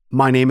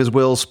My name is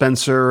Will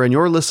Spencer, and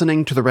you're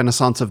listening to the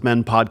Renaissance of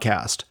Men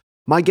podcast.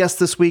 My guest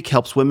this week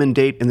helps women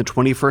date in the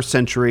 21st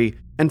century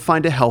and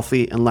find a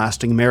healthy and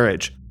lasting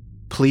marriage.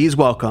 Please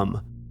welcome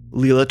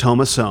LEILA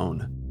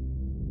TOMASONE.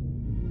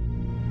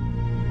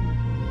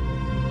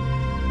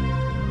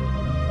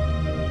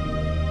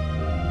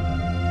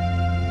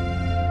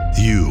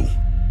 You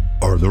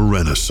are the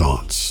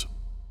Renaissance.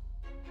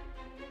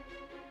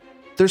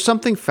 There's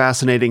something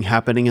fascinating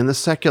happening in the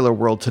secular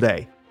world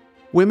today.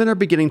 Women are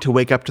beginning to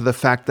wake up to the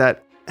fact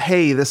that,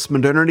 hey, this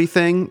modernity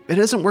thing, it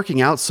isn't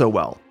working out so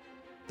well.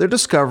 They're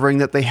discovering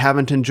that they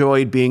haven't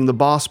enjoyed being the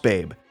boss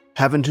babe,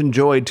 haven't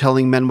enjoyed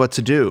telling men what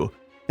to do,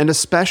 and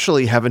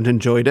especially haven't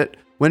enjoyed it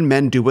when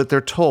men do what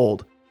they're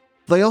told.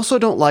 They also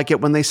don't like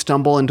it when they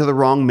stumble into the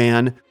wrong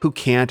man who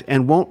can't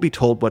and won't be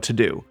told what to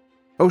do.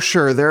 Oh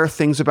sure, there are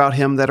things about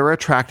him that are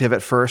attractive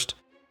at first,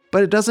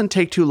 but it doesn't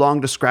take too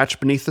long to scratch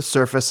beneath the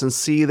surface and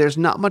see there's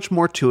not much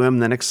more to him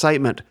than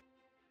excitement.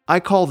 I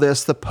call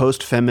this the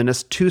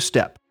post-feminist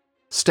two-step.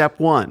 Step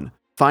 1,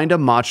 find a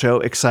macho,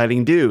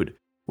 exciting dude.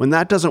 When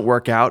that doesn't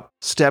work out,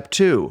 step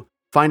 2,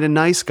 find a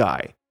nice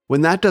guy.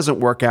 When that doesn't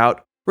work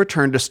out,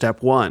 return to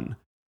step 1.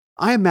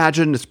 I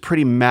imagine it's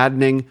pretty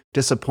maddening,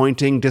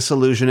 disappointing,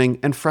 disillusioning,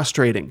 and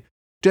frustrating,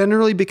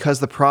 generally because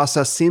the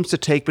process seems to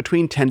take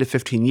between 10 to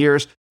 15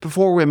 years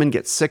before women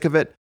get sick of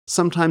it,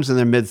 sometimes in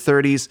their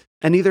mid-30s,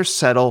 and either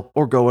settle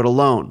or go it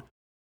alone.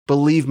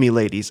 Believe me,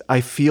 ladies,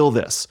 I feel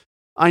this.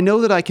 I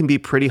know that I can be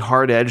pretty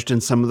hard-edged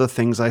in some of the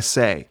things I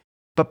say,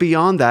 but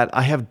beyond that,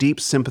 I have deep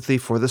sympathy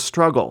for the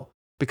struggle,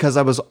 because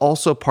I was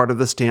also part of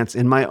the stance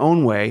in my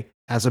own way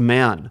as a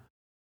man.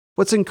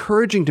 What's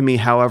encouraging to me,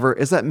 however,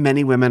 is that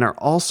many women are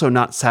also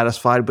not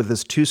satisfied with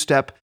this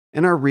two-step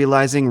and are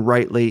realizing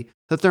rightly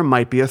that there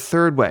might be a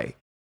third way.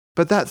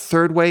 But that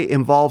third way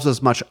involves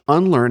as much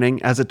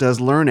unlearning as it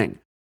does learning.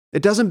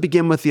 It doesn't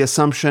begin with the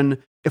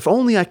assumption, if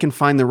only I can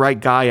find the right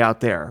guy out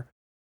there.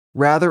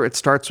 Rather, it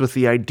starts with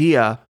the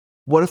idea,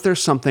 what if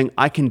there's something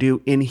I can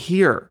do in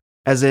here,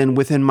 as in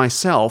within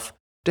myself,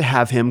 to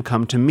have him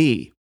come to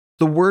me?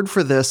 The word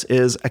for this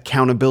is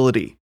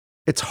accountability.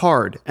 It's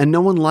hard, and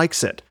no one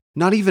likes it,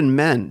 not even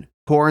men,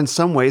 who are in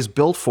some ways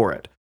built for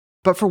it.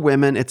 But for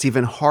women, it's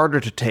even harder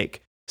to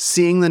take,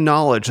 seeing the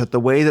knowledge that the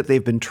way that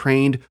they've been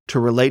trained to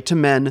relate to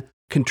men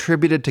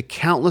contributed to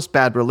countless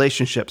bad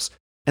relationships,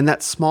 and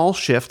that small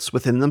shifts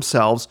within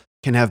themselves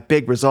can have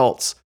big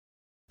results.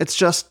 It's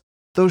just,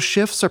 those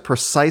shifts are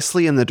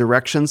precisely in the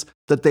directions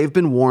that they've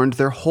been warned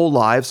their whole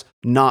lives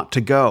not to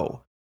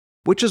go.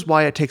 Which is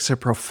why it takes a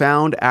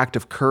profound act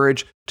of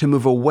courage to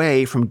move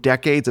away from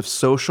decades of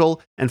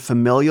social and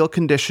familial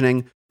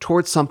conditioning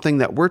towards something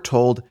that we're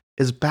told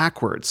is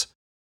backwards.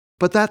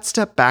 But that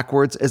step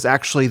backwards is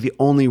actually the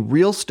only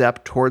real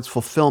step towards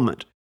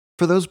fulfillment,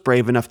 for those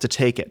brave enough to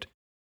take it.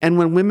 And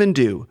when women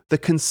do, the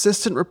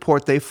consistent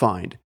report they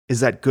find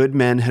is that good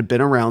men had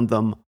been around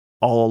them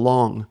all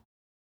along.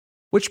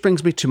 Which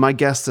brings me to my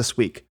guest this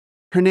week.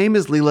 Her name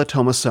is LEILA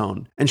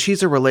TOMASONE, and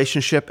she's a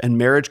relationship and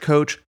marriage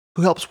coach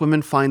who helps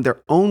women find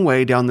their own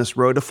way down this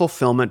road to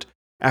fulfillment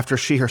after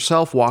she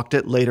herself walked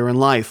it later in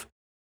life.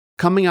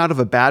 Coming out of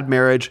a bad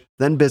marriage,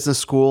 then business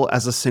school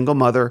as a single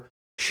mother,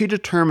 she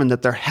determined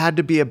that there had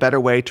to be a better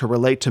way to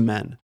relate to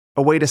men,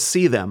 a way to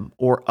see them,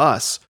 or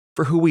us,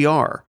 for who we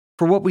are,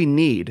 for what we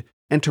need,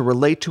 and to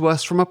relate to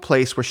us from a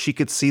place where she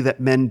could see that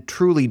men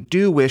truly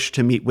do wish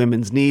to meet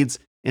women's needs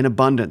in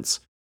abundance.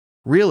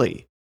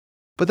 Really.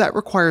 But that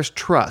requires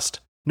trust,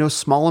 no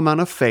small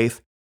amount of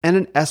faith, and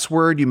an S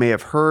word you may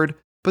have heard,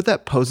 but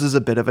that poses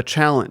a bit of a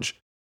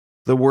challenge.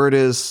 The word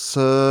is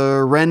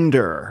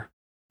surrender.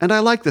 And I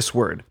like this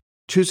word.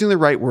 Choosing the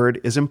right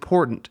word is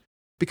important,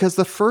 because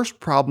the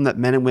first problem that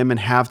men and women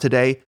have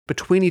today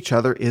between each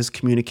other is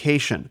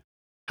communication.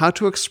 How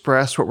to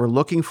express what we're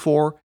looking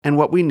for and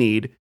what we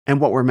need, and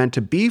what we're meant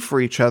to be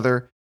for each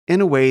other in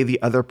a way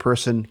the other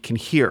person can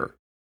hear.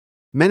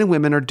 Men and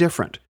women are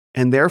different.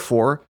 And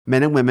therefore,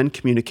 men and women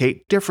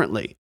communicate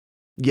differently.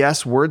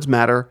 Yes, words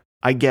matter,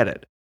 I get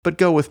it, but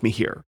go with me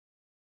here.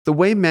 The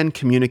way men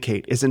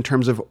communicate is in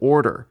terms of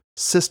order,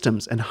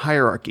 systems, and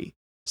hierarchy,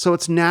 so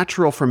it's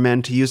natural for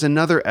men to use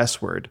another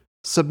S word,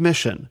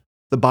 submission.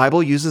 The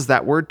Bible uses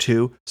that word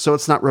too, so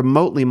it's not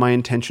remotely my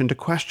intention to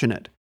question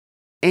it.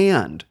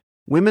 And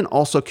women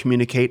also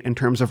communicate in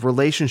terms of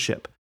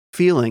relationship,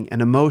 feeling,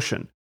 and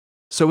emotion.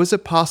 So is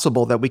it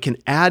possible that we can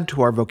add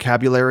to our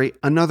vocabulary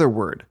another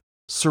word,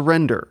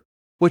 surrender,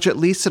 which at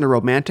least in a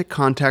romantic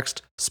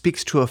context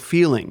speaks to a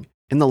feeling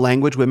in the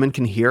language women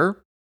can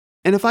hear?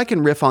 And if I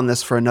can riff on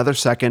this for another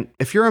second,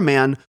 if you're a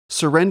man,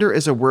 surrender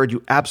is a word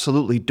you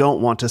absolutely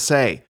don't want to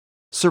say.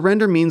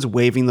 Surrender means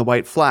waving the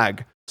white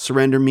flag.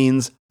 Surrender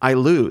means I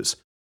lose.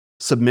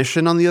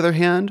 Submission, on the other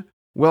hand?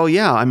 Well,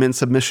 yeah, I'm in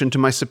submission to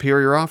my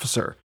superior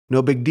officer.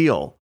 No big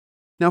deal.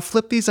 Now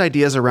flip these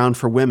ideas around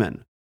for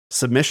women.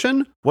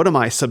 Submission? What am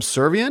I,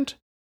 subservient?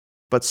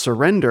 But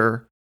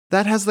surrender,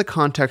 that has the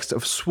context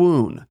of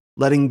swoon,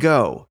 letting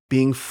go,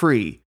 being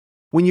free.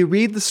 When you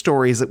read the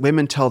stories that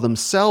women tell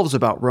themselves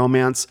about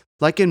romance,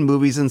 like in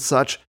movies and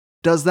such,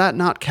 does that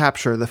not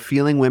capture the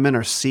feeling women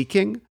are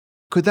seeking?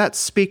 Could that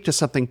speak to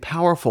something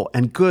powerful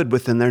and good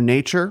within their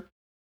nature?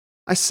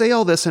 I say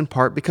all this in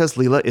part because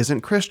LEILA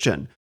isn't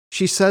Christian.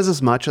 She says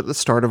as much at the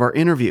start of our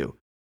interview,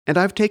 and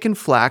I've taken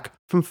flack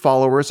from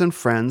followers and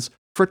friends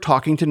for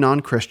talking to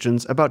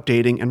non-Christians about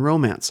dating and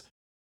romance.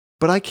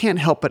 But I can't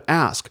help but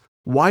ask,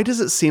 why does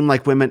it seem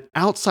like women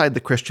outside the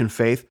Christian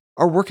faith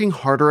are working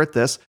harder at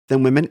this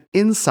than women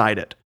inside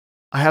it?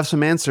 I have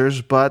some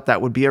answers, but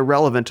that would be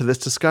irrelevant to this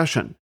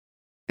discussion.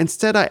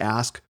 Instead, I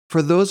ask,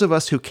 for those of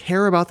us who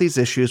care about these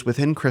issues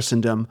within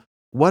Christendom,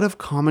 what of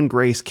common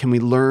grace can we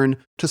learn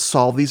to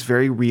solve these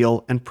very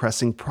real and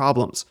pressing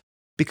problems?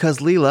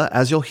 Because LEILA,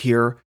 as you'll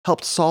hear,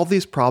 helped solve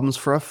these problems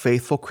for a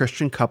faithful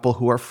Christian couple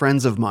who are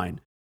friends of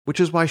mine, which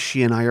is why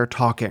she and I are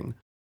talking.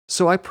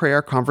 So I pray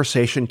our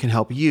conversation can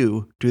help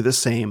you do the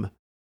same.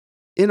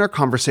 In our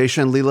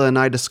conversation, LEILA and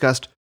I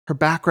discussed her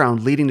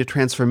background leading to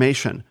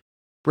transformation,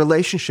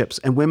 relationships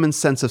and women's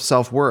sense of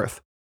self-worth,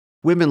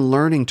 women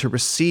learning to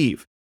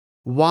receive,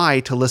 why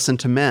to listen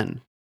to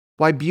men,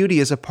 why beauty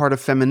is a part of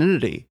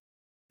femininity,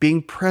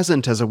 being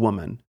present as a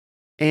woman,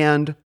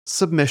 and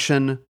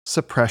submission,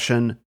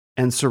 suppression,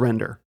 and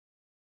surrender.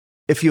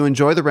 If you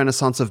enjoy the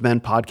Renaissance of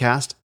Men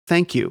podcast,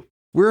 thank you.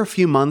 We're a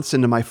few months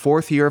into my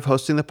 4th year of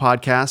hosting the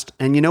podcast,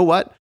 and you know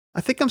what?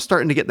 I think I'm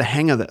starting to get the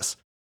hang of this.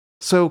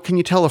 So can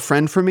you tell a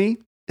friend for me?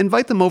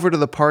 Invite them over to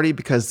the party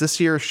because this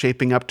year is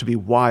shaping up to be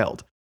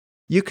wild.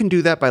 You can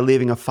do that by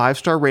leaving a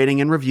 5-star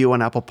rating and review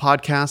on Apple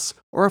Podcasts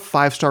or a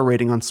 5-star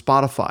rating on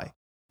Spotify.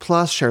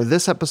 Plus, share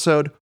this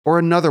episode or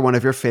another one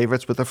of your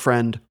favorites with a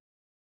friend.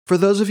 For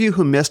those of you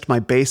who missed my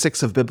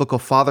Basics of Biblical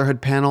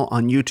Fatherhood panel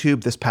on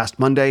YouTube this past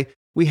Monday,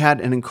 we had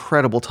an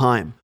incredible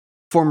time.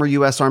 Former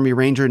U.S. Army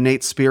Ranger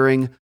Nate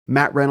Spearing,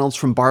 Matt Reynolds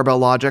from Barbell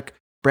Logic,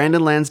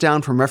 Brandon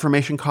Lansdowne from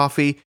Reformation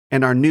Coffee,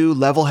 and our new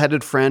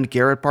level-headed friend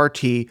Garrett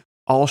Bartee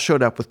all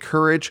showed up with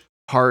courage,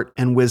 heart,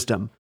 and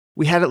wisdom.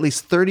 We had at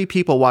least 30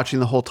 people watching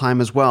the whole time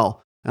as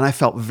well, and I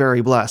felt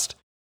very blessed.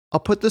 I'll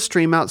put the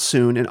stream out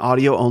soon in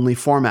audio-only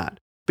format,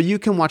 but you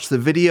can watch the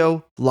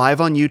video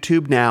live on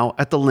YouTube now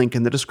at the link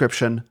in the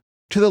description.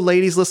 To the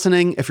ladies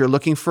listening, if you're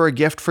looking for a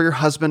gift for your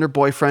husband or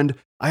boyfriend,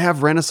 I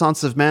have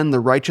Renaissance of Men, The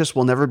Righteous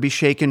Will Never Be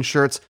Shaken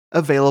shirts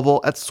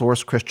available at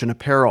Source Christian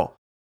Apparel.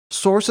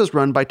 Source is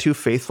run by two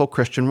faithful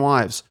Christian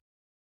wives.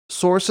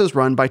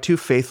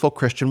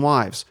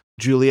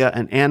 Julia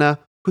and Anna,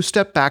 who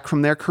stepped back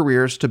from their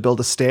careers to build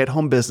a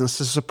stay-at-home business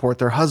to support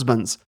their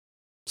husbands.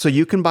 So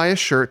you can buy a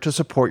shirt to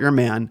support your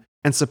man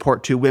and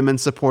support two women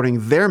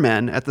supporting their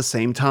men at the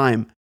same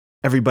time.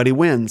 Everybody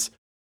wins.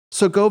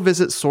 So go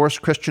visit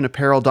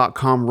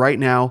sourcechristianapparel.com right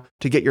now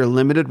to get your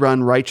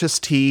limited-run Righteous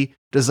tee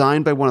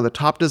designed by one of the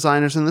top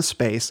designers in the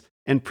space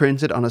and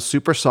printed on a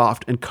super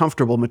soft and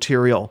comfortable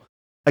material.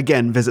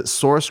 Again, visit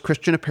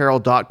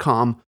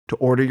sourcechristianapparel.com to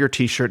order your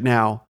t-shirt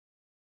now.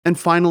 And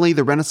finally,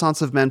 the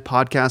Renaissance of Men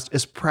podcast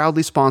is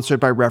proudly sponsored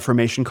by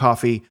Reformation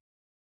Coffee,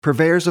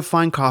 purveyors of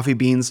fine coffee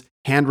beans,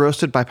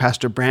 hand-roasted by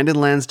Pastor Brandon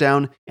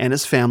Lansdowne and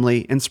his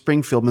family in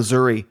Springfield,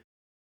 Missouri.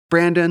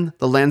 Brandon,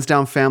 the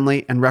Lansdowne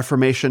family, and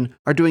Reformation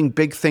are doing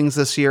big things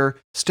this year,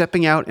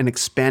 stepping out and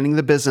expanding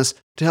the business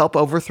to help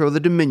overthrow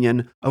the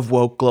dominion of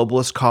woke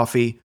globalist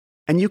coffee.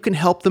 And you can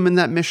help them in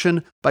that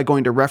mission by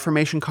going to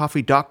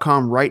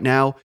reformationcoffee.com right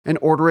now and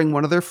ordering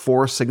one of their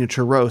 4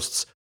 signature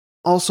roasts.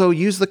 Also,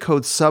 use the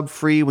code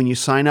SUBFREE when you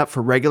sign up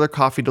for regular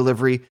coffee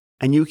delivery,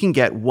 and you can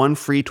get 1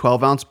 free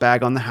 12-ounce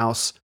bag on the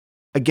house.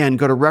 Again,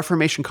 go to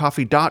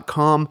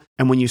reformationcoffee.com,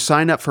 and when you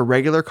sign up for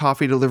regular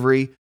coffee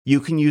delivery, you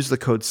can use the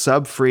code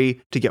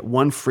SUBFREE to get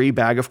 1 free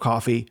bag of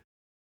coffee.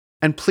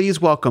 And please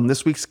welcome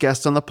this week's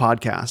guest on the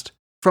podcast,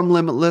 from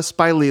Limitless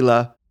by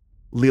LEILA,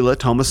 LEILA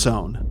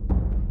Tomasone.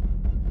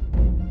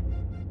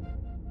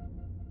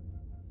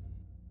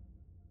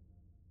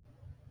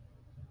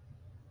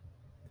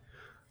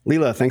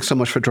 LEILA, thanks so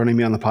much for joining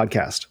me on the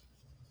podcast.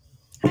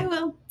 Hi,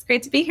 Will. It's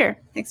great to be here.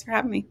 Thanks for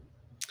having me.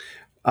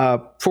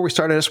 Before we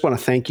start, I just want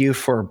to thank you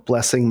for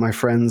blessing my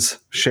friends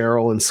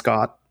Cheryl and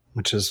Scott,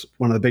 which is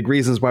one of the big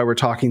reasons why we're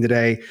talking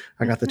today.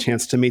 I got the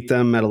chance to meet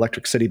them at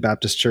Electric City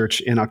Baptist Church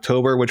in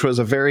October, which was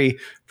a very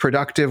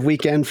productive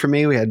weekend for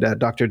me. We had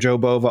Dr. Joe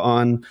Bova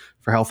on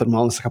for health and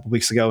wellness a couple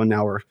weeks ago, and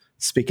now we're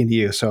speaking to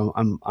you. So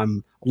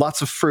I'm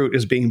lots of fruit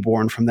is being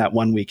born from that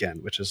one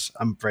weekend, which is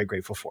I'm very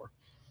grateful for.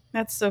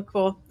 That's so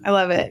cool. I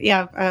love it.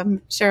 Yeah.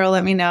 Cheryl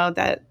let me know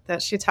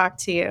that she talked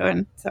to you.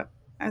 And so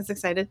I was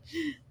excited.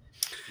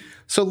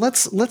 So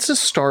let's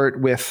just start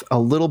with a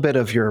little bit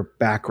of your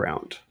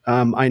background.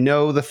 I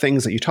know the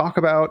things that you talk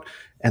about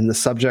and the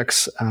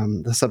subjects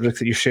that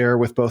you share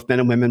with both men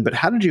and women, but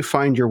how did you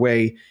find your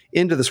way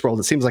into this world?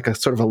 It seems like a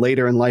sort of a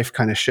later in life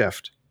kind of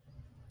shift.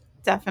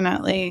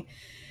 Definitely.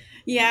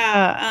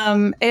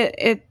 Yeah.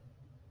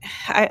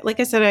 Like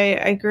I said,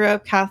 I grew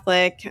up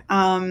Catholic.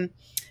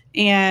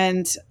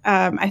 And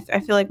I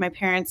feel like my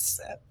parents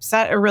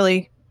set a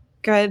really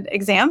good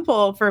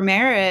example for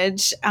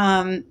marriage.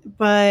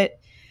 But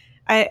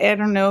I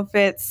don't know if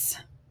it's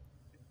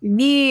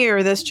me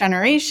or this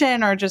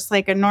generation or just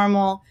like a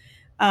normal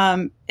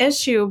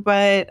issue,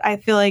 but I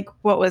feel like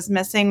what was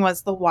missing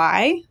was the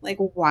why. Like,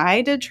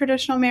 why did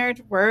traditional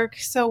marriage work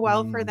so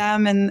well for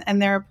them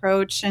and their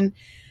approach? And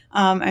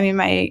I mean,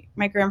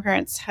 my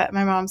grandparents,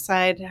 my mom's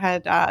side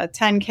had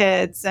 10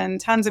 kids and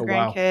tons of Oh,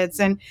 wow. grandkids,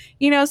 and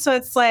so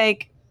it's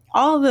like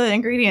all of the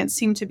ingredients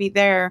seem to be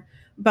there.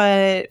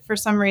 But for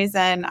some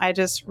reason, I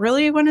just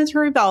really wanted to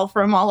rebel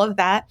from all of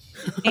that,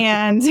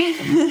 and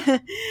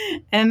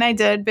and I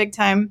did big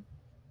time.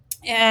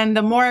 And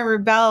the more I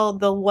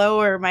rebelled, the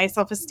lower my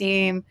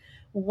self-esteem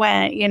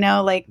went,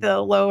 like the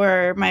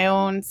lower my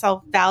own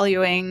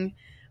self-valuing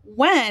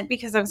went,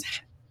 because I was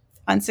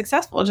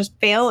unsuccessful, just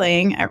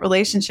failing at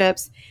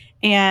relationships.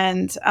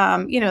 And,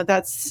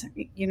 that's,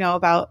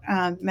 about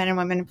men and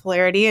women in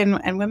polarity,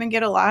 and women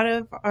get a lot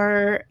of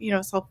our,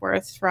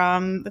 self-worth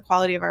from the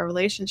quality of our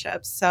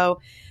relationships.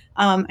 So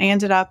I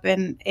ended up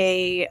in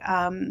a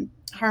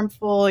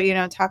harmful,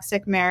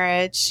 toxic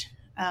marriage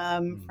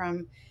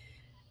from,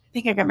 I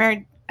think I got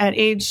married at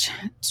age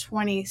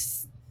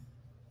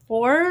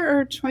 24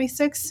 or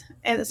 26,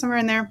 somewhere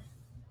in there.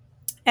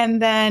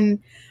 And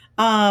then,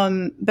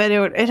 but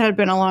it had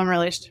been a long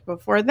relationship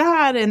before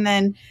that. And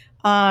then,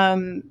 I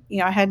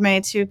had my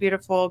two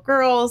beautiful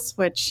girls,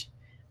 which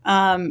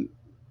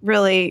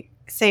really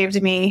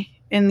saved me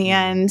in the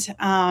end,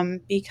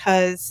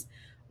 because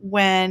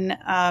when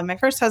my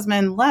first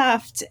husband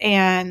left,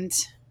 and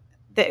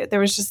there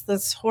was just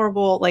this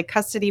horrible like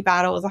custody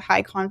battle. It was a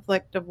high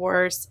conflict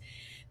divorce.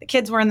 The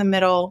kids were in the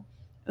middle.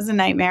 It was a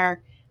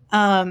nightmare.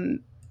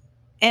 And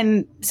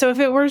so if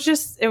it was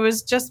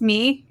just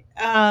me,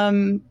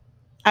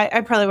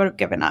 I probably would have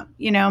given up,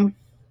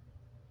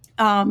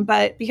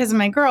 but because of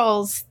my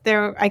girls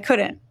I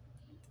couldn't,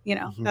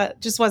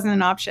 that just wasn't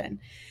an option.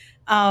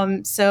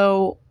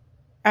 So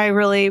I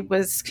really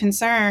was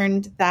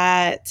concerned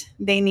that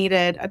they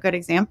needed a good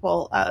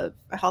example of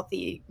a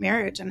healthy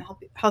marriage and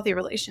healthy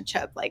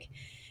relationship. Like,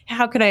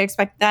 how could I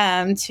expect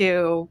them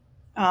to,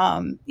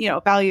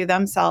 value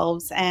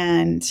themselves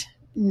and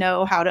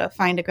know how to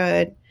find a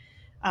good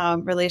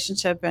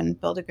relationship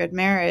and build a good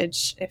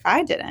marriage if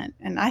I didn't,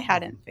 and I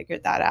hadn't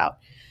figured that out.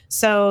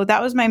 So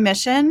that was my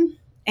mission.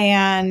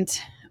 And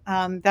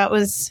I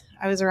was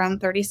around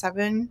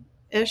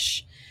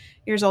 37-ish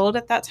years old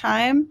at that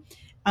time.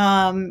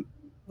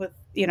 With,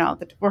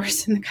 the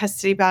divorce and the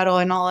custody battle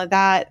and all of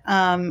that.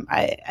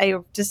 I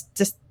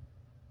just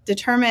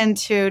determined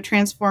to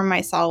transform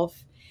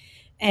myself.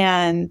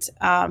 And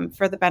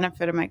for the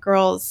benefit of my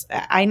girls,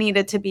 I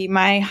needed to be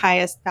my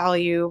highest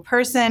value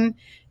person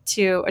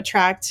to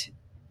attract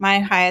my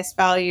highest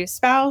value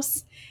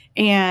spouse.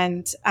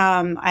 And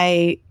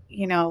I,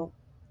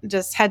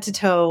 just head to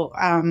toe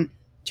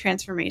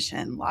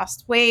transformation,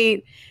 lost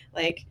weight,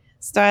 like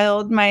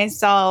styled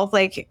myself,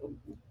 like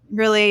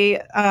really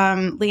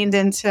leaned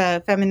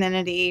into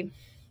femininity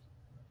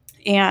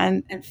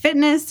and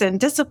fitness and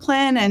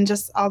discipline and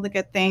just all the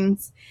good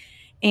things.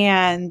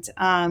 And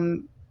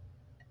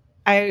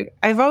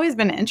I've always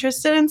been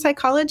interested in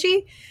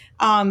psychology,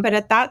 but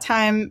at that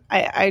time,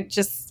 I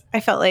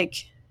felt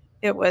like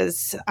it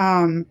was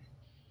a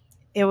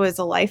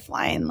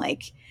lifeline.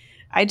 Like,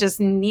 I just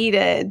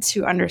needed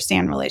to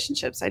understand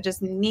relationships. I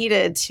just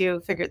needed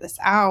to figure this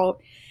out.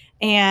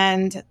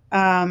 And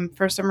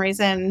for some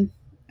reason,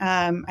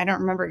 I don't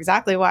remember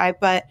exactly why,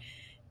 but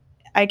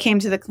I came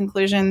to the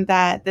conclusion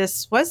that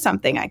this was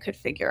something I could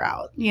figure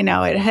out.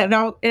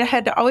 It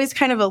had always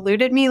kind of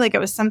eluded me. Like, it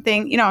was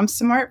something, I'm a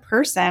smart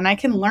person. I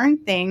can learn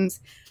things.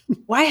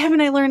 Why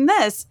haven't I learned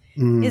this?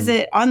 Is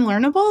it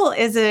unlearnable?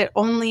 Is it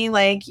only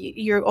like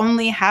you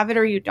only have it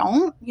or you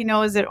don't?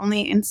 Is it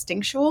only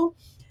instinctual?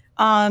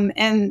 And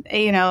in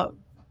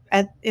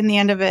the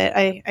end of it,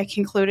 I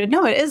concluded,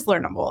 no, it is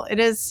learnable. It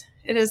is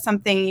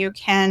something you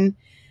can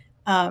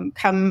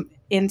come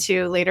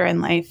into later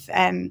in life.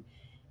 And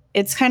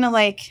it's kind of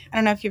like, I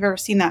don't know if you've ever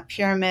seen that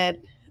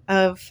pyramid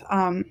of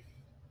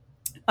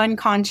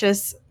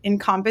unconscious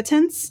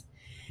incompetence.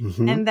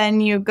 Mm-hmm. And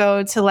then you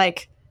go to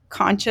like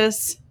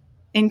conscious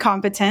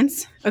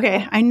incompetence.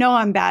 Okay, I know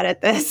I'm bad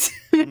at this.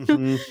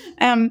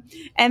 Mm-hmm.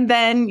 And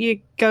then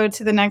you go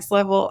to the next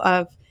level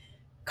of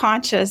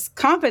conscious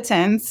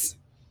competence.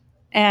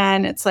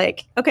 And it's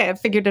like, okay, I've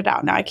figured it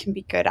out. Now I can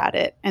be good at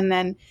it. And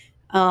then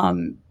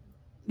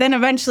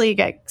eventually you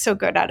get so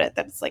good at it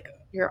that it's like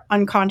you're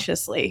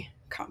unconsciously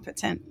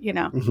competent,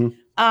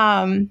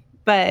 Mm-hmm.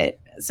 But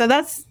so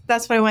that's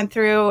what I went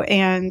through.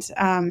 And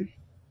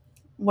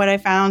what I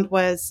found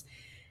was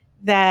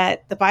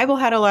that the Bible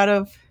had a lot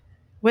of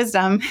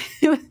wisdom.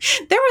 There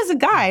was a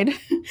guide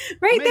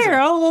right Amazing. There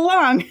all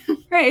along,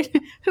 right?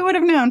 Who would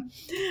have known?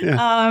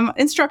 Yeah.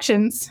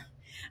 Instructions,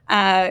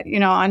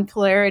 on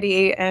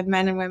polarity and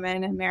men and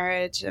women and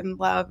marriage and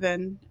love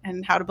and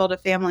how to build a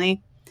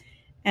family.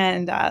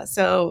 And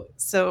so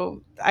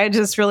I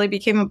just really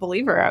became a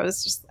believer. I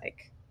was just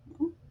like,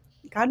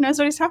 God knows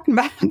what he's talking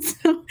about.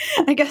 So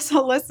I guess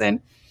I'll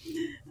listen.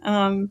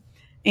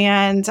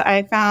 And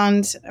I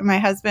found my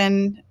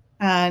husband.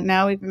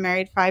 Now we've been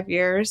married 5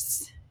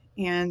 years.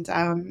 And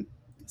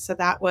so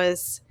that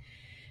was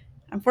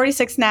I'm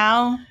 46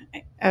 now.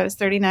 I was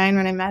 39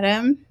 when I met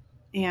him,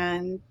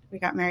 and we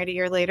got married a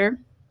year later.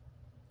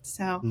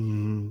 So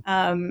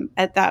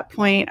at that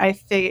point, I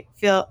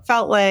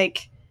felt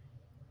like,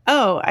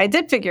 oh, I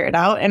did figure it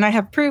out, and I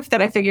have proof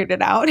that I figured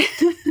it out.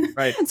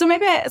 Right. So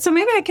maybe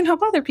I can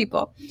help other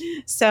people.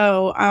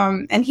 So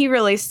and he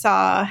really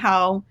saw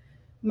how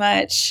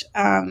much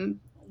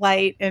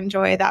light and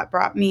joy that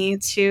brought me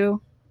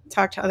to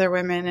talk to other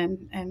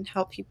women and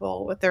help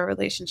people with their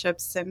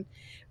relationships. And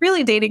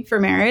really, dating for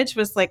marriage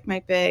was like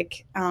my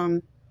big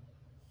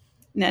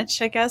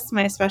niche, I guess,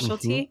 my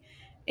specialty.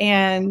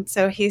 And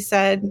so he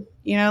said,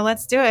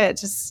 let's do it.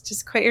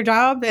 Just quit your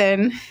job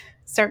and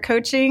start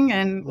coaching,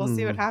 and we'll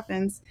see what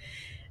happens.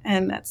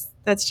 And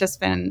that's just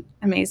been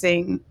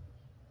amazing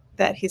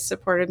that he's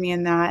supported me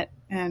in that.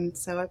 And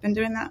so I've been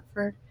doing that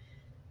for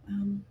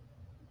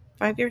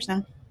 5 years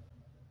now.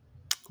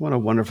 What a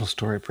wonderful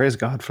story. Praise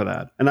God for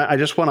that. And I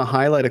just want to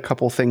highlight a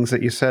couple things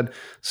that you said.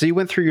 So you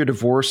went through your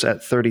divorce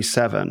at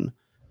 37,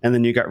 and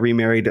then you got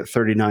remarried at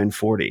 39,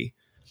 40.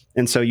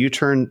 And so you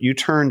turned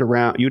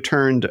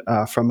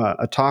from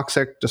a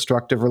toxic,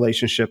 destructive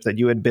relationship that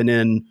you had been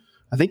in,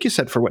 I think you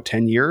said for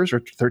 10 years or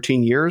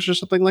 13 years or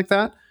something like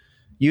that.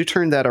 You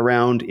turned that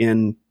around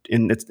in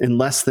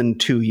less than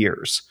 2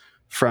 years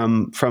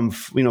from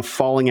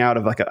falling out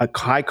of like a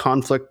high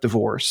conflict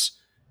divorce.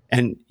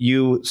 And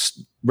you,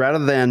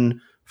 rather than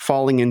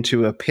falling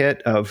into a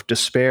pit of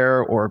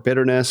despair or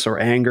bitterness or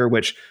anger,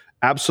 which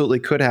absolutely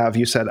could have,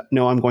 you said,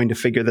 no, I'm going to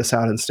figure this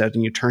out instead.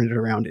 And you turned it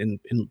around in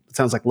it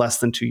sounds like less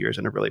than 2 years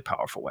in a really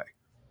powerful way.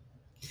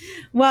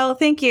 Well,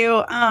 thank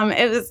you.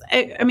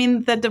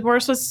 The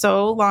divorce was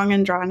so long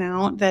and drawn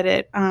out that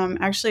it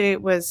actually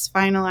was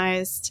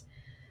finalized,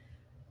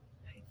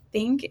 I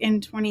think,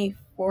 in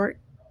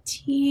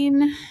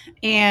 2014.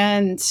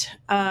 And,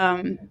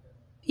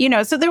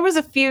 so there was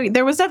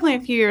definitely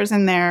a few years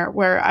in there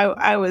where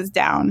I was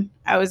down.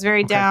 I was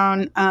very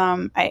down.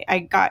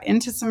 I got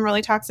into some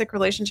really toxic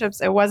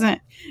relationships. It wasn't,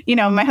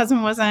 my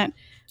husband wasn't,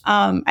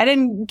 I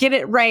didn't get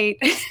it right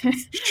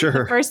Sure.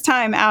 the first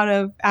time out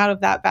of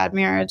that bad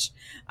marriage.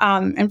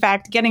 In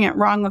fact, getting it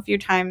wrong a few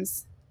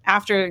times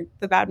after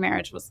the bad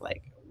marriage was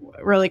like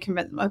really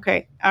convinced.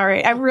 Okay. All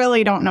right. I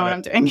really don't know what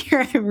I'm doing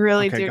here. I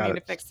really do need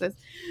to fix this.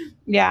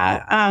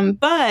 Yeah.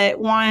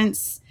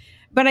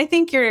 But I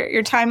think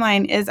your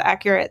timeline is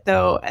accurate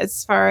though,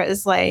 as far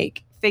as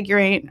like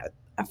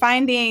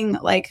finding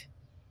like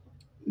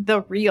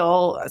the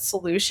real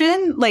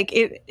solution. Like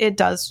it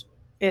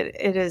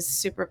is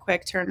super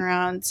quick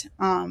turnaround,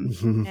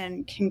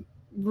 and can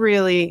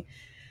really,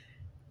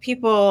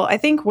 people, I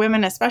think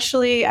women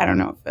especially, I don't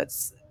know if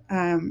it's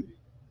a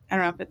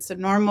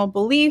normal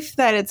belief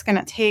that it's going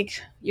to take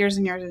years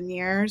and years and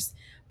years,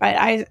 but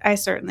I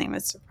certainly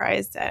was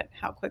surprised at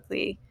how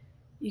quickly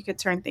you could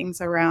turn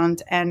things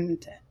around,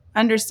 and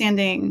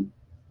understanding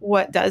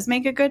what does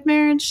make a good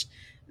marriage,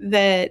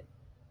 that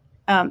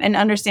and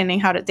understanding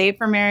how to date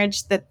for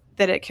marriage, that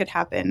it could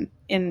happen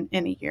in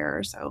a year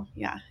or so.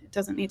 Yeah, it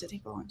doesn't need to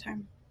take a long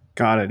time.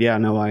 Got it. Yeah,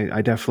 no,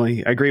 I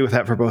definitely agree with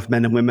that for both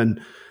men and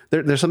women.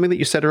 There's something that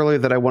you said earlier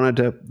that I wanted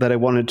to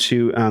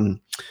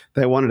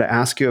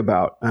ask you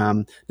about.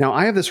 Now,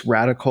 I have this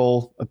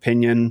radical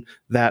opinion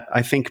that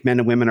I think men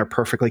and women are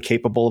perfectly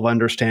capable of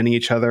understanding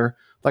each other.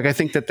 Like, I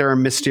think that there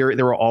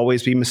will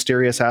always be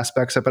mysterious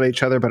aspects about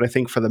each other, but I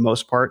think for the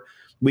most part,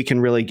 we can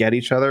really get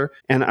each other.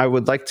 And I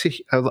want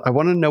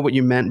to know what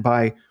you meant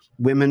by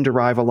women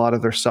derive a lot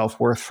of their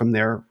self-worth from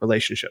their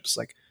relationships.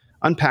 Like,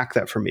 unpack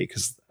that for me,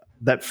 because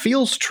that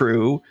feels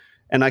true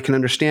and I can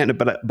understand it,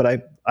 but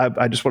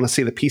I just want to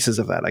see the pieces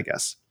of that, I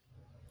guess.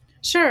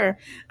 Sure.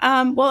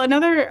 Well,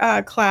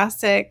 another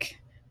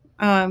classic,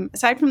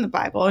 aside from the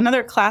Bible,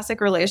 another classic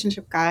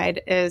relationship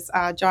guide is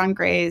John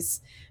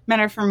Gray's Men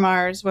Are From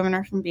Mars, Women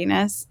Are From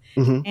Venus.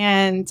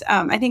 And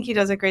I think he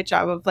does a great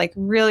job of like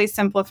really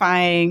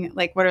simplifying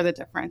like what are the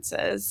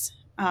differences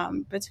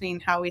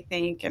between how we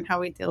think and how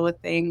we deal with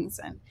things.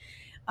 And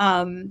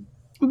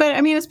but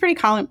I mean, it's pretty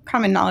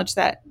common knowledge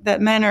that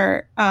men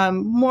are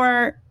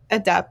more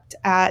adept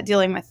at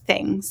dealing with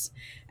things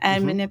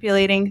and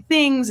manipulating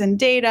things and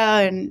data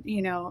and,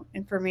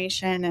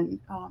 information and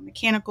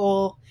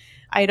mechanical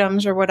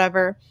items or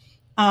whatever.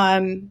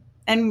 And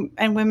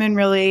women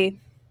really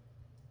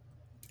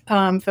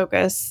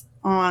focus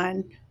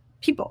on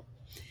people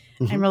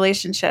and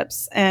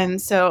relationships.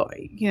 And so,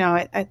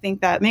 I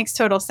think that makes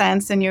total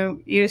sense. And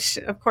you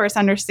of course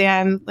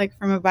understand, like,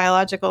 from a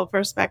biological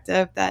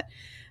perspective that,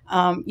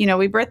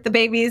 we birth the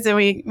babies and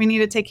we need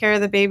to take care of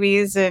the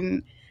babies,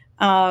 and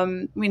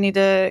we need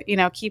to,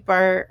 keep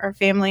our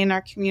family and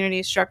our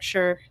community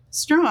structure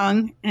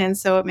strong. And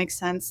so it makes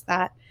sense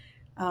that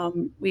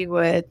we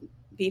would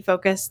be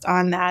focused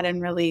on that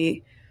and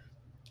really,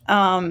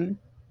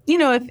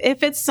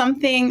 if it's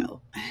something,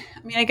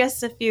 I mean, I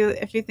guess if you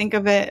think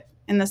of it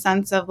in the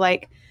sense of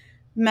like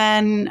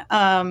men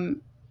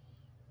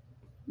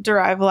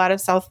derive a lot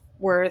of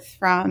self-worth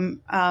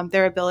from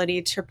their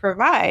ability to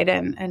provide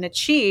and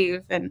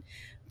achieve and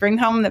bring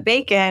home the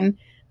bacon.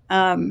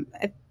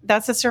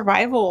 that's a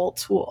survival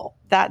tool,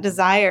 that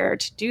desire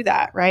to do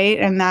that, right?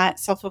 And that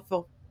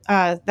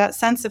that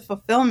sense of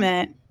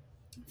fulfillment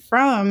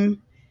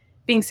from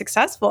being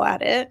successful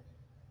at it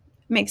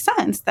makes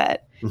sense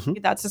that Hmm.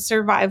 that's a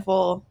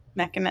survival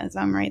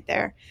mechanism right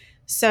there.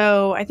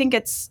 So I think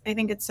it's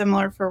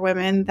similar for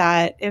women,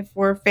 that if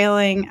we're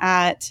failing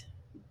at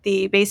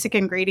the basic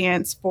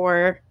ingredients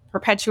for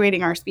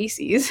perpetuating our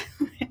species,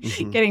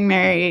 Hmm. getting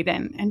married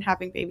and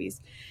having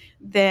babies,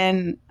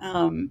 then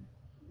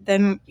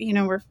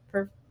we're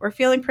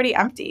feeling pretty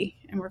empty,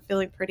 and we're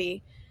feeling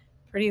pretty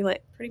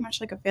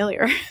much like a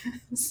failure.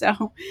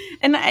 So,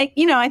 and I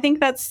think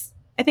that's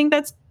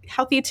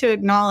healthy to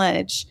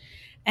acknowledge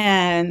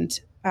and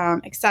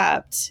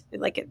accept.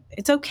 Like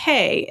it's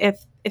okay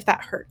if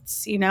that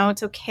hurts.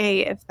 It's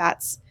okay if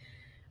that's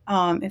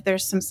if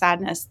there's some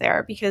sadness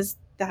there, because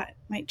that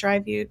might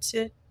drive you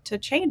to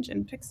change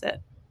and fix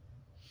it.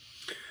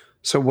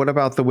 So, what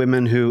about the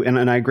women who,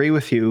 and I agree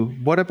with you,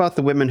 what about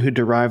the women who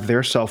derive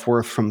their self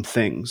worth from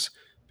things?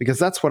 Because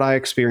that's what I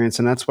experience,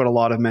 and that's what a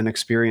lot of men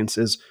experience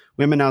is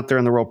women out there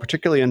in the world,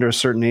 particularly under a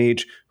certain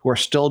age, who are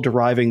still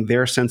deriving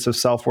their sense of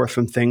self worth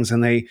from things,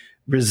 and they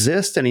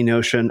resist any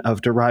notion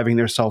of deriving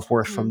their self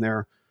worth from Mm-hmm.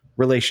 their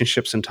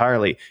relationships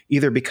entirely,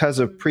 either because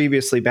of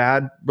previously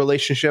bad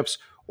relationships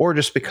or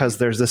just because Right.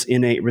 there's this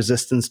innate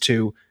resistance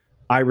to,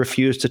 I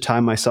refuse to tie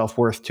my self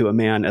worth to a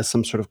man as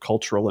some sort of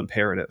cultural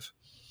imperative.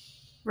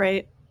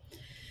 Right.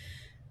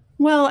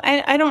 Well,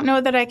 I don't know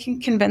that I can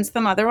convince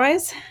them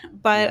otherwise,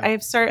 but Yeah.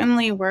 I've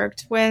certainly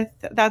worked with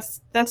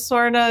that's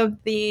sort of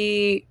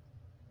the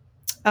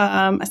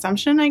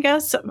assumption, I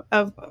guess,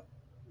 of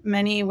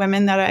many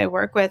women that I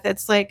work with.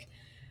 It's like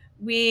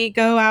we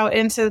go out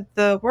into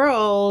the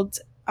world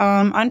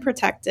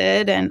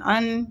unprotected and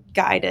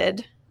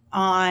unguided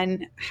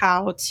on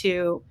how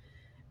to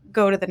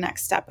go to the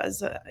next step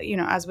as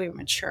we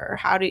mature.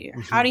 How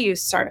Hmm. do you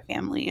start a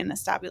family and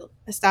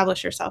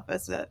establish yourself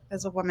as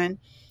a woman?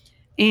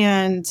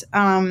 And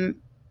I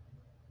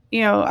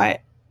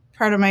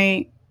part of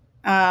my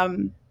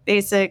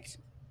basic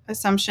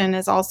assumption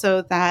is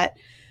also that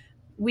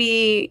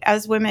we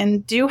as women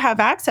do have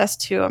access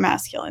to a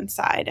masculine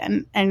side,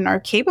 and are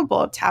capable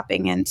of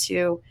tapping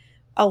into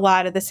a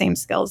lot of the same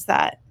skills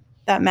that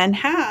men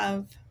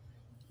have,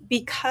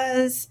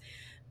 because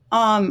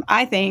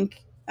I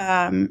think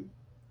that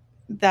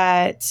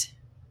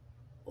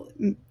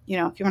if you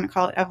want to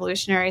call it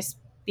evolutionary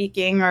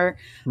speaking, or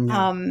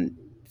Yeah. um,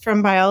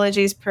 from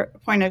biology's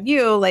point of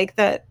view, like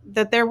that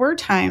there were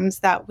times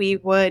that we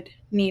would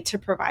need to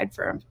provide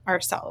for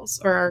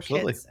ourselves or our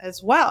Absolutely. kids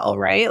as well,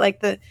 right?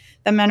 Like the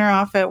men are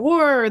off at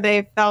war, or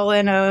they fell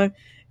in a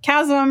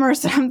chasm or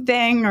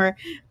something, or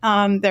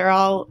they're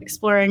all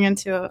exploring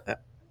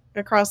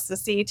across the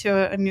sea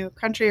to a new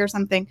country or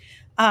something.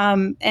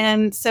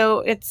 And so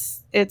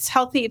it's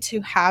healthy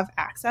to have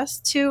access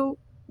to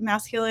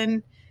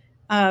masculine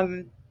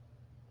um,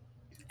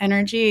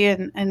 energy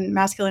and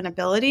masculine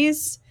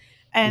abilities. Mhm.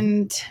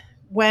 And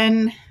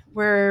when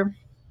we're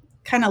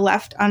kind of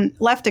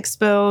left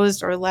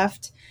exposed, or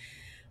left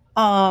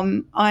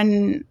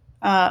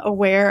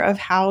unaware of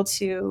how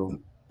to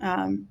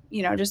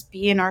just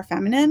be in our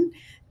feminine,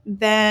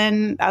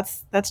 then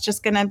that's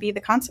just going to be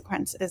the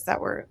consequence, is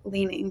that we're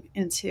leaning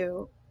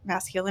into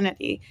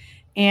masculinity.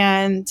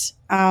 And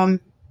I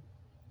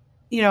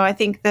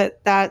think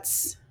that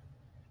that's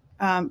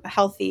a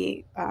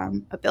healthy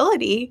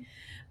ability,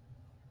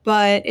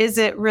 but is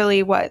it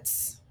really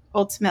what's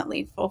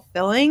ultimately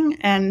fulfilling?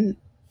 And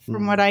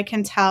from what Mm. I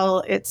can tell,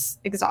 it's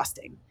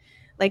exhausting.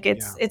 Like Yeah.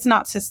 it's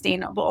not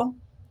sustainable.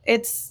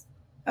 It's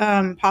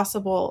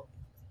possible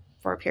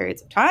for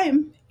periods of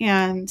time,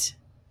 and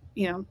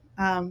you know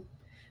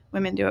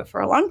women do it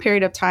for a long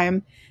period of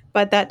time,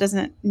 but that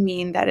doesn't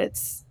mean that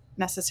it's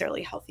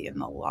necessarily healthy in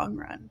the long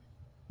run.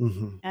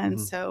 Hmm. And Hmm.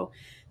 so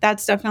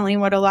that's definitely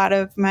what a lot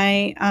of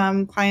my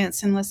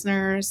clients and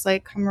listeners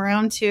like come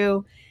around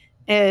to,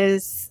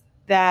 is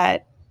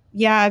that,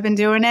 yeah, I've been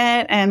doing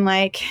it, and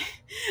like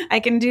I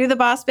can do the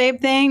boss babe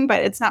thing,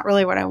 but it's not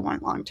really what I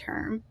want long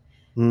term.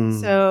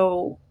 Mm.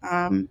 So,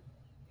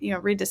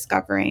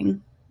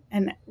 rediscovering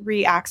and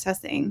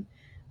reaccessing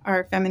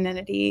our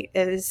femininity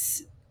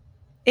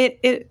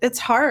it's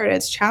hard.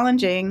 It's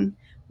challenging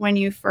when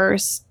you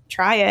first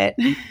try it.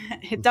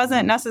 It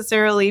doesn't Mhm.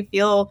 necessarily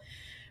feel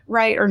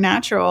right or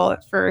natural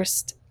at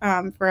first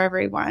for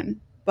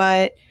everyone.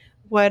 But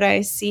what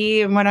I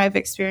see and what I've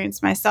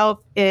experienced myself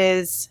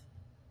is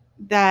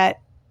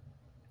that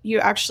you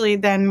actually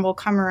then will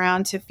come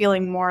around to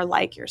feeling more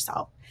like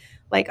yourself.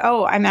 Like,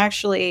 oh, I'm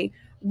actually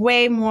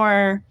way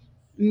more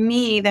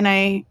me than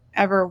I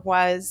ever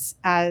was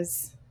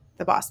as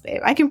the boss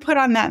babe. I can put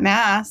on that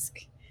mask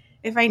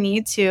if I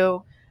need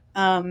to,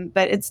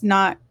 but it's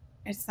not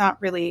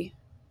really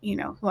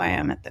who I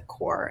am at the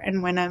core.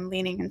 And when I'm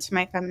leaning into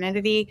my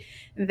femininity,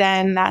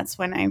 then that's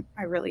when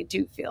I really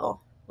do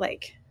feel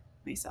like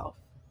myself.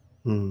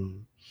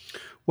 Mm.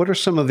 What are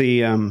some of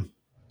the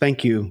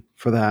thank you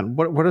for that.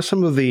 What are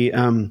some of the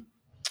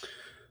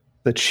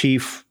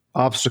chief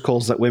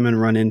obstacles that women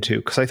run into?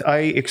 Because I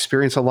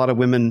experience a lot of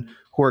women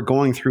who are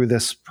going through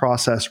this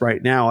process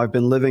right now. I've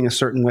been living a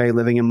certain way,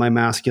 living in my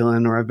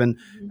masculine, or I've been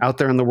out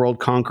there in the world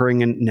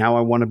conquering, and now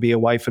I want to be a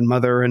wife and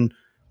mother, and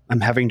I'm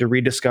having to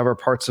rediscover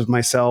parts of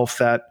myself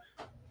that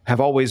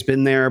have always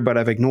been there, but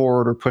I've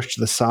ignored or pushed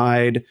to the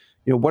side.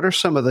 What are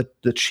some of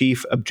the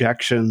chief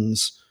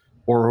objections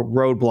or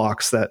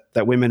roadblocks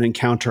that women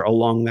encounter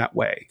along that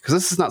way? Because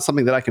this is not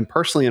something that I can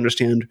personally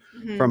understand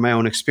from my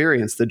own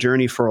experience. The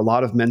journey for a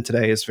lot of men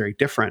today is very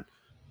different.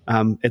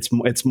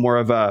 It's more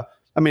of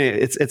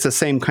it's the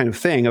same kind of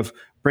thing of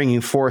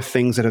bringing forth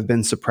things that have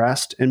been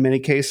suppressed in many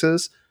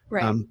cases.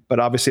 Right. But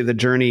obviously the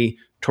journey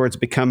towards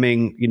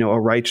becoming, a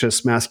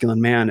righteous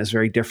masculine man is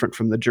very different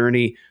from the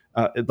journey.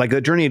 Like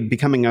the journey of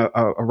becoming a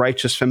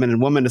righteous feminine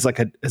woman is like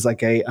an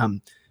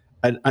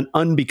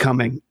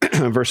unbecoming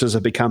versus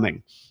a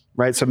becoming,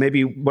 right? So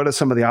maybe what are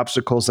some of the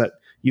obstacles that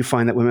you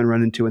find that women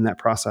run into in that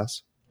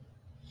process?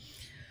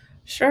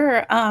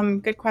 Sure.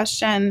 Good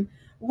question.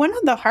 One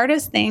of the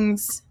hardest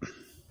things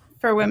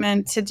for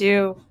women to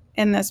do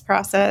in this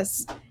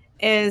process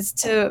is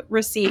to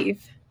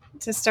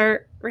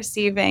start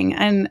receiving.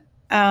 And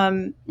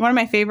one of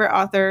my favorite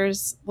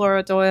authors,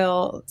 Laura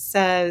Doyle,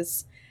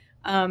 says,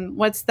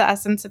 what's the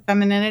essence of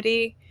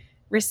femininity?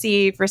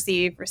 Receive,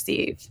 receive,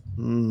 receive.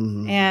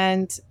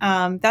 And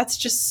that's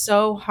just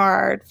so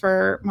hard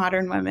for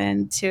modern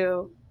women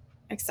to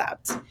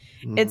accept.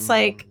 It's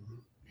like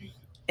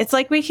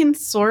we can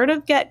sort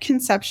of get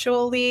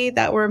conceptually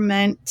that we're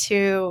meant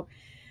to,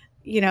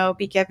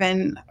 be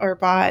given or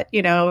bought,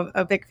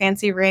 a big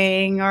fancy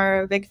ring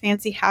or a big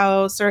fancy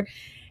house, or,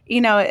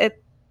 you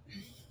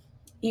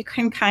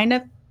can kind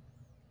of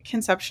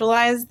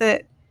conceptualize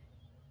that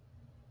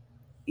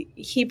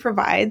he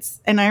provides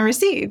and I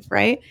receive,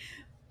 right?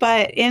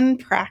 But in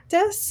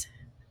practice,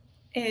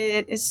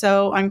 it is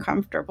so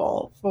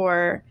uncomfortable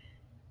for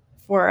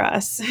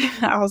us.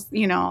 I'll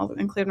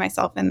include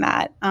myself in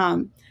that. I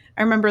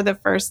remember the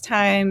first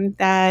time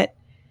that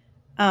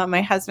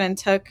my husband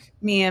took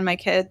me and my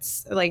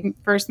kids,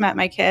 first met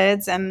my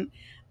kids and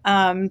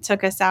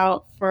took us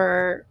out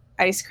for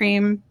ice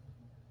cream.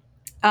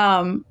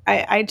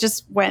 I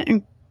just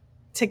went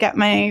to get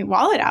my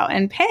wallet out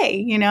and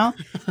pay,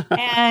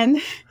 and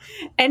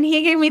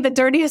he gave me the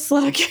dirtiest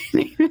look.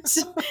 he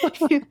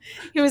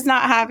was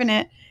not having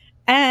it.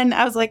 And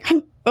I was like,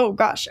 oh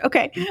gosh,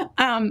 okay.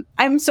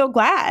 I'm so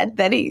glad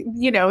that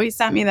he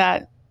sent me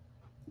that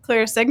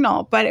clear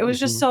signal, but it was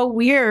just so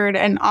weird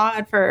and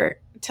odd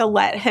to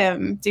let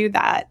him do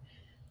that.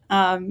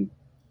 And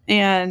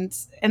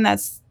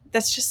that's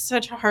just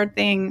such a hard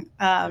thing,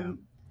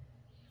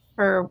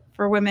 for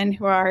women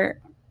who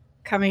are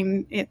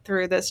coming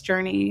through this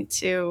journey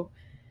to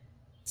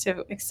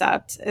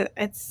accept.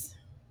 It's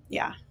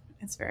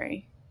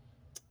very.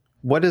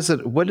 What is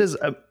it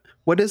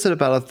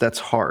about it that's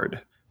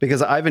hard?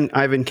 Because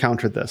I've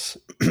encountered this.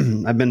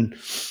 I've been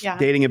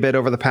dating a bit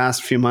over the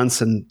past few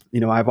months, and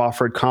I've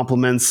offered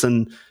compliments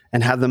and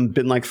had them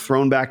been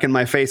thrown back in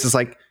my face. It's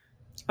like,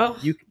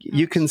 you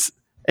can,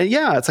 and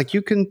it's like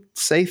you can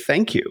say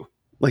thank you.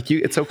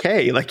 It's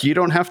okay. You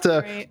don't have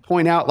to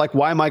point out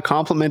why my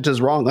compliment is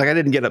wrong. I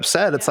didn't get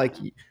upset. It's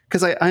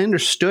because I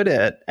understood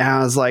it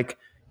as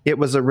it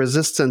was a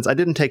resistance. I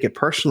didn't take it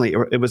personally.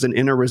 It was an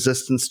inner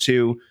resistance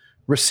to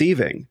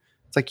receiving.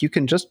 It's you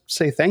can just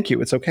say thank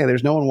you. It's okay.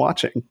 There's no one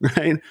watching.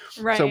 Right.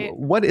 Right. So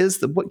what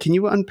can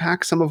you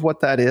unpack some of what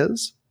that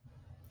is?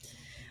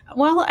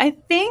 Well, I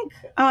think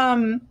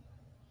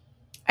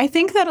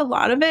that a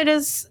lot of it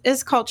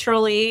is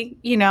culturally,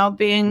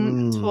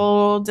 being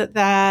told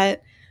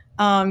that,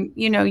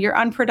 you're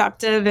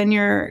unproductive and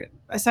you're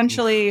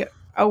essentially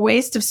a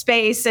waste of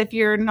space if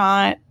you're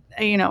not,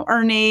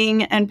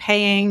 earning and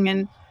paying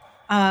and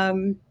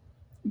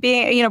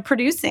being,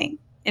 producing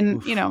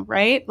and,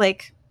 right?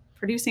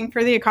 Producing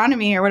for the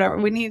economy or whatever.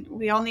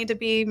 We all need to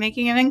be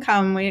making an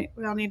income. We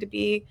all need to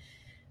be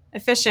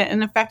efficient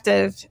and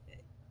effective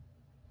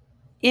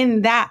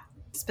in that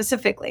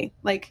specifically.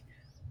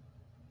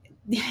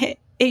 It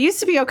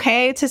used to be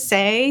okay to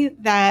say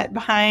that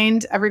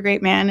behind every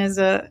great man is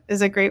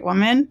a great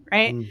woman,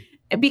 right?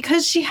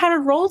 Because she had a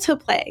role to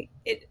play.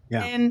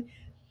 And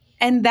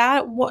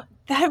that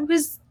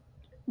was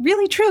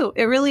really true.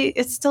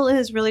 It still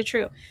is really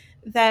true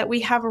that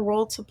we have a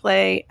role to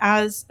play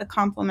as a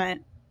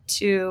complement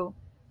to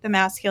the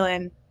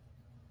masculine.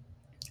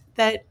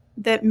 That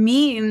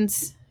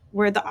means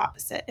we're the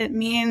opposite. It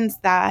means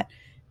that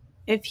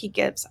if he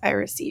gives, I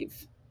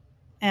receive.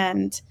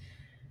 And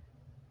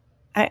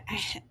I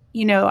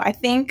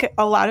think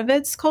a lot of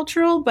it's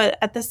cultural, but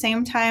at the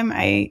same time,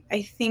 I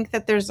think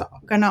that there's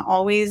going to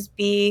always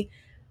be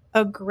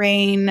a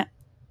grain,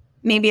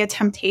 maybe a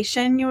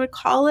temptation, you would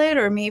call it,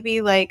 or maybe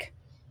a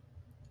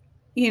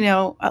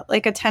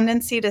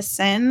tendency to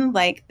sin,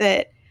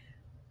 that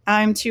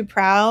I'm too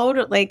proud,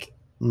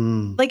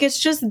 it's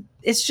just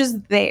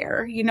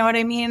there, you know what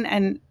I mean?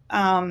 And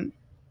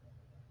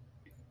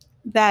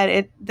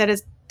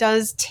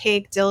does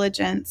take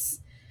diligence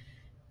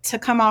to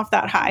come off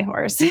that high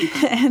horse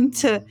and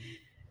to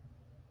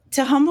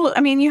humble.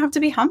 I mean, you have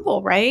to be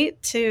humble,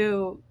 right?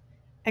 To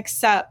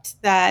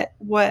accept that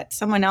what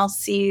someone else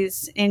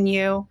sees in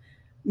you,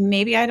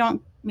 maybe I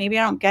don't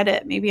get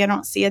it. Maybe I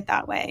don't see it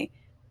that way,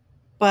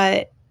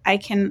 but I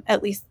can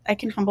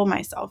humble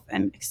myself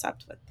and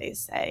accept what they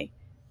say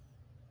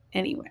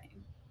anyway.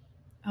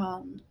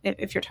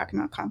 If you're talking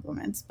about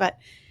compliments, but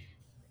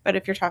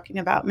if you're talking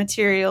about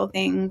material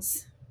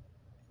things,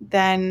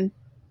 then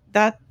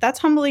that's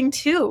humbling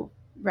too,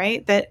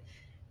 right? That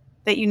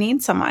you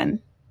need someone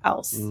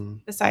else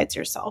besides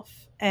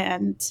yourself,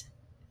 and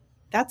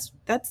that's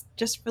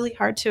just really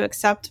hard to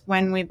accept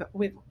when we've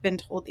been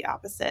told the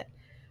opposite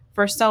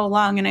for so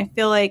long. And I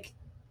feel like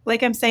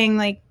I'm saying,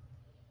 like,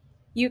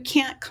 you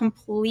can't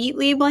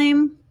completely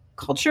blame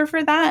culture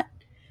for that,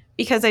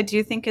 because I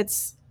do think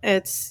it's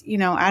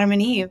Adam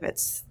and Eve,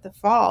 it's the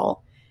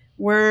fall.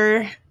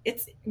 We're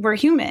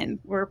human,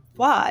 we're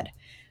flawed.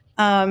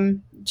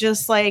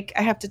 Just like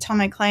I have to tell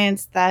my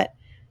clients that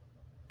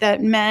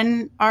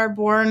men are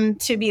born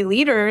to be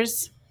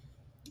leaders,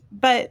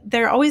 but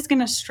they're always going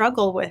to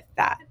struggle with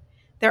that.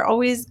 They're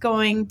always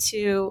going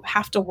to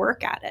have to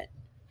work at it,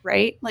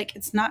 right? Like,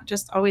 it's not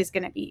just always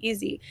going to be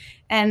easy.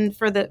 And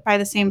by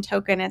the same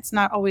token, it's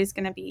not always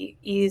going to be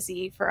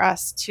easy for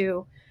us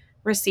to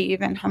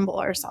receive and humble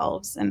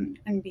ourselves and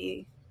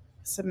be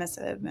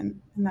submissive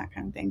and that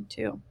kind of thing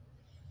too.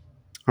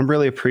 I'm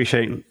really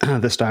appreciating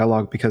this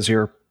dialogue, because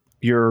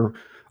you're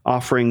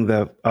offering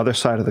the other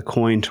side of the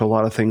coin to a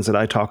lot of things that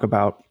I talk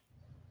about.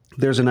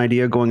 There's an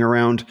idea going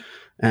around,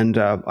 and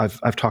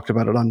I've talked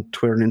about it on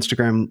Twitter and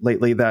Instagram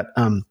lately, that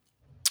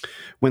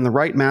when the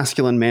right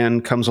masculine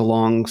man comes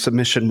along,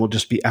 submission will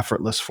just be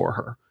effortless for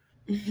her.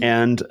 Mm-hmm.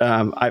 And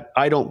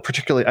I don't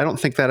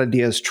think that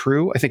idea is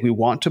true. I think we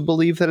want to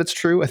believe that it's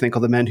true. I think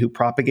all the men who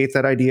propagate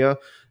that idea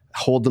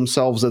hold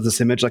themselves as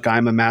this image, like,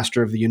 I'm a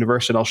master of the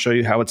universe and I'll show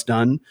you how it's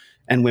done.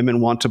 And women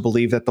want to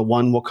believe that the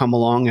one will come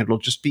along and it'll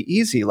just be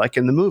easy, like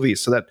in the movies,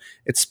 so that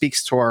it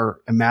speaks to our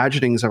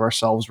imaginings of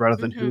ourselves rather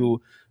than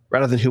who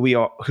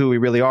we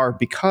really are,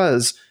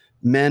 because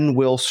men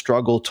will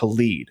struggle to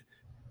lead.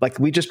 Like,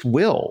 we just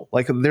will.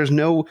 Like,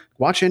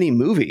 watch any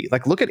movie.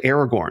 Like, look at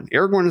Aragorn.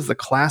 Aragorn is the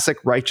classic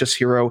righteous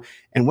hero.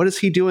 And what is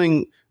he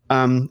doing?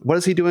 What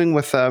is he doing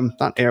with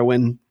not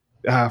Erwin?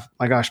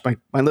 My gosh,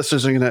 my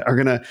listeners are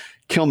gonna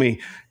kill me.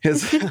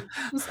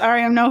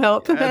 Sorry, I'm no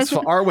help. It's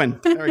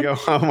Arwen. There we go.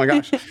 Oh my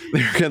gosh,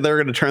 they're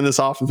gonna turn this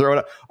off and throw it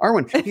up.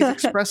 Arwen. He's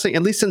expressing,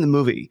 at least in the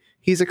movie,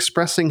 he's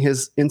expressing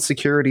his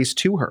insecurities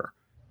to her,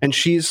 and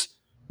she's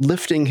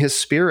lifting his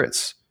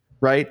spirits.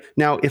 Right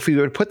now, if we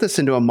would put this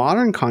into a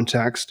modern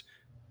context,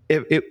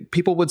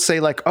 people would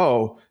say, like,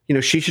 oh,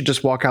 she should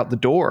just walk out the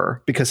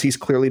door because he's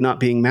clearly not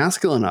being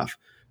masculine enough.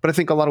 But I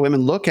think a lot of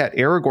women look at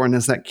Aragorn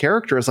as that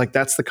character, as like,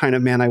 that's the kind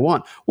of man I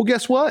want. Well,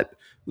 guess what?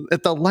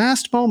 At the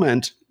last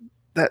moment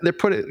that they're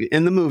put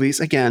in the movies,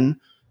 again,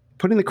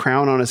 putting the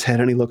crown on his head,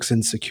 and he looks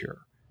insecure.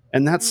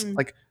 And that's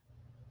like,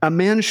 a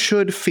man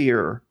should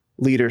fear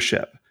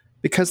leadership,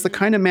 because the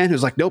kind of man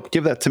who's like, nope,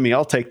 give that to me,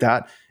 I'll take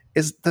that,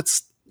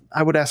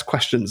 I would ask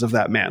questions of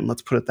that man.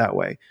 Let's put it that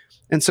way.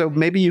 And so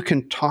maybe you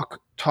can talk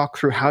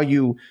through how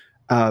you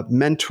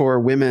mentor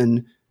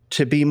women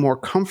to be more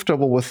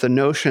comfortable with the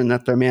notion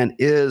that their man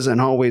is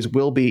and always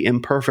will be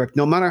imperfect,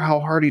 no matter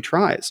how hard he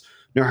tries,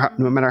 no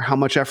matter how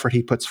much effort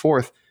he puts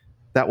forth.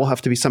 That will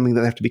have to be something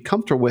that they have to be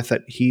comfortable with,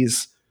 that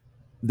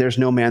there's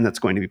no man that's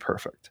going to be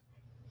perfect.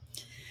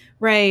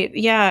 Right.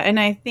 Yeah. And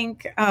I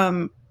think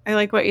I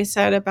like what you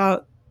said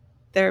about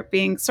there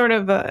being sort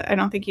of I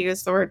don't think you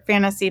used the word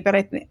fantasy, but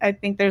I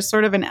think there's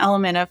sort of an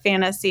element of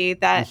fantasy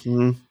that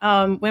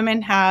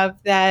women have,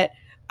 that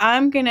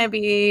I'm going to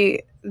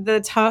be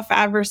the tough,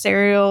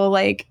 adversarial,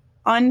 like,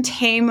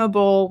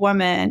 untamable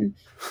woman.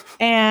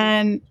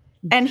 And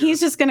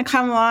he's just going to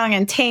come along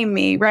and tame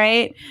me.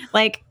 Right.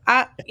 Like,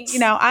 I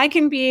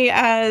can be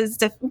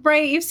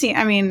right. You've seen,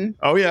 I mean,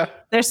 oh yeah,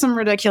 there's some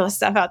ridiculous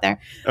stuff out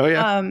there. Oh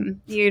yeah.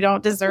 You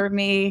don't deserve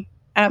me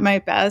at my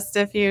best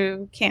if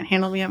you can't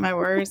handle me at my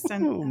worst.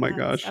 And oh my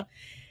gosh. Stuff.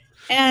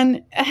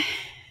 And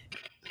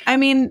I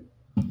mean,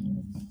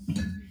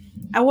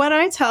 what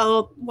I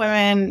tell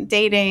women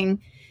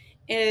dating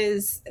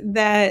is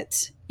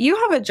that you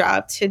have a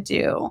job to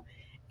do.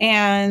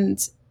 And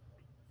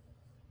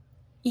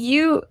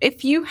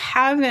if you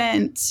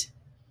haven't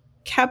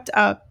kept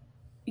up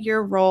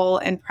your role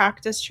and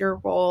practiced your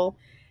role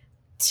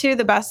to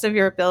the best of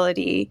your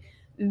ability,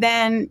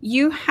 then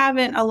you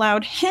haven't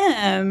allowed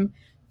him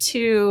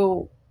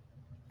to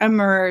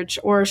emerge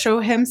or show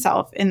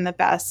himself in the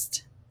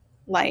best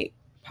light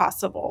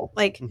possible.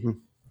 Like,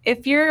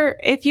 if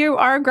you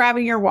are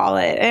grabbing your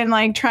wallet and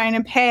like trying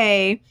to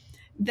pay,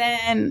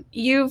 then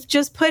you've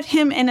just put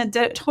him in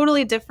a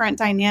totally different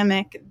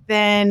dynamic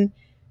than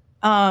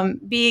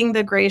being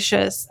the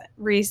gracious,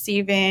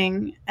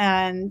 receiving,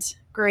 and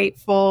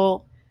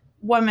grateful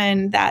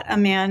woman that a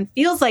man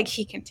feels like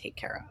he can take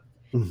care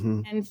of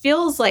and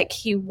feels like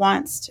he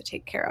wants to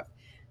take care of.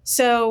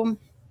 So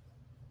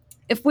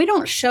if we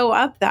don't show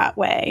up that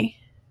way,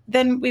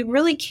 then we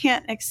really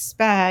can't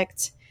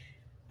expect.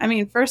 I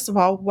mean, first of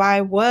all,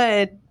 why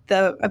would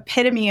the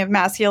epitome of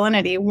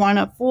masculinity want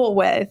to fool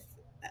with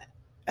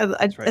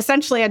right.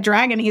 essentially a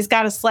dragon he's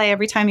got to slay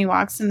every time he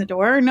walks in the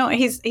door. No,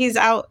 he's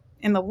out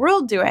in the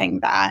world doing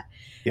that.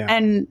 Yeah.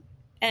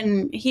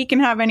 And he can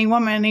have any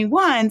woman he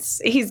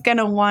wants. He's going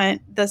to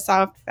want the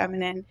soft,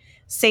 feminine,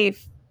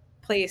 safe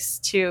place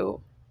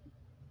to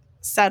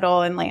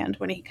settle and land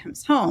when he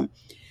comes home.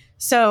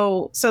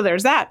 So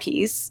there's that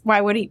piece.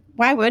 Why would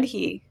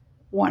he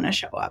want to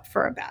show up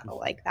for a battle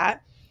like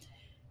that?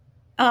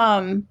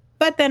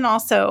 But then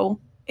also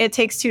it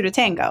takes two to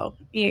tango.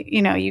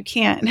 You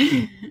can't,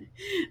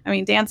 I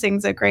mean,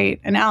 dancing's a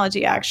great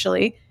analogy,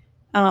 actually.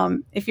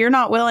 If you're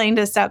not willing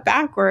to step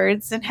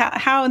backwards, then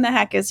how in the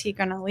heck is he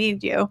going to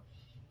lead you?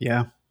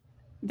 Yeah.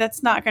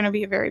 That's not going to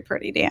be a very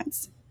pretty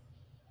dance.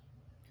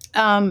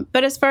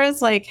 But as far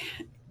as like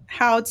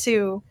how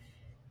to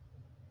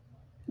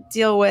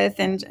deal with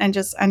and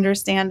just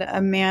understand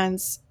a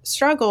man's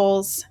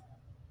struggles,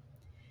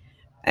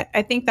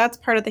 I think that's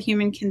part of the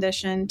human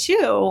condition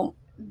too,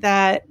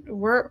 that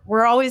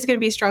we're always going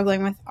to be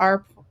struggling with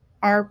our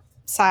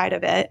side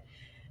of it.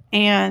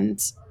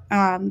 And,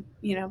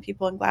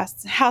 people in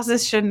glass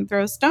houses shouldn't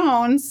throw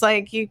stones.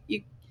 Like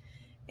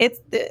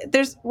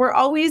we're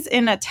always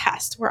in a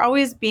test. We're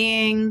always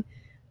being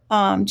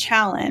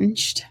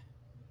challenged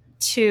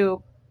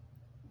to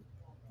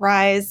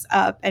rise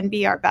up and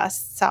be our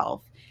best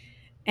self.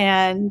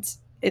 And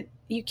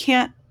you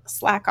can't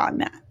slack on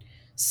that.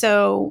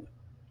 So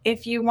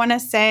if you want to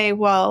say,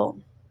 well,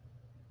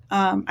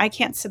 I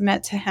can't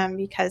submit to him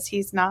because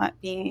he's not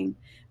being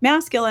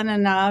masculine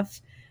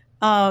enough,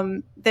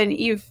 then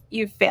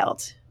you've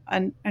failed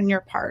on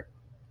your part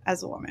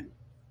as a woman.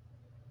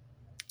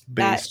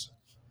 Based.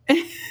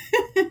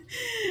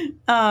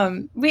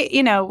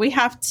 We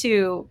have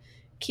to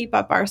keep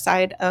up our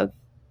side of.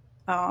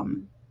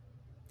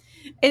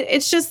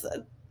 It's just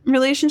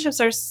relationships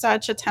are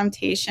such a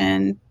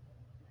temptation.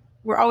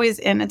 We're always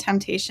in a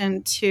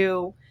temptation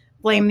to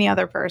blame the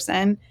other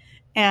person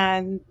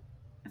and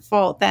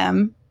fault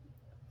them.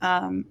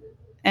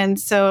 And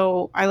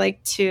so I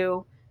like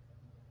to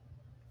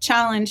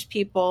challenge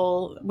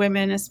people,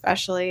 women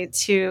especially,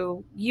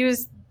 to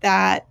use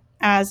that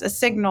as a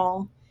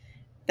signal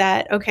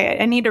that, okay,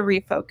 I need to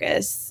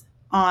refocus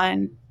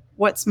on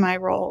what's my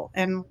role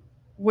and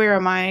where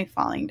am I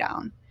falling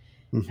down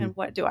and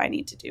what do I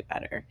need to do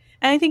better.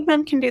 And I think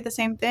men can do the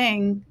same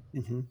thing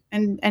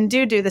and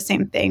do the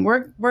same thing.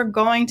 We're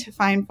going to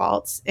find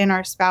faults in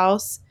our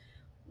spouse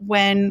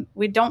when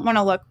we don't want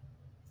to look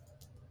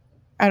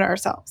at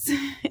ourselves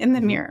in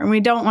the mirror and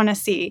we don't want to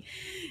see,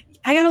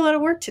 I got a lot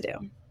of work to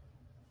do.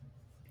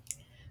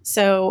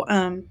 So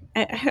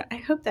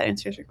I hope that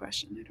answers your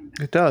question. I don't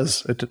know. It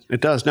does.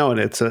 It does. No, and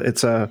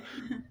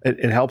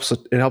it helps.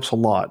 It helps a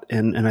lot.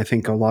 And I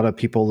think a lot of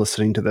people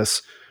listening to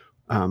this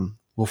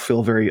will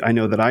feel I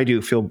know that I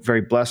do feel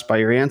very blessed by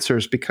your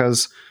answers,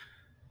 because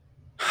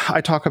I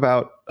talk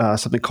about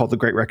something called the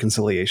Great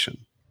Reconciliation.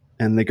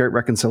 And the Great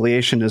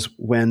Reconciliation is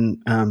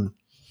when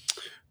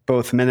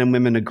both men and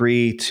women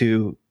agree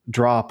to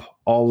drop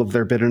all of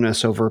their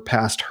bitterness over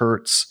past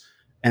hurts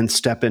and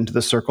step into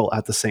the circle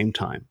at the same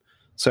time.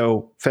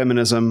 So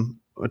feminism,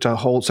 it's a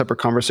whole separate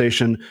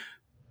conversation,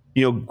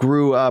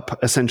 grew up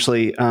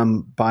essentially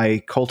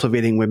by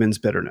cultivating women's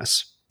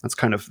bitterness.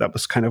 That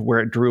was kind of where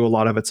it drew a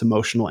lot of its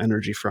emotional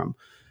energy from.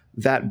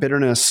 That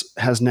bitterness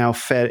has now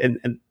fed,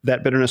 and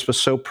that bitterness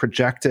was so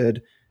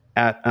projected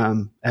at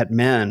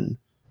men,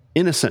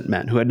 innocent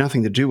men who had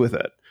nothing to do with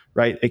it.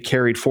 Right? It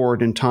carried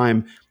forward in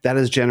time. That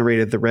has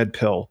generated the red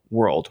pill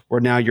world, where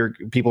now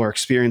people are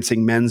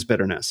experiencing men's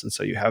bitterness. And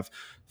so you have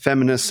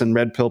feminists and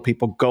red pill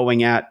people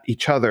going at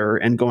each other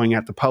and going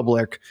at the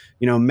public.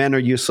 Men are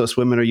useless,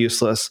 women are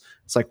useless.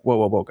 It's like,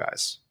 whoa,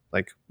 guys.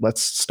 Like,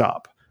 let's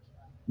stop.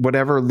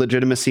 Whatever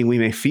legitimacy we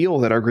may feel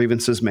that our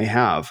grievances may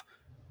have,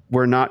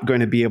 we're not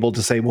going to be able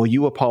to say, well,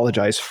 you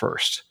apologize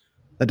first.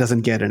 That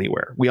doesn't get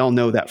anywhere. We all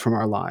know that from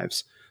our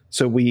lives.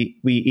 So we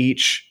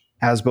each,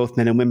 as both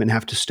men and women,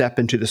 have to step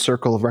into the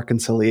circle of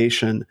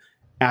reconciliation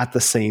at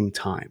the same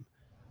time.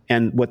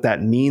 And what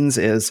that means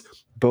is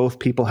both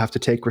people have to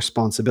take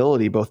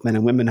responsibility. Both men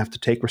and women have to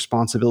take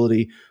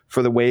responsibility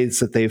for the ways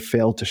that they've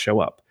failed to show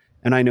up.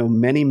 And I know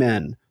many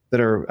men that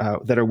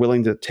are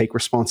willing to take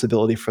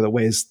responsibility for the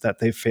ways that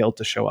they've failed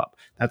to show up.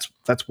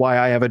 That's why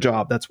I have a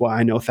job. That's why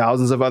I know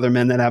thousands of other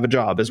men that have a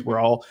job. Is we're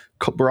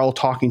all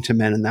talking to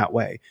men in that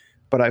way.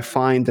 But I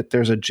find that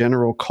there's a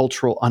general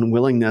cultural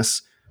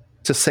unwillingness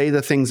to say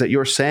the things that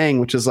you're saying,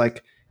 which is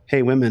like,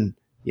 hey, women,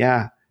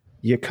 yeah,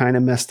 you kind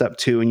of messed up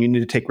too, and you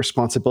need to take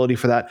responsibility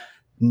for that,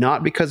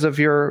 not because of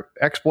your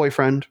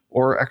ex-boyfriend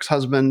or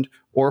ex-husband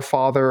or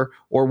father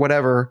or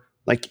whatever,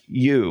 like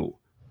you.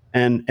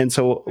 And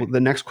so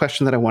the next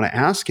question that I want to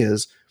ask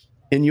is,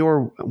 in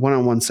your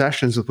one-on-one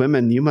sessions with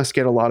women, you must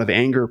get a lot of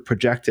anger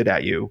projected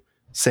at you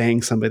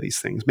saying some of these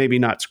things, maybe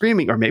not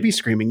screaming, or maybe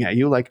screaming at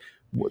you. Like,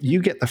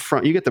 you get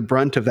the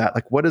brunt of that.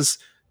 Like,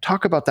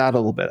 talk about that a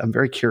little bit. I'm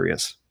very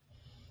curious.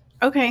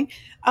 Okay.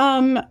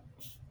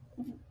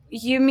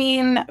 You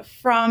mean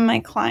from my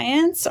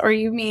clients, or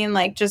you mean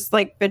like just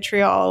like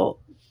vitriol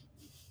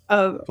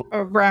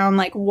around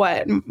like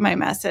what my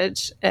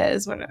message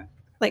is?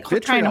 like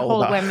trying to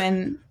hold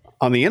women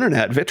on the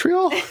internet.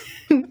 Vitriol?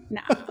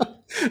 No.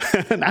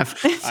 I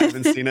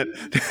haven't seen it.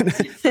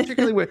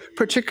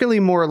 particularly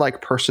more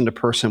like person to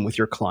person with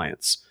your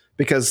clients,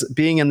 because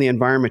being in the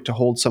environment to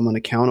hold someone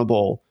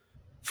accountable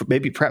for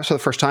perhaps for the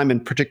first time in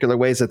particular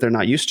ways that they're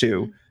not used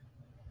to,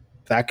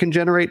 that can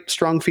generate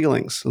strong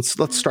feelings.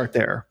 Let's start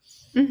there.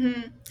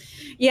 Mm-hmm.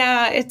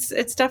 Yeah,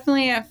 it's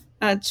definitely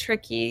a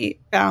tricky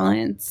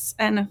balance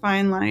and a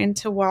fine line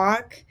to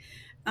walk,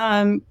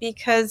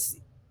 because,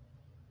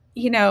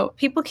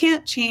 people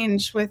can't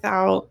change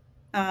without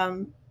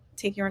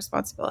taking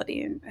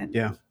responsibility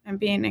and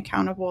being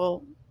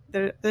accountable.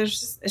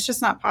 It's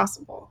just not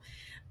possible.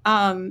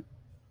 But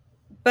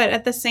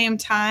at the same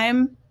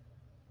time,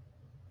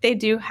 they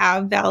do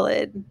have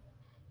valid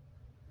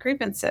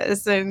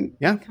grievances and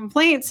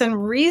complaints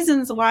and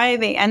reasons why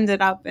they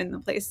ended up in the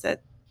place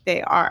that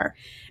they are.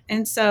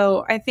 And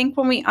so I think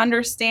when we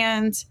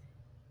understand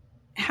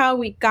how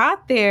we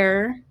got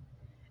there,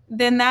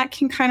 then that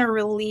can kind of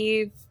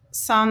relieve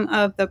some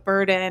of the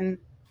burden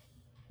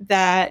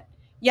that,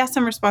 yes,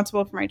 I'm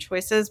responsible for my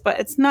choices, but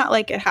it's not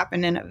like it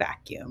happened in a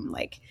vacuum.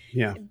 Like,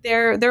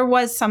 there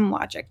was some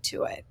logic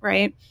to it,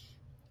 right?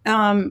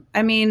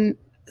 I mean,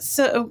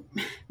 so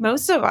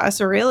most of us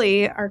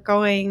really are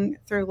going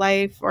through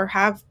life, or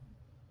have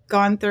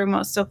gone through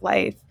most of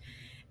life,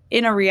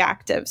 in a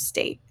reactive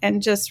state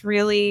and just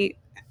really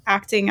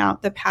acting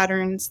out the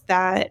patterns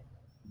that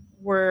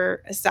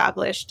were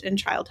established in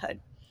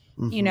childhood,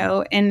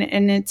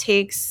 and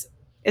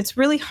it's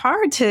really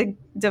hard to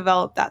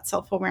develop that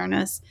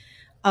self-awareness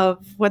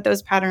of what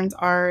those patterns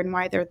are and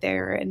why they're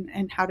there,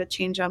 and how to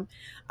change them.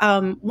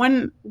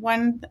 One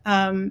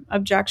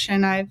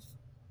objection I've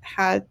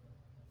had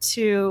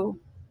to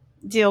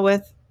deal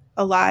with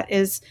a lot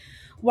is,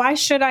 why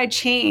should I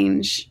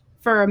change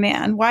for a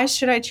man? Why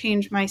should I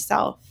change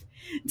myself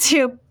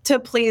to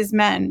please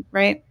men,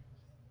 right?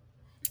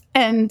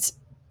 And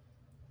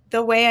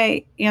the way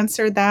I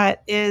answered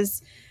that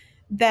is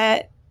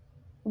that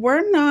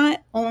we're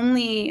not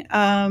only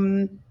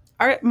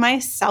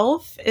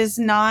myself is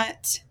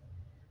not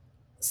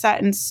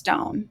set in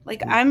stone.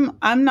 Like, I'm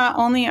not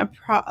only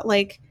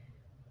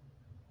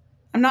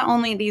I'm not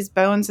only these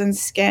bones and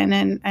skin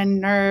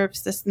and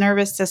nerves, this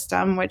nervous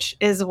system, which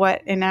is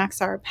what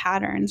enacts our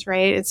patterns,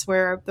 right? It's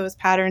where those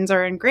patterns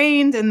are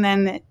ingrained, and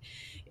then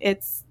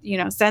it's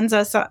sends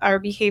us our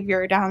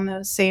behavior down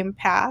those same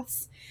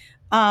paths.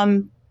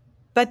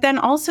 But then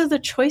also the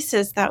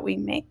choices that we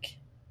make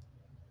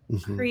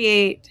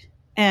create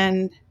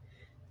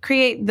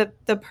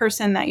the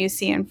person that you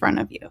see in front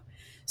of you.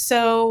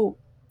 So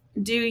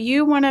do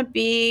you want to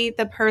be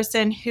the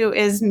person who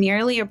is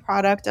merely a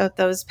product of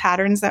those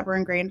patterns that were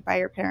ingrained by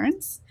your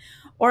parents?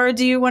 Or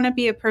do you want to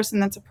be a person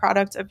that's a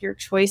product of your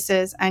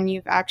choices, and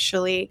you've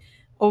actually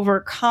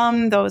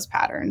overcome those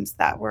patterns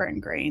that were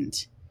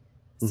ingrained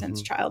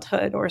since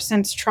childhood, or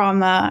since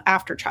trauma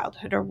after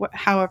childhood, or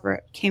however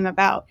it came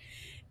about?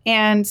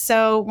 And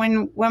so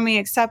when we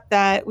accept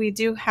that we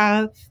do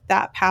have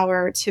that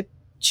power to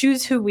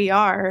choose who we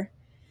are,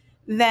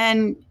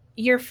 then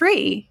you're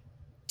free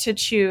to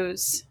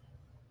choose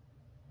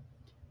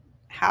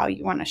how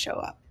you want to show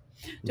up.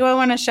 Do I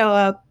want to show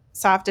up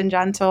soft and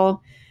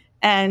gentle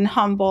and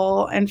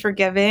humble and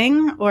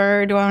forgiving,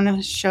 or do I want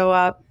to show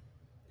up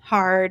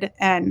hard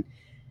and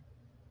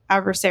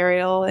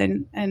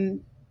adversarial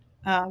and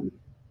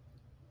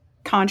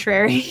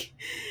contrary?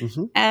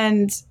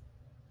 And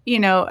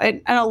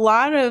and a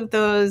lot of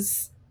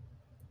those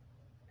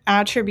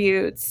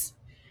attributes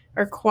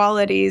or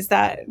qualities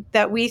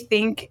that we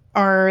think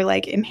are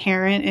like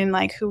inherent in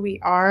like who we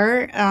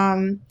are,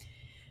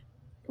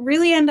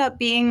 really end up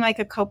being like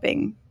a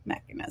coping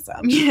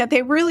mechanism.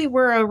 They really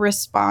were a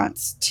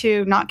response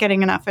to not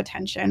getting enough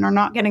attention, or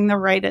not getting the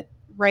right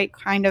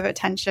kind of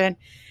attention.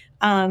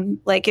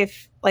 Like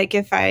if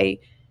I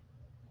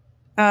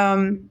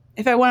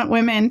want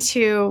women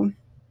to,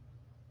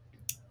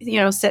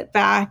 sit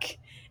back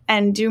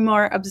and do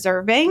more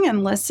observing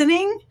and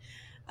listening,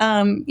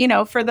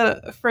 for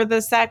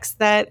the sex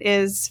that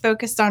is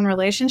focused on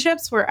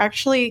relationships, we're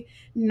actually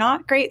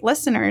not great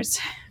listeners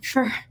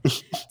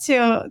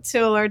to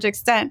a large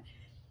extent.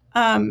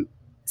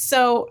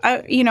 So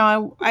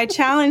I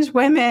challenge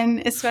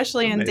women,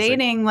 especially in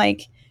dating,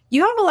 like,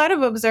 you have a lot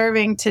of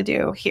observing to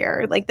do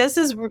here. Like, this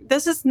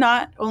is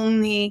not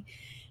only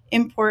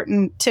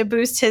important to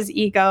boost his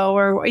ego,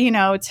 or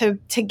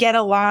to get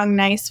along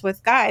nice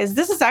with guys.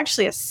 This is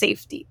actually a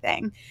safety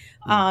thing,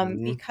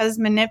 because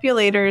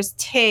manipulators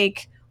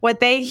take what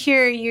they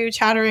hear you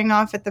chattering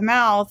off at the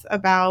mouth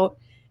about,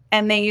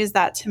 and they use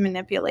that to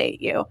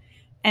manipulate you.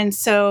 And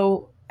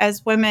so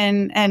as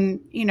women, and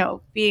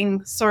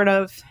being sort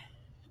of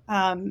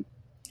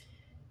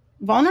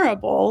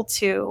vulnerable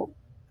to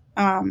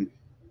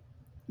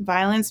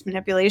violence,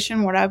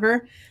 manipulation,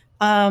 whatever,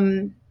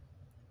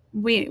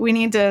 we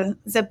need to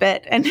zip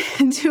it and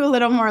do a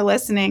little more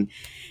listening.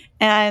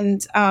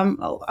 And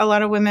a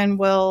lot of women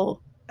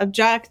will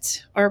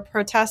object or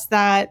protest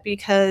that,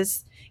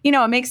 because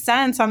it makes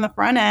sense on the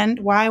front end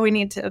why we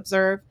need to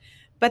observe,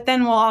 But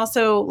then we'll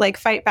also like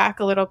fight back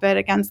a little bit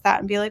against that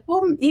and be like,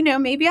 well,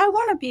 maybe I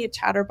want to be a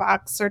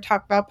chatterbox or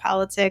talk about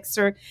politics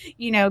or,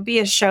 be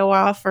a show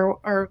off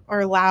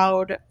or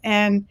loud.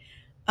 And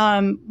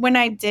when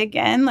I dig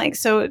in, like,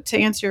 so to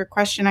answer your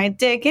question, I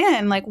dig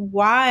in, like,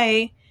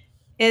 why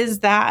is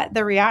that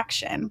the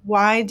reaction?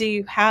 Why do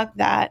you have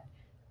that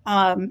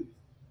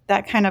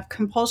kind of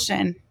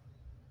compulsion?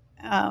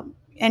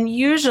 And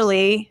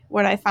usually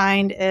what I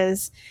find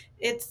is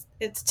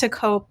it's to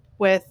cope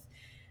with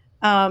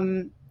a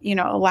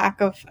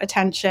lack of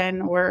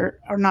attention or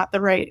not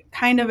the right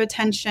kind of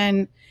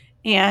attention.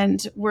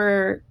 And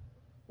we're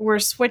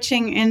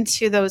switching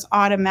into those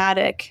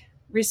automatic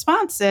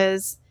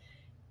responses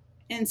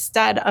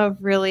instead of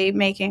really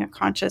making a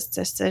conscious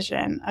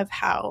decision of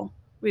how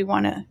we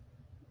want to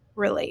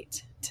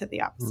relate to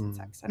the opposite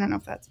sex. I don't know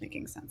if that's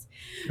making sense.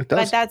 It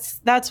does. But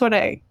that's what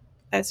I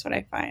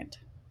find.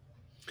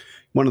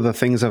 One of the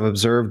things I've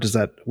observed is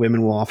that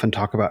women will often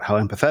talk about how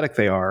empathetic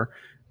they are,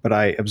 but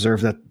I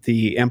observe that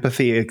the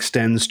empathy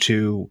extends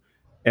to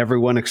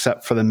everyone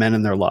except for the men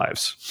in their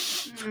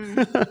lives.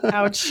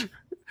 Ouch.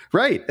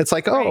 Right. It's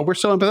like, oh, we're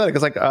so empathetic.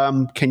 It's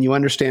like, can you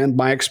understand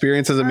my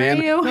experience as a man?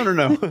 No.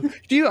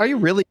 Are you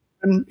really?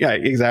 Yeah,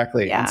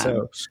 exactly. Yeah. And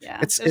so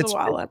it's a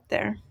wall up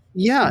there.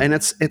 Yeah. And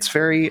it's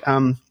very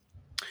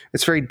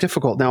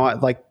difficult. Now, I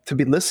like to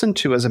be listened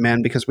to as a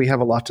man because we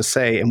have a lot to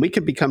say, and we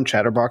can become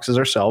chatterboxes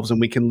ourselves,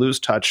 and we can lose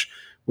touch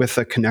with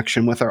a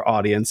connection with our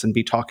audience and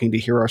be talking to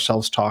hear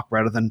ourselves talk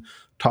rather than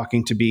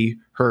talking to be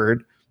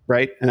heard.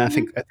 Right. And I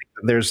think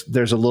there's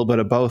a little bit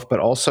of both,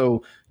 but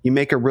also you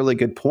make a really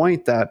good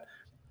point that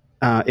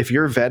if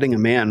you're vetting a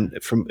man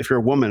if you're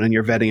a woman and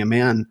you're vetting a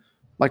man,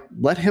 like,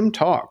 let him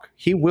talk.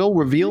 He will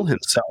reveal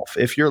himself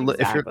if you're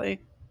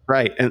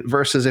right. And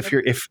versus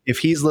if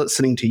he's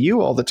listening to you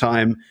all the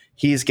time,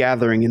 he's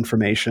gathering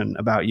information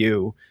about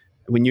you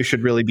when you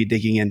should really be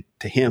digging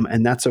into him.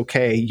 And that's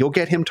okay. You'll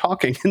get him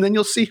talking and then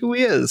you'll see who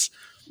he is.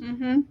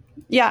 Mm-hmm.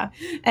 Yeah.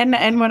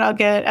 And what I'll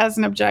get as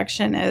an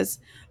objection is,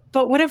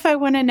 but what if I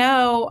want to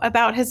know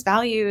about his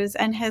values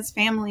and his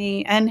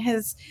family and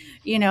his,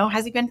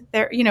 has he been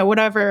there,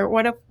 whatever.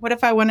 What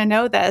if I want to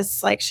know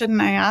this? Like,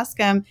 shouldn't I ask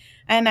him?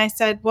 And I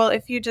said, well,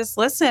 if you just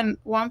listen,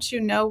 won't you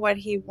know what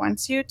he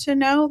wants you to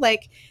know?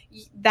 Like,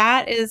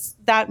 that is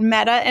that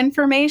meta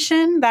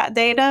information, that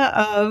data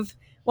of,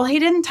 well, he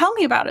didn't tell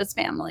me about his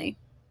family.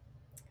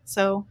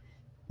 So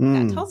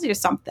that tells you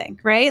something,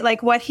 right?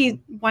 Like, what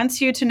he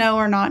wants you to know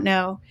or not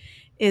know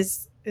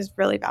is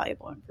really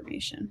valuable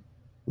information.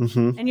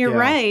 Mm-hmm. And you're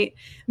right.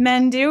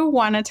 Men do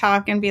want to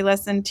talk and be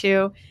listened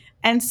to.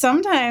 And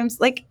sometimes,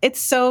 like,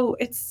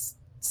 it's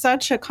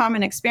such a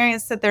common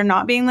experience that they're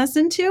not being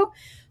listened to.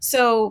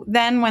 So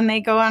then when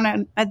they go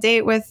on a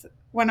date with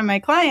one of my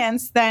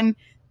clients, then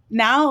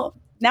now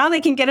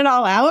they can get it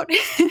all out.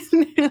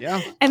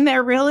 And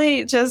they're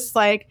really just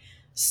like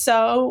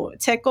so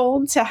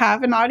tickled to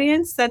have an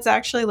audience that's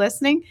actually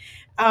listening.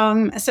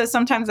 So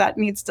sometimes that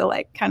needs to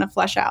like kind of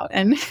flesh out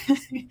and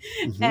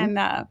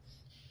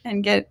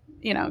and get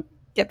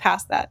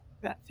past that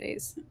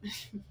phase.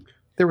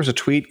 There was a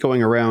tweet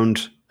going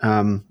around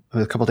a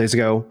couple of days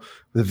ago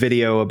with a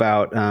video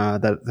about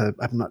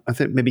I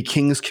think maybe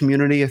King's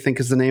Community, I think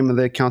is the name of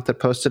the account that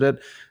posted it.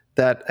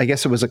 That I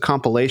guess it was a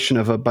compilation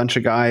of a bunch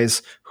of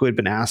guys who had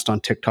been asked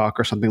on TikTok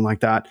or something like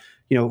that.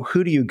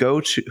 Who do you go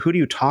to? Who do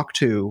you talk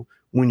to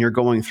when you're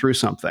going through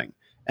something?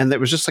 And there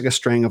was just like a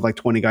string of like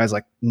 20 guys,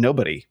 like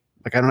nobody.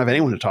 Like, I don't have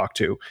anyone to talk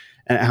to,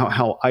 and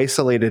how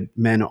isolated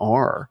men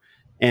are.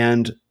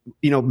 And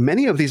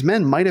many of these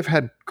men might have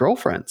had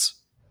girlfriends,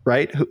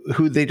 right?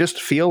 Who they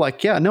just feel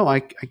like, yeah, no,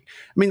 I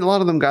mean, a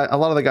lot of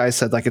the guys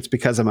said like, it's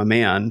because I'm a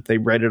man. They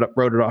wrote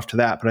it off to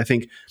that. But I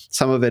think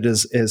some of it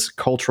is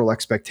cultural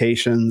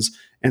expectations.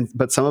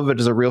 But some of it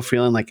is a real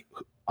feeling like,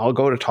 I'll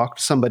go to talk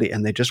to somebody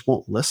and they just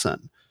won't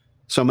listen.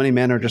 So many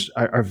men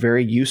are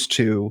very used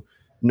to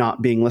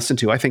not being listened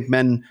to. I think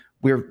men,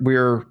 we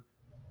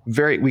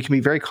can be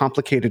very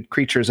complicated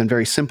creatures and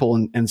very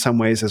simple in some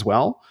ways as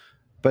well.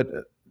 But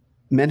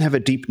men have a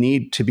deep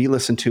need to be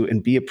listened to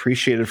and be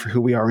appreciated for who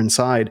we are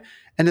inside.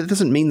 And it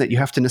doesn't mean that you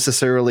have to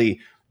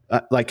necessarily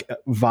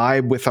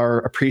vibe with our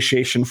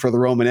appreciation for the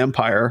Roman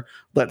Empire,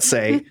 let's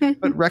say,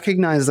 but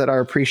recognize that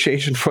our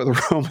appreciation for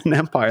the Roman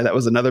Empire, that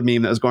was another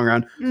meme that was going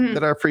around,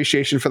 that our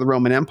appreciation for the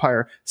Roman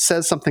Empire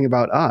says something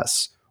about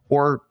us,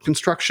 or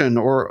construction,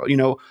 or,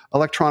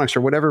 electronics,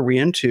 or whatever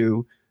we're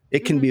into.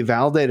 It can be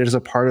validated as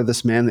a part of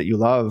this man that you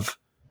love,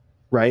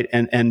 right?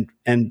 And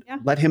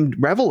let him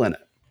revel in it.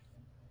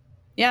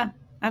 Yeah,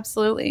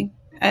 absolutely.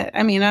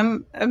 I mean,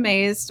 I'm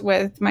amazed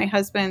with my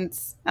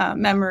husband's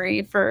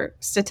memory for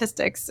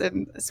statistics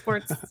and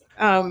sports.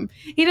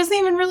 He doesn't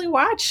even really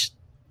watch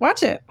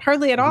it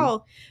hardly at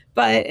all,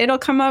 but it'll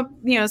come up,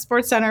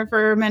 Sports Center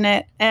for a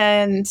minute,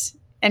 and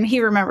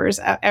he remembers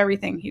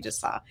everything he just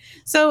saw.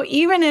 So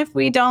even if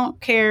we don't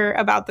care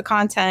about the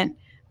content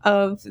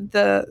of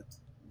the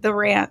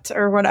rant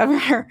or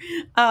whatever,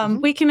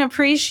 we can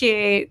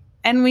appreciate,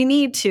 and we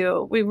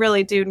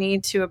really do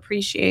need to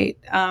appreciate,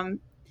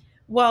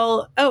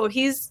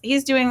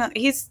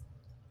 he's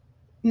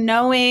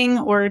knowing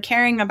or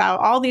caring about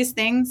all these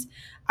things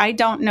I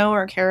don't know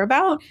or care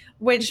about,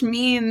 which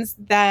means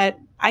that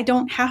I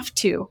don't have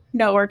to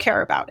know or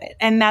care about it.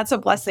 And that's a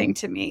blessing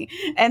to me.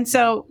 And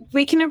so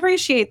we can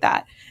appreciate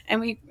that. And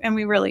we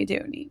really do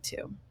need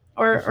to,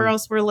 or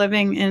else we're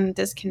living in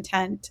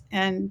discontent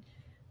and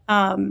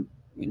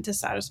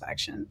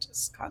dissatisfaction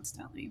just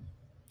constantly.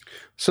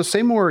 So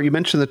say more, you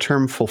mentioned the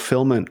term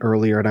fulfillment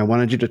earlier, and I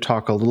wanted you to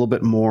talk a little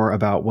bit more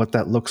about what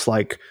that looks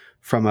like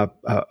from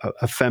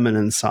a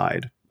feminine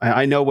side.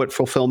 I know what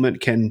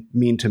fulfillment can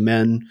mean to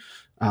men.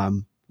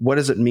 What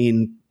does it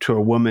mean to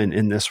a woman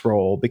in this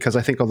role? Because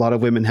I think a lot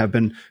of women have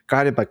been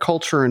guided by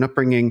culture and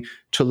upbringing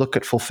to look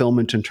at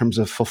fulfillment in terms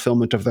of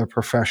fulfillment of their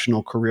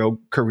professional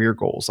career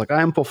goals. Like,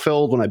 I am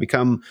fulfilled when I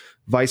become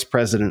vice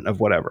president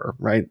of whatever,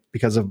 right?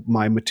 Because of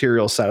my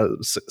material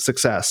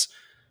success.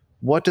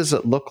 What does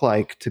it look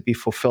like to be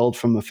fulfilled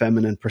from a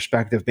feminine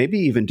perspective? Maybe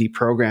even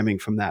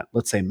deprogramming from that,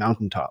 let's say,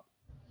 mountaintop.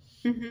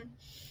 Mm-hmm.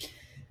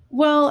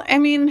 Well, I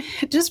mean,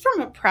 just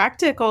from a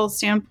practical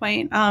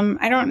standpoint,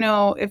 I don't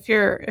know if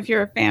you're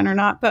a fan or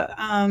not, but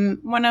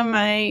one of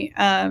the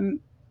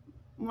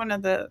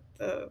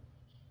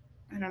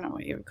I don't know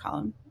what you would call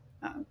him,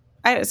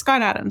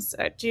 Scott Adams.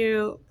 Do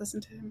you listen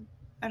to him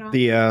at all?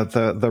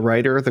 The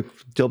writer, the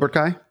Dilbert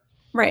guy,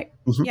 right?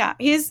 Mm-hmm. Yeah,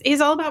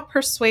 he's all about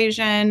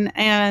persuasion,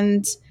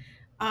 and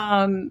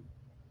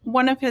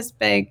one of his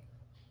big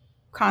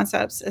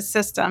concepts is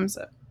systems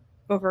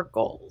over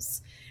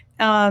goals.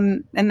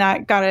 And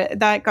that got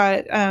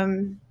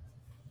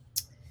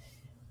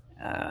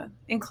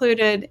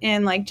included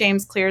in like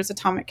James Clear's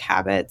Atomic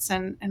Habits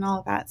and all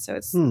of that. So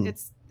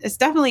it's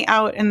definitely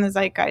out in the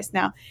zeitgeist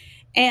now.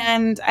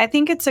 And I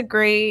think it's a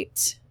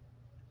great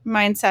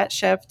mindset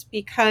shift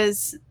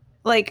because,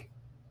 like,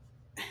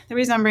 the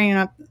reason I'm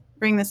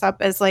bringing this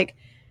up is, like,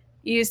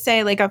 you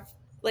say like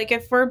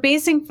if we're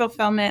basing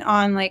fulfillment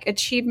on like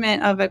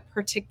achievement of a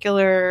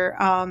particular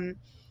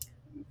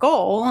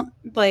goal,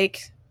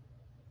 like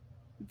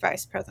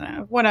vice president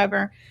of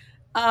whatever,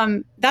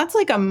 that's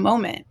like a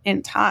moment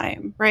in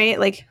time, right?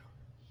 Like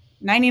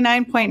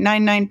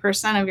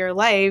 99.99% of your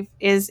life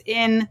is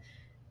in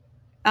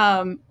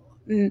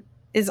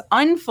is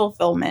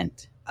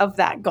unfulfillment of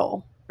that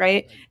goal,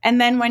 right?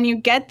 And then when you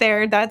get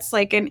there, that's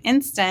like an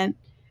instant,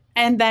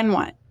 and then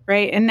what,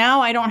 right? And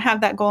now I don't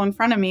have that goal in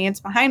front of me, it's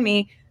behind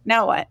me,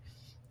 now what?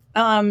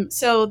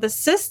 So the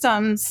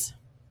systems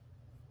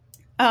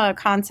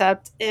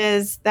concept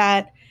is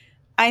that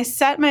I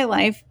set my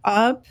life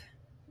up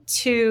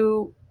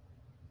to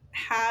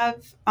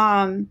have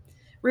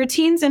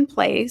routines in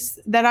place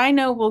that I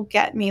know will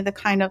get me the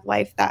kind of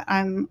life that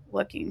I'm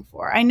looking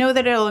for. I know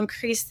that it'll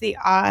increase the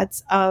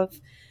odds of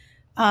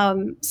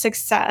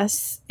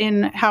success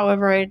in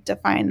however I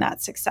define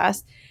that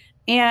success.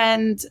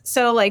 And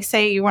so, like,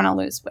 say you want to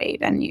lose weight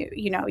and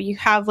you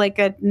have like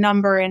a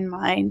number in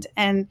mind,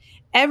 and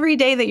every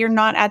day that you're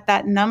not at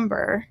that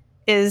number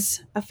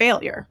is a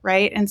failure,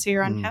 right? And so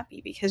you're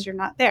unhappy because you're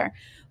not there.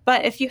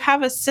 But if you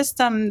have a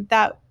system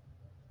that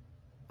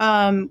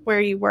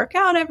where you work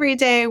out every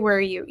day, where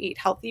you eat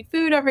healthy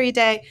food every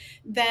day,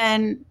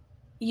 then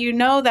you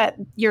know that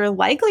you're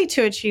likely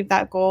to achieve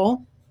that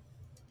goal,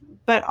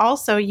 but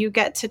also you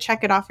get to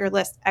check it off your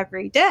list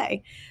every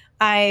day.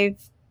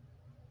 I've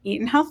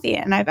eaten healthy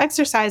and I've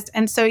exercised.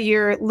 And so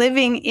you're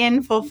living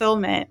in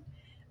fulfillment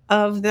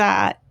of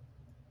that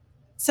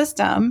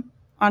system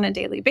on a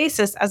daily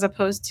basis, as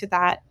opposed to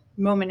that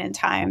moment in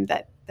time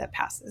that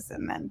passes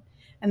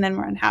and then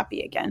we're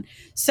unhappy again.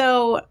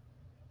 So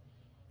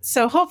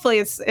hopefully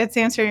it's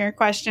answering your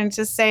question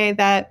to say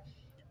that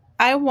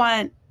I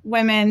want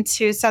women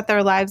to set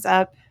their lives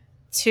up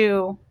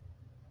to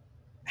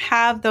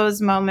have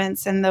those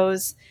moments and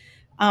those,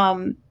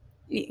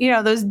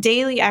 those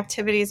daily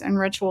activities and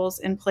rituals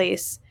in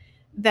place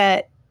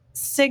that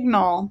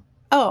signal,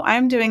 oh,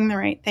 I'm doing the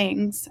right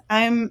things.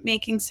 I'm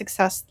making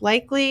success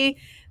likely.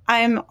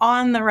 I'm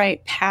on the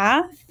right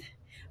path,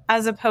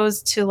 as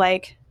opposed to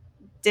like,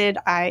 did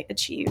I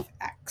achieve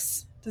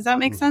X? Does that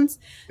make sense?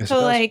 Yes,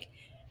 so like,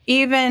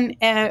 even,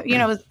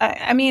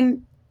 I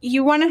mean,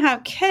 you want to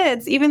have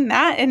kids, even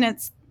that in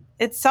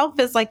itself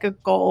is like a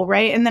goal,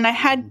 right? And then I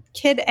had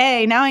kid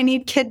A, now I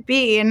need kid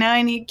B, and now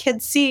I need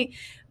kid C.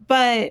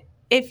 But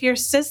if your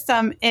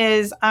system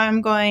is,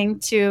 I'm going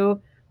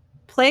to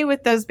play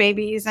with those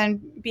babies and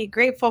be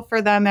grateful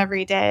for them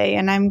every day,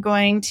 and I'm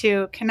going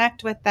to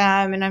connect with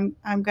them, and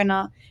I'm going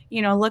to,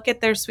 look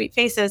at their sweet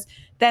faces,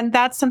 then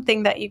that's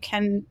something that you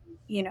can,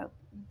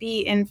 be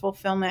in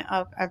fulfillment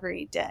of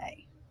every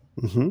day.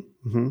 Mm-hmm,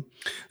 mm-hmm.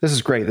 This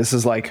is great. This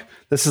is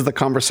the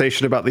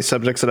conversation about these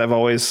subjects that I've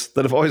always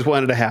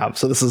wanted to have.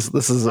 So this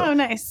is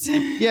nice.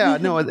 Yeah,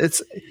 no,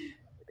 it's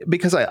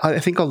because I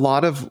think a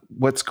lot of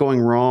what's going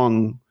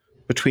wrong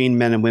between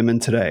men and women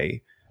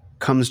today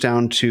comes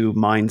down to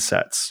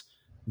mindsets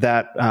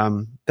that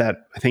I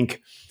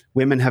think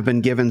women have been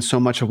given so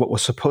much of what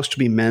was supposed to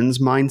be men's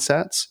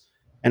mindsets,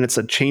 and it's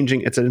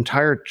an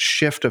entire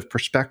shift of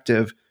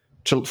perspective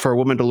for a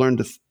woman to learn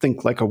to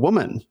think like a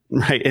woman,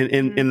 right?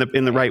 In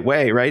the right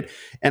way, right?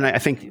 And I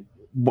think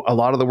a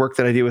lot of the work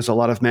that I do is a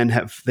lot of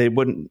men they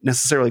wouldn't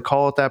necessarily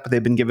call it that, but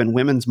they've been given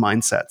women's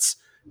mindsets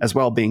as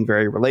well, being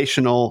very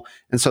relational.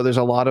 And so there's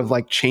a lot of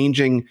like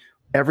changing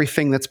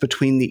everything that's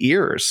between the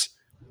ears.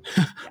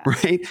 Yes.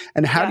 Right.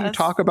 And how do you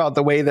talk about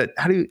the way that,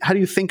 how do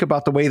you think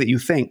about the way that you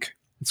think?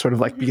 It sort of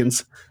like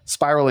begins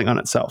spiraling on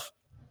itself.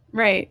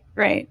 Right.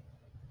 Right.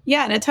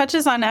 Yeah. And it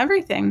touches on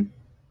everything.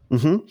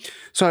 Mm-hmm.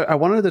 So I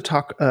wanted to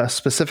talk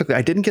specifically.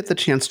 I didn't get the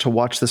chance to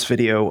watch this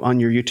video on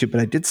your YouTube,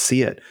 but I did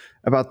see it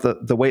about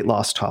the weight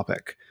loss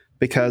topic,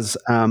 because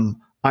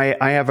I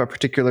have a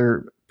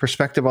particular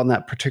perspective on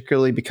that,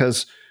 particularly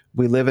because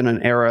we live in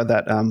an era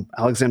that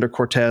Alexander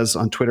Cortez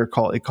on Twitter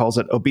calls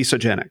it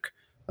obesogenic.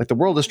 Like the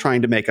world is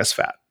trying to make us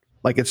fat.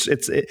 Like it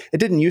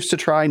didn't used to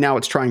try. Now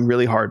it's trying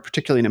really hard,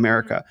 particularly in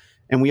America.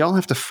 And we all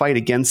have to fight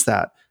against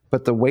that.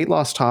 But the weight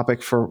loss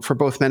topic for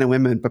both men and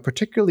women, but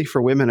particularly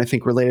for women, I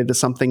think related to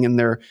something in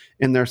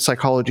their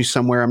psychology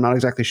somewhere, I'm not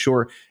exactly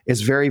sure,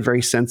 is very,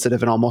 very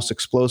sensitive and almost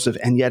explosive,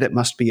 and yet it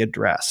must be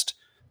addressed.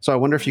 So I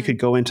wonder if you could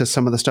go into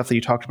some of the stuff that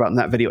you talked about in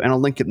that video, and I'll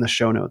link it in the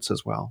show notes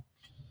as well.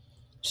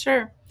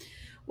 Sure.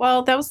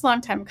 Well, that was a long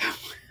time ago.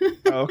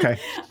 Oh, okay.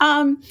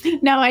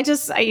 No, I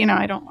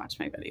don't watch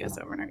my videos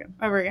over and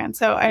over again,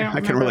 so I don't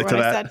can remember relate to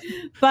what that.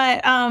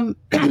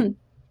 I said.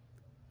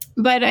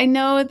 But I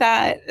know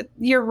that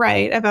you're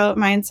right about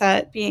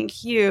mindset being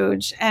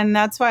huge. And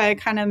that's why I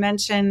kind of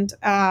mentioned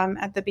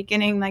at the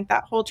beginning, like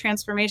that whole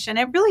transformation,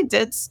 it really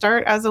did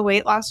start as a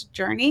weight loss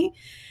journey.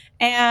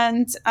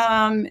 And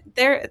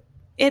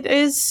it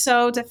is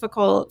so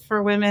difficult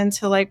for women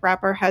to like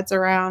wrap our heads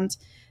around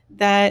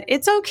that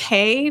it's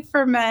okay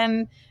for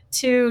men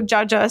to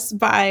judge us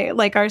by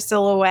like our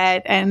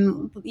silhouette,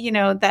 and, you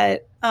know,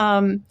 that's,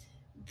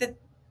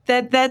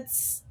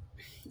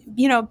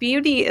 you know,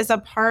 beauty is a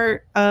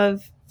part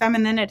of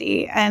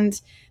femininity.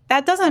 And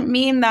that doesn't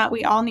mean that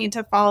we all need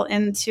to fall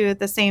into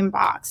the same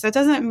box. That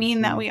doesn't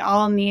mean that we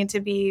all need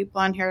to be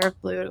blonde haired,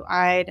 blue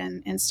eyed,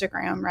 and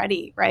Instagram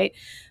ready, right?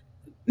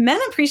 Men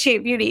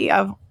appreciate beauty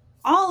of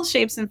all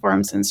shapes and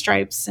forms and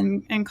stripes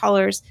and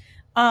colors,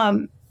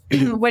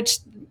 which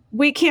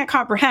we can't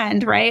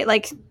comprehend, right?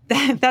 Like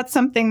that's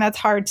something that's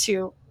hard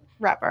to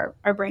wrap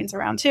our brains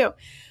around too.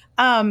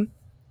 But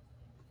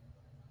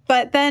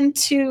then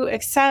to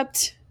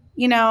accept,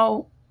 you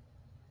know,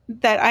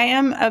 that I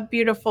am a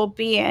beautiful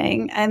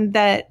being, and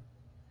that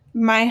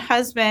my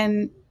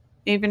husband,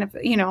 even if,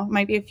 you know,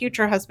 might be a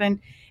future husband,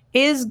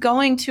 is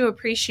going to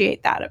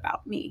appreciate that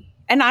about me.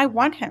 And I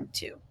want him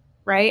to,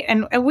 right?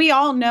 And we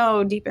all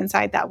know deep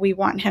inside that we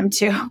want him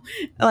to.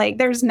 Like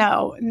there's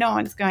no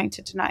one's going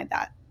to deny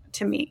that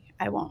to me.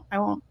 I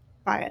won't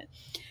buy it.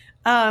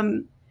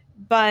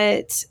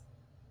 But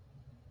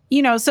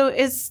you know, so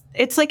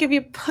it's like if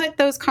you put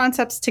those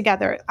concepts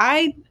together,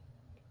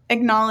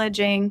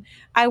 acknowledging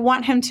I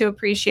want him to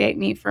appreciate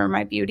me for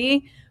my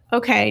beauty.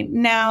 Okay,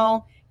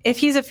 now if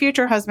he's a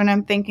future husband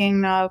I'm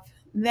thinking of,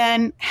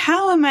 then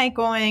how am I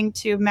going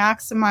to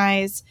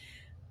maximize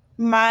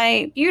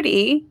my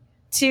beauty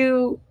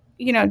to,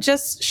 you know,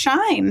 just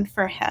shine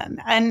for him?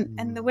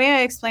 And the way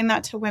I explain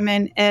that to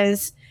women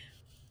is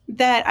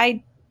that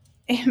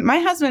my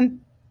husband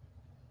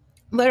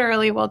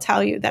literally will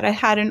tell you that I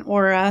had an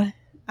aura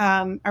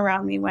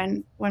around me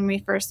when we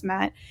first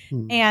met.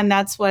 And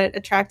that's what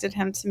attracted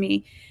him to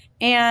me.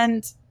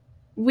 And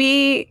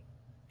we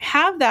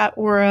have that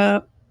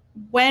aura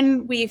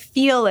when we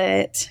feel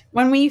it,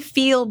 when we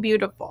feel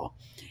beautiful.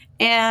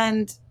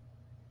 And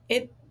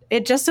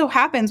it just so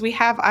happens we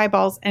have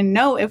eyeballs and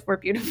know if we're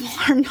beautiful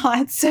or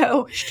not.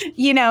 So,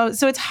 you know,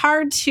 so it's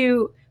hard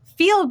to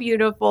feel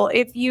beautiful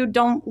if you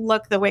don't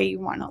look the way you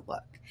want to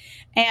look.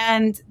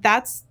 And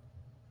that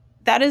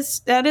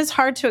is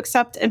hard to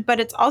accept, but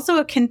it's also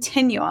a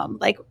continuum.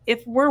 Like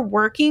if we're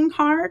working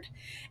hard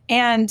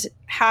and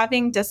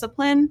having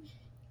discipline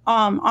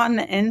on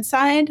the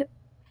inside,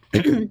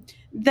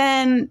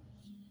 then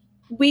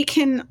we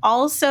can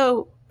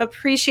also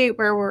appreciate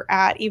where we're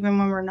at, even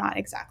when we're not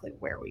exactly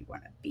where we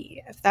want to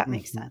be, if that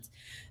makes sense.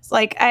 It's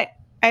like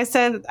I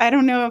said, I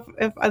don't know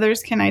if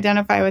others can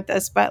identify with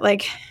this, but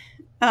like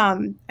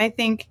I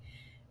think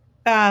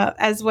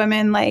as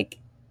women, like,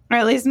 or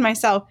at least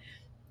myself,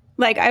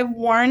 like I've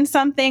worn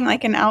something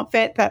like an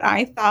outfit that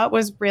I thought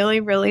was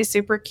really, really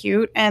super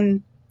cute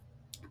and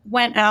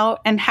went out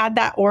and had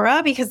that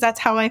aura because that's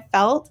how I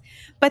felt.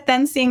 But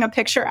then seeing a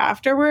picture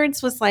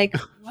afterwards was like,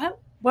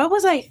 what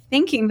was I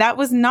thinking? That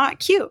was not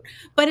cute.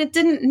 But it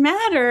didn't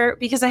matter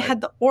because I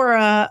had the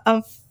aura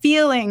of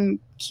feeling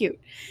cute.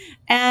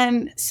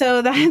 And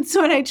so that's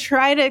what I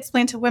try to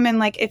explain to women.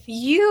 Like if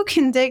you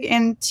can dig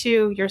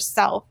into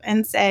yourself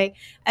and say,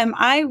 am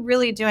I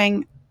really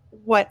doing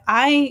what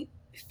I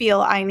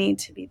feel I need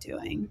to be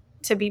doing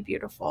to be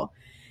beautiful?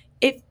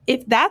 If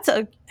that's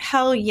a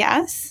hell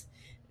yes,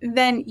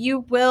 then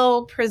you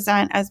will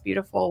present as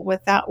beautiful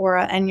with that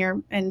aura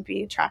and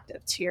be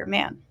attractive to your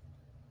man.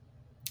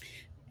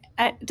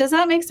 Does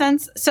that make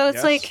sense? So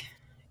it's like,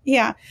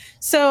 yeah.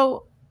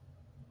 So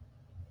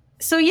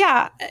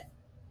yeah,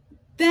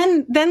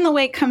 then the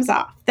weight comes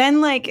off. Then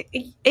like,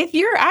 if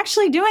you're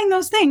actually doing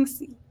those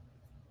things,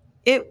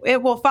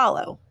 it will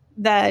follow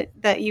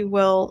that you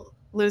will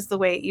lose the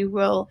weight. You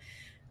will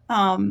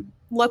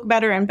look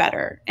better and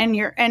better. And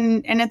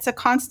it's a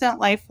constant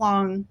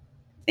lifelong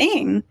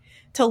thing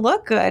to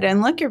look good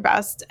and look your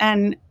best.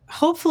 And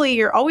hopefully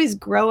you're always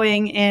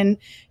growing in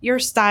your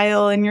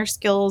style and your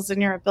skills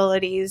and your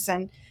abilities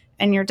and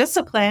your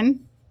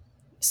discipline.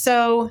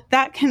 So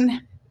that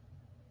can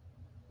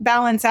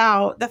balance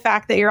out the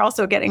fact that you're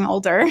also getting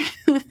older.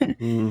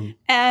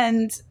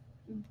 And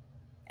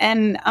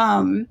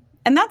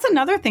that's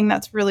another thing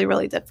that's really,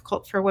 really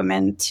difficult for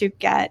women to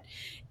get,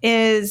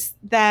 is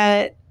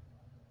that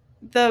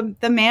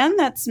the man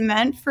that's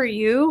meant for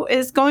you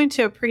is going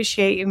to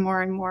appreciate you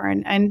more and more,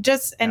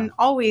 and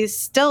always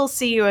still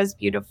see you as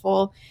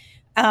beautiful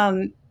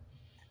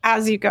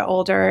as you get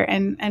older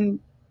and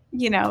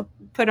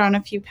put on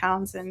a few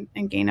pounds and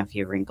gain a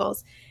few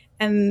wrinkles.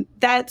 And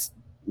that's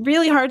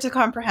really hard to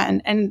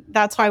comprehend. And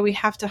that's why we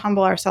have to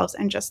humble ourselves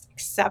and just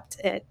accept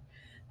it.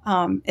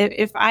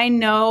 If I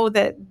know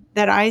that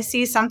I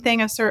see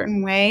something a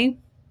certain way,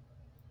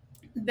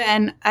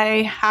 then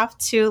I have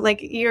to, like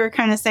you're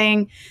kind of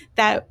saying,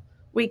 that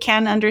we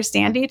can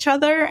understand each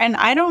other. And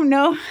I don't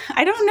know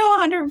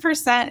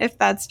 100% if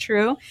that's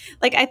true.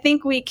 Like, I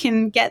think we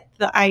can get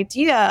the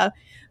idea,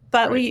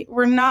 but right.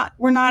 we're not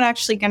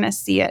actually going to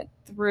see it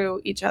through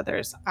each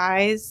other's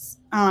eyes.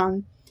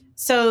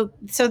 So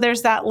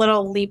there's that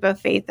little leap of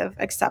faith of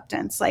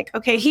acceptance. Like,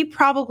 okay, he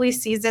probably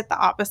sees it the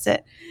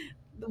opposite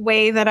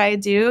way that I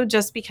do,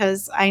 just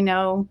because I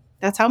know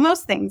that's how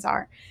most things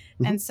are.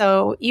 Mm-hmm. And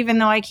so even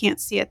though I can't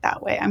see it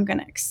that way, I'm going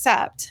to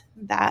accept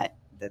that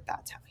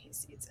that's how he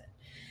sees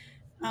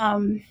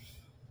it.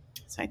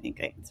 So I think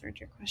I answered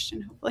your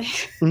question, hopefully.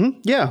 Mm-hmm.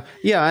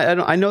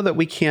 Yeah. I know that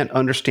we can't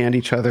understand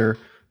each other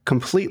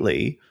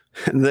completely.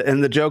 And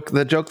the joke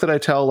that I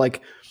tell,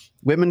 like,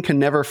 women can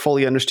never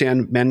fully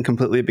understand men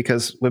completely,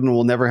 because women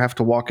will never have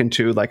to walk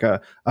into like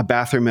a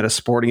bathroom at a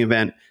sporting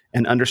event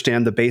and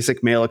understand the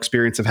basic male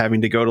experience of having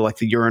to go to like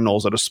the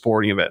urinals at a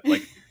sporting event.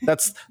 Like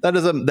that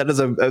is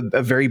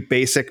a very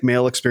basic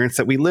male experience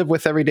that we live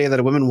with every day that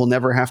a woman will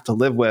never have to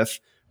live with.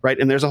 Right.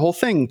 And there's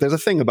a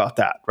thing about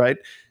that. Right.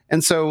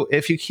 And so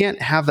if you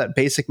can't have that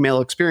basic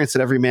male experience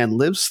that every man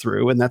lives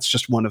through, and that's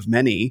just one of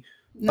many,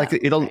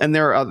 and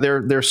there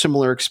are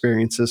similar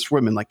experiences for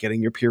women, like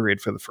getting your period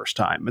for the first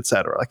time, et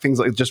cetera, like things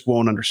like just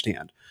won't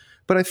understand.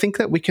 But I think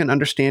that we can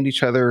understand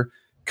each other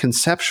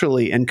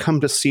conceptually and come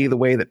to see the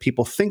way that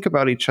people think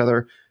about each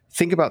other,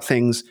 think about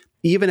things,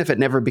 even if it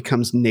never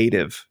becomes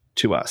native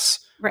to us.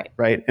 Right.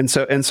 Right. And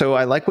so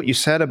I like what you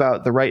said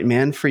about the right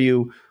man for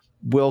you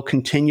will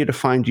continue to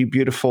find you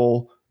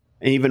beautiful,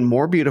 and even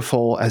more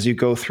beautiful as you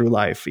go through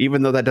life,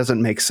 even though that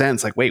doesn't make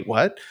sense. Like, wait,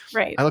 what?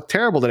 Right. I look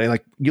terrible today.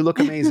 Like, you look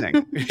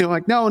amazing. You're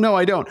like, no,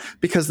 I don't.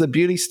 Because the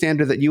beauty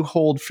standard that you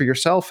hold for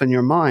yourself in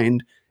your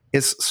mind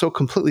is so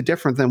completely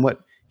different than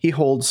what he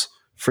holds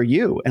for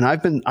you. And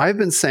I've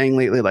been saying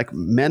lately, like,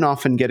 men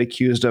often get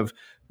accused of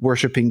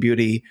worshiping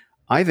beauty.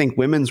 I think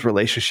women's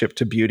relationship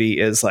to beauty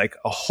is like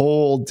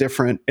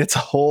it's a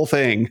whole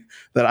thing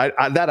that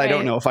I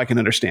don't know if I can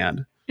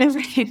understand.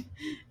 It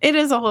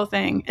is a whole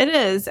thing. It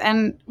is.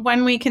 And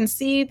when we can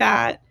see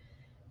that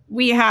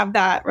we have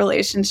that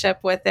relationship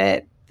with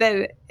it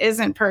that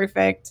isn't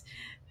perfect,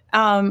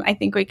 I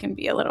think we can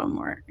be a little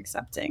more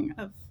accepting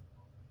of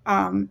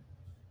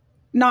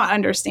not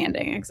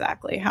understanding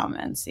exactly how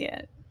men see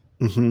it.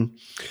 Mm-hmm.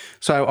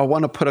 So I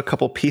want to put a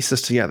couple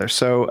pieces together.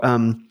 So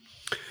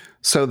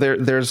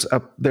there's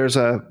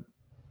the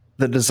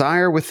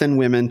desire within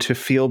women to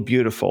feel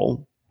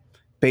beautiful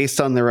based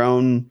on their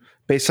own,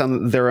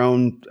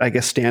 I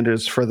guess,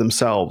 standards for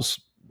themselves,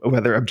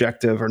 whether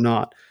objective or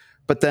not.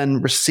 But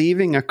then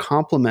receiving a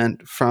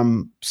compliment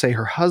from, say,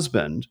 her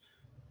husband,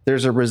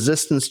 there's a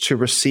resistance to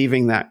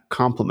receiving that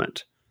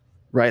compliment,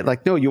 right?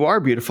 Like, no, you are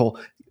beautiful.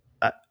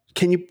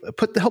 Can you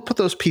help put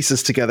those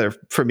pieces together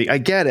for me? I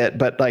get it,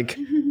 but like,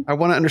 I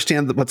want to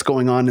understand what's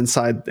going on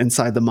inside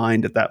the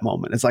mind at that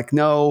moment. It's like,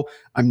 no,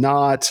 I'm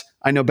not.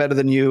 I know better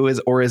than you. Is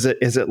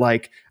it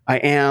like I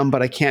am,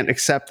 but I can't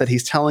accept that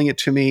he's telling it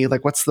to me?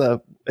 Like,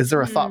 is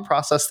there a thought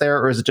process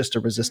there, or is it just a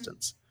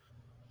resistance?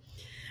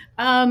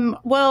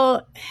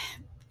 Well,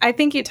 I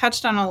think you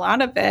touched on a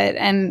lot of it,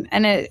 and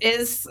it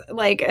is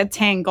like a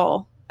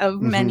tangle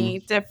of many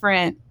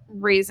different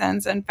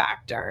reasons and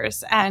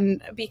factors,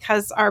 and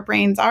because our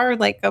brains are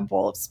like a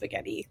bowl of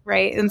spaghetti,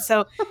 right? And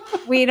so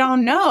we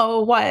don't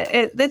know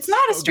it's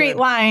not a straight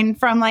line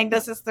from like,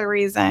 this is the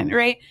reason,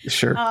 right?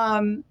 Sure.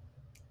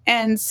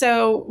 And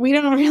so we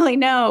don't really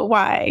know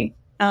why.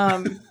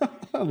 I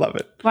love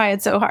it. Why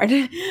it's so hard.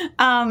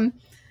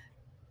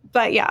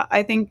 But yeah,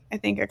 I think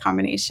a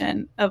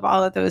combination of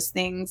all of those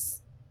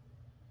things,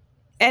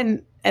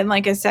 and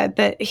like I said,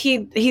 that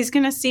he's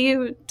going to see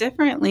you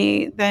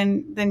differently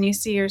than you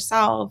see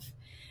yourself.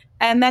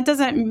 And that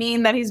doesn't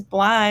mean that he's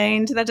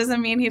blind. That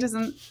doesn't mean he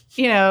doesn't,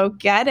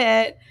 get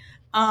it.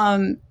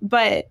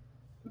 But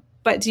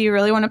do you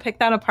really want to pick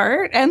that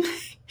apart? And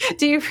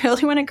do you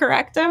really want to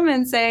correct him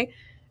and say,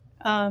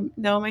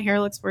 no, my hair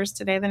looks worse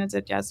today than it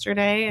did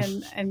yesterday?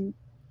 And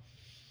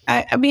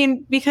I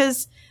mean,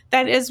 because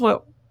that is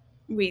what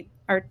we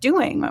are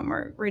doing when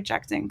we're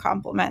rejecting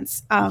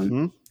compliments.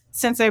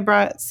 Since I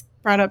brought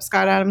up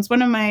Scott Adams,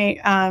 one of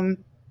my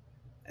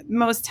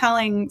most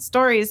telling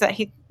stories that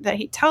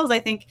he tells, I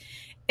think,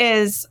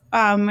 is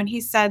when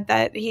he said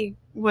that he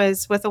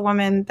was with a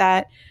woman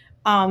that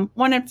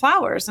wanted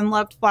flowers and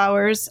loved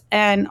flowers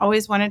and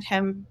always wanted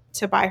him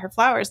to buy her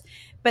flowers.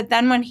 But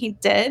then when he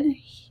did,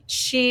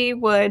 she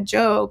would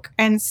joke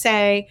and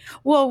say,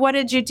 well, what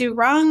did you do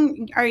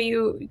wrong? Are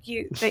you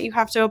that you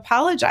have to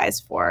apologize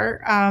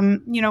for?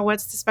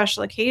 What's the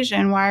special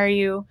occasion? Why are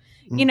you,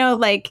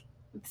 like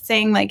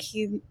saying like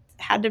he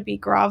had to be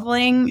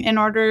groveling in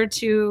order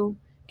to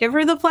give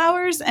her the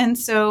flowers. And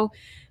so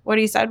what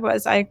he said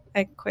was, I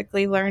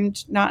quickly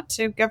learned not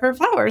to give her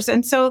flowers.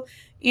 And so,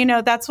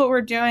 that's what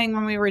we're doing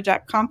when we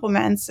reject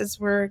compliments, is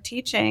we're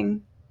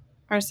teaching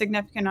our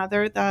significant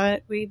other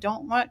that we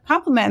don't want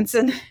compliments.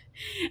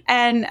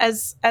 And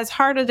as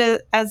hard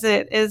as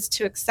it is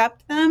to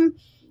accept them,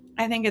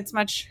 I think it's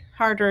much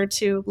harder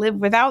to live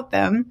without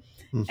them.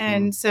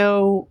 And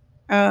so,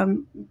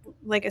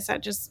 like I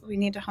said, just we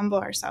need to humble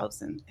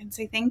ourselves and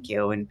say thank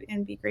you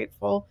and be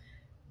grateful,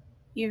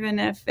 even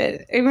if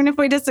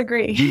we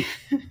disagree.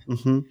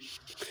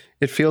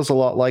 It feels a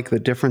lot like the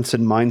difference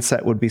in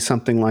mindset would be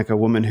something like a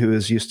woman who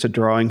is used to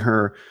drawing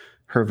her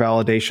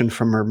validation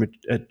from her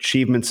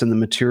achievements in the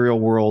material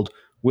world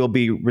will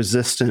be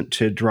resistant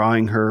to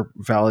drawing her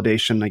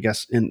validation, I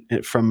guess,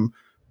 from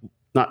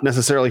not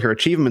necessarily her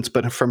achievements,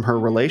 but from her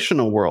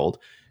relational world.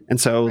 And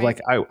so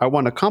like, I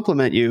want to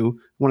compliment you,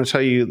 I want to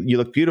tell you, you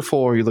look beautiful,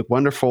 or you look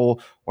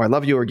wonderful, or I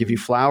love you, or give you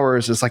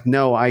flowers. It's like,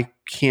 no, I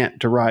can't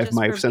derive Just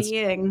my for sense.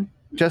 Being.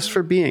 Just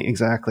for being.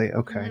 Exactly.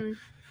 Okay.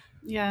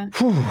 Yeah.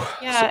 Whew.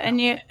 Yeah. So,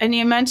 and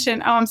you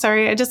mentioned, I'm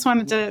sorry. I just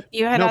wanted to,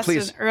 you had asked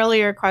please. an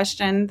earlier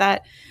question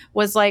that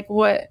was like,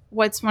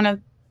 what's one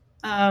of,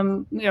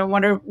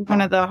 what are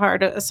some of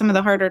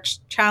the harder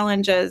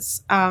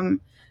challenges,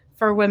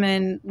 for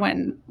women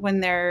when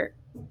they're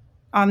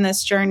on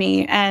this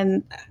journey.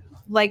 And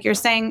like you're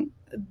saying,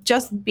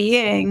 just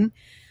being,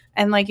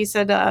 and like you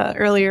said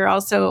earlier,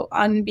 also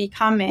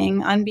unbecoming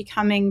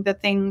the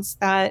things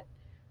that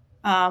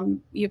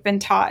you've been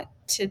taught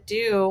to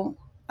do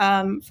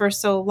for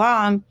so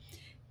long,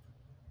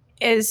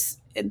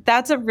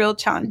 that's a real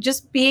challenge.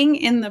 Just being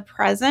in the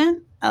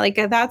present, like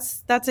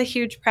that's a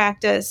huge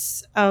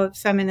practice of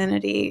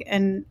femininity,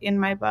 and in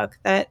my book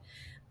that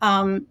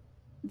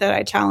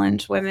I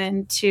challenge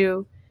women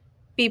to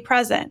be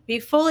present, be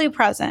fully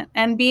present,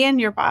 and be in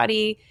your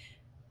body.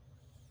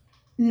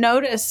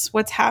 Notice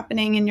what's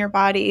happening in your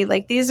body.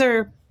 Like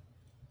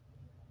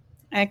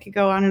I could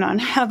go on and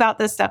on about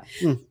this stuff,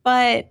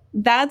 but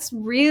that's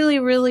really,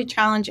 really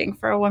challenging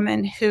for a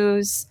woman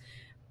who's,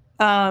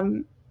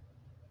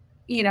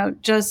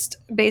 just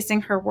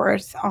basing her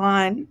worth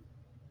on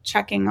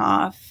checking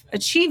off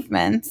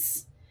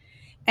achievements.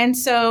 And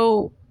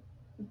so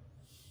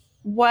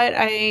what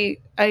I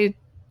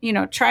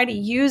try to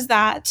use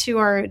that to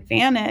our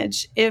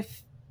advantage.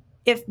 If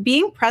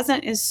being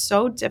present is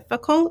so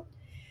difficult,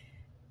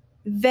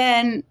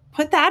 then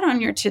put that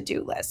on your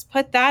to-do list,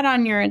 put that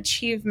on your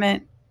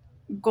achievement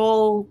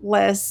goal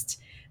list,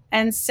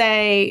 and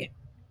say,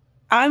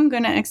 I'm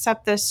going to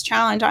accept this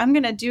challenge. I'm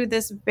going to do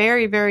this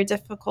very, very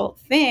difficult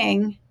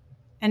thing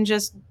and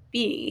just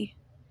be.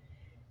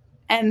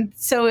 And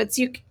so it's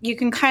you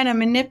can kind of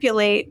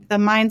manipulate the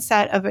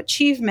mindset of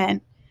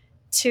achievement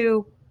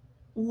to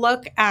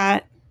look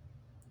at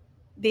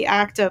the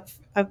act of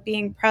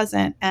being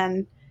present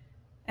and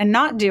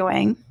not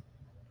doing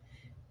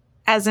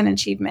as an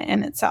achievement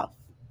in itself.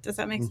 Does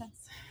that make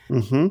sense?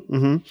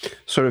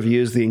 Sort of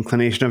use the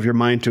inclination of your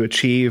mind to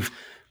achieve,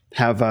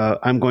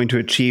 I'm going to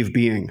achieve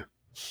being.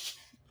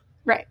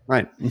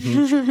 Right.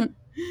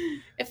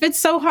 If it's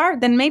so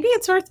hard, then maybe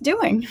it's worth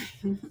doing.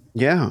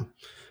 Yeah.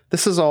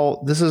 This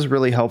is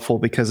really helpful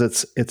because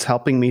it's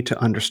helping me to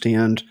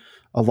understand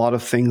a lot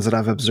of things that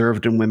I've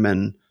observed in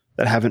women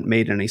that haven't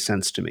made any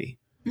sense to me.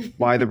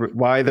 Why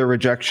the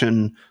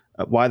rejection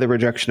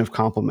of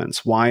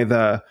compliments? Why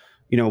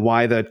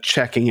the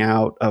checking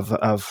out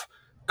of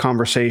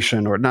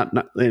conversation, or not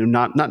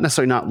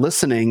necessarily not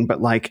listening,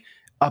 but like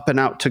up and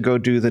out to go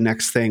do the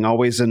next thing.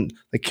 Always in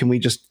like, can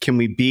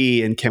we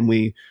be and can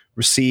we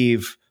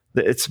receive?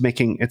 It's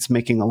making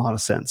a lot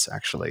of sense,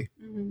 actually.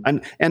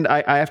 And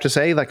I have to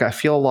say, like, I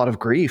feel a lot of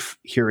grief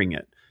hearing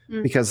it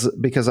because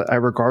I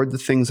regard the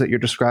things that you're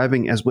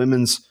describing as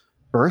women's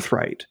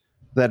birthright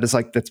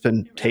that's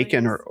been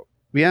taken really or.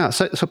 Yeah.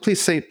 So please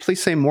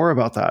say more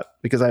about that,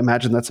 because I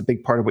imagine that's a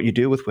big part of what you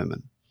do with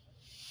women.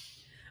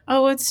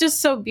 Oh, it's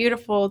just so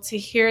beautiful to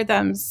hear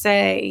them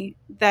say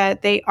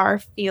that they are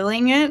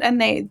feeling it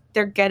and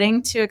they're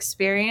getting to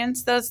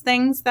experience those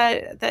things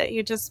that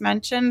you just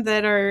mentioned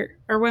that are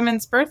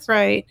women's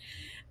birthright.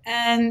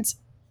 And,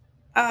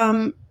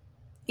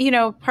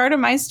 part of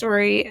my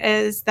story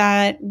is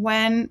that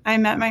when I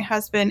met my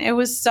husband, it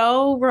was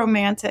so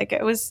romantic.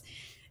 It was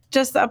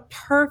just a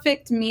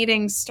perfect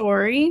meeting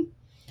story.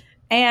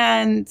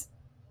 And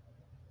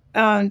do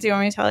you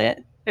want me to tell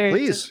it?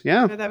 Please.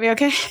 Yeah. Would that be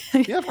okay?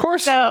 Yeah, of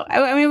course. So,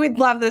 I mean, we'd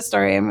love this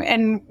story.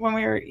 And when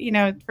we were,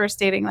 first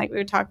dating, like we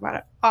would talk about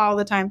it all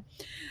the time,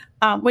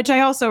 which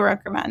I also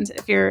recommend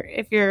if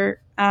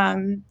you're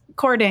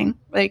courting,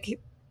 like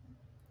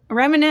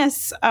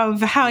reminisce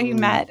of how you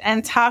met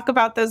and talk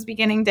about those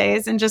beginning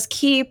days and just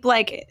keep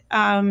like,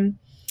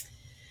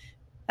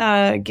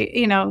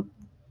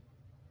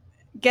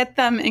 get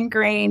them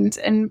ingrained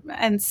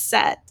and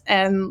set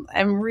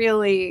and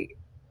really,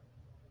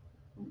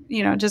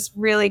 just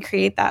really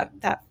create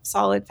that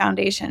solid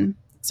foundation.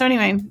 So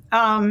anyway,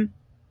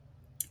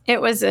 it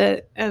was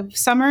a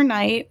summer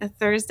night, a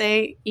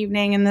Thursday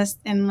evening in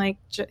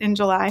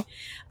July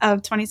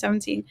of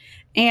 2017.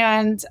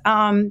 And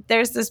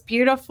there's this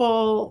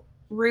beautiful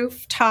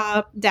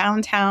rooftop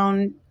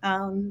downtown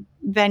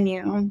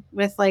venue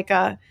with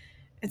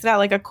it's got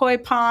like a koi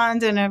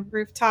pond and a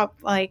rooftop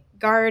like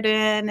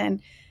garden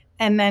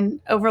and then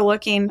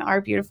overlooking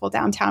our beautiful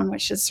downtown,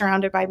 which is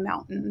surrounded by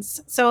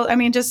mountains. So, I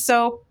mean, just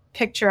so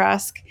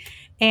picturesque.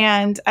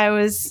 And I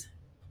was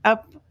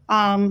up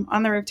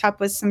on the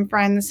rooftop with some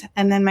friends,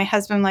 and then my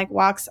husband like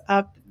walks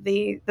up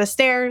the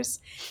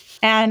stairs,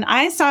 and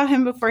I saw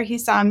him before he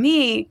saw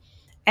me,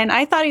 and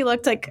I thought he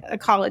looked like a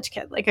college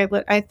kid. Like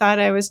I thought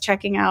I was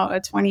checking out a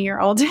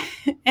 20-year-old,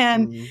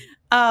 and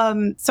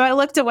so I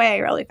looked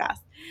away really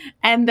fast.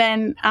 And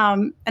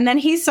then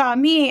he saw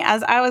me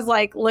as I was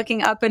like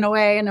looking up and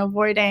away and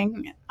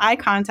avoiding eye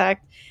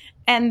contact.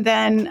 And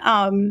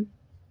then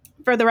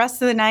for the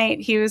rest of the night,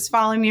 he was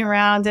following me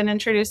around and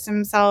introduced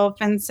himself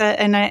and said,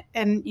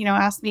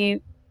 asked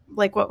me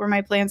like what were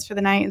my plans for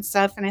the night and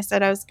stuff. And I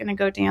said I was going to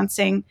go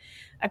dancing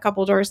a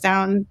couple doors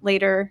down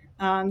later.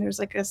 There's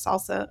like a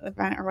salsa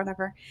event or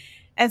whatever.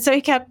 And so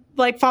he kept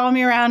like following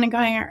me around and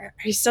going, "Are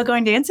you still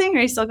going dancing?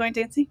 Are you still going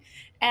dancing?"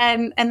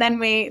 And then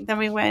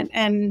we went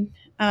and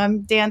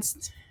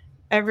danced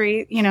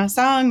every,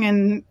 song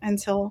and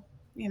until,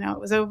 it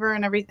was over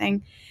and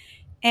everything.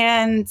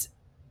 And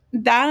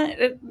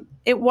that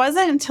it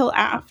wasn't until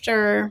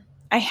after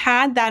I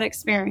had that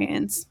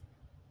experience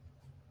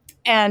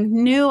and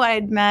knew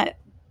I'd met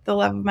the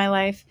love of my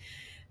life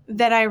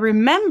that I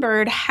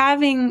remembered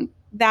having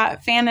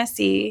that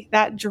fantasy,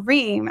 that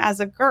dream as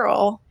a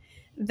girl,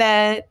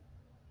 that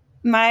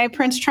my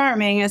Prince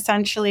Charming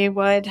essentially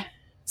would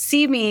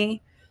see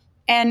me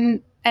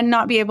and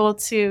not be able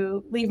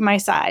to leave my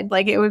side.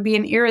 Like it would be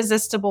an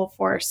irresistible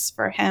force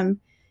for him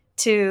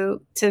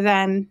to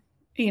then,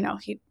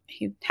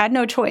 he had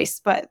no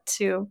choice but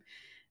to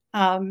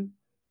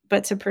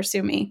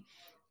pursue me.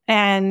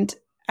 And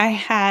I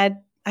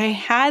had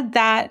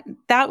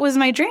that was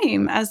my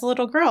dream as a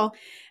little girl,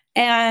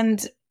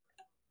 and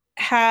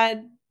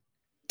had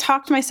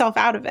talked myself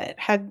out of it,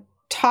 had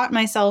taught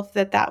myself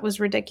that was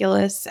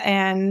ridiculous,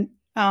 and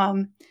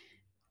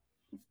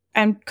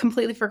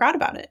completely forgot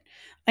about it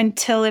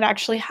until it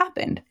actually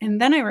happened.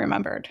 And then I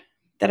remembered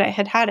that I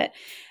had it.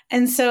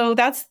 And so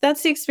that's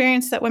the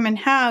experience that women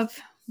have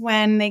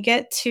when they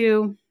get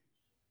to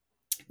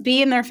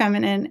be in their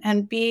feminine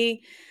and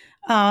be,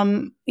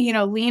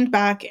 leaned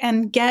back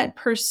and get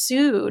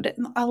pursued.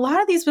 A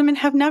lot of these women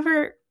have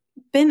never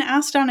been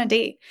asked on a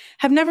date,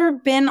 have never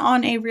been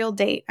on a real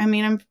date. I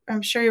mean,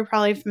 I'm sure you're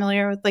probably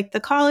familiar with like the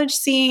college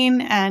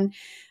scene and,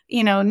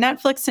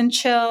 Netflix and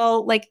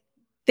chill. Like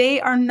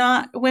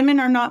women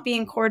are not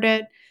being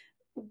courted.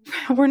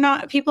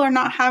 People are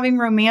not having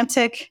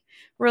romantic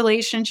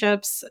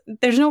relationships.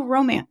 There's no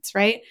romance,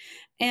 right?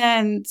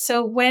 And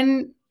so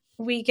when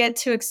we get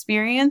to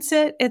experience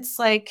it, it's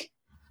like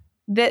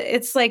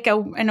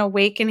an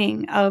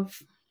awakening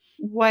of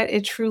what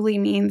it truly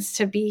means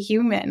to be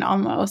human,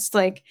 almost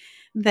like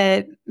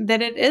that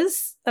it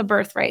is a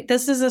birthright.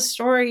 This is a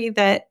story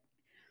that,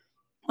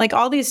 like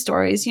all these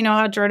stories,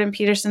 how Jordan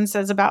Peterson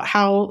says about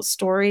how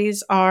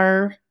stories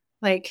are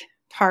like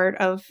part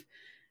of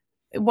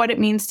what it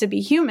means to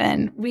be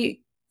human.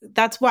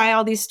 That's why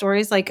all these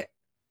stories like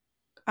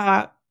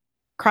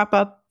crop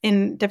up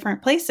in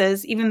different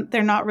places, even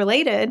they're not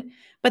related,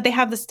 but they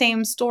have the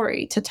same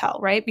story to tell,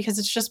 right? Because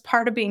it's just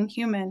part of being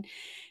human.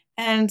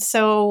 And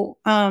so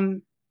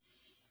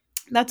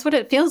that's what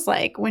it feels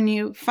like when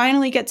you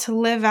finally get to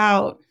live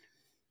out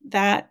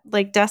that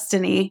like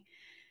destiny.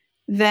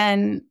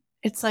 Then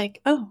it's like,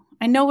 oh,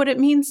 I know what it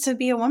means to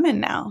be a woman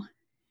now.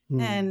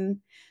 And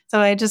so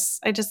I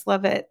just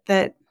love it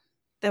that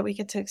we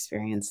get to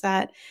experience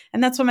that.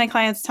 And that's what my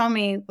clients tell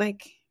me,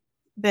 like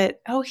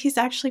that, oh, he's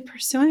actually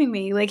pursuing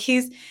me. Like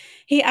he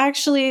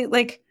actually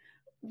like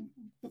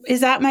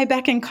is at my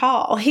beck and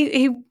call.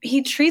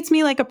 He treats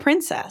me like a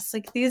princess.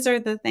 Like these are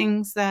the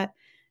things that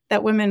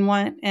women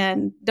want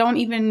and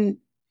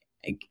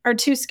are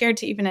too scared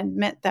to even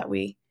admit that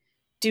we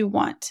do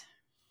want,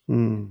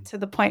 to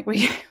the point where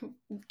you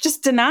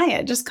just deny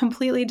it, just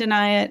completely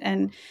deny it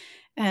and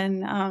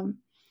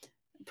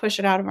push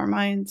it out of our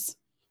minds,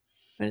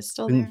 but it's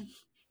still there.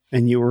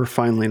 And you were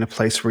finally in a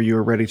place where you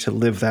were ready to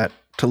live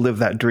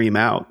that dream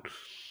out.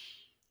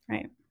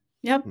 Right.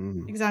 Yep.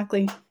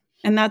 Exactly.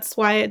 And that's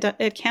why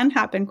it can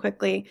happen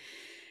quickly.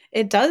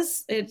 It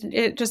does.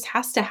 It just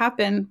has to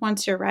happen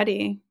once you're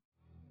ready.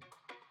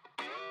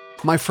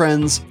 My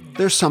friends,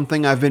 there's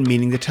something I've been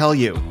meaning to tell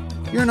you.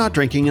 You're not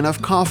drinking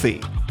enough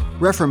coffee.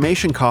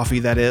 Reformation coffee,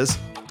 that is,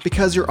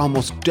 because you're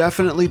almost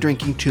definitely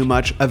drinking too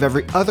much of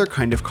every other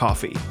kind of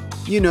coffee.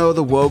 You know,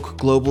 the woke,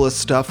 globalist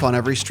stuff on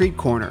every street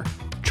corner.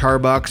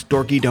 Charbucks,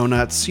 dorky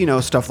donuts,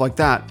 stuff like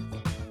that.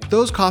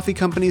 Those coffee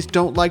companies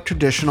don't like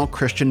traditional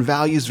Christian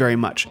values very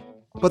much,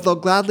 but they'll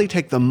gladly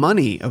take the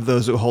money of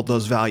those who hold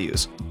those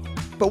values.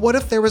 But what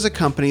if there was a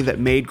company that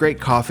made great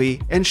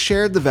coffee and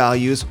shared the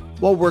values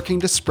while working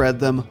to spread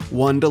them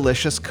one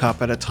delicious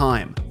cup at a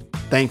time?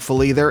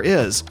 Thankfully, there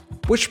is,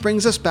 which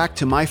brings us back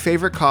to my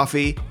favorite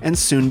coffee and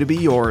soon to be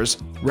yours,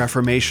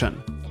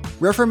 Reformation.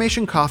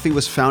 Reformation Coffee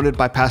was founded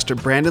by Pastor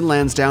Brandon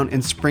Lansdowne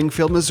in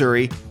Springfield,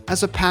 Missouri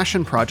as a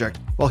passion project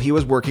while he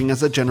was working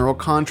as a general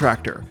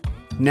contractor.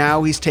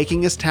 Now he's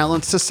taking his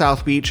talents to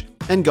South Beach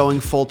and going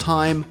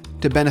full-time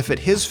to benefit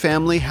his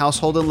family,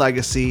 household, and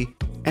legacy,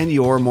 and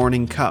your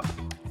morning cup.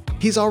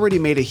 He's already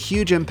made a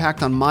huge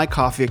impact on my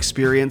coffee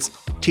experience,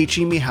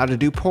 teaching me how to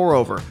do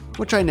pour-over,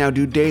 which I now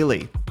do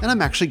daily, and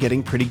I'm actually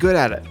getting pretty good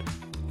at it.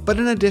 But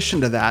in addition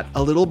to that,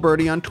 a little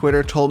birdie on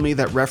Twitter told me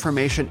that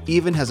Reformation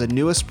even has a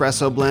new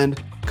espresso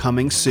blend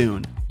coming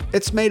soon.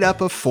 It's made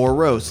up of 4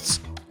 roasts: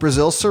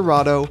 Brazil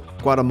Cerrado,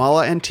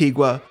 Guatemala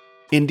Antigua,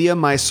 India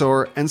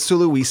Mysore, and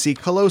Sulawesi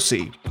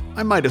Kolosi.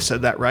 I might have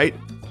said that right.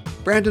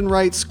 Brandon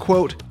writes,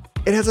 quote,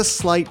 "It has a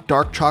slight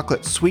dark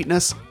chocolate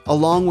sweetness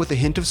along with a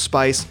hint of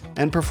spice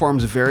and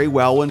performs very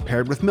well when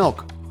paired with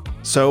milk.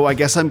 So I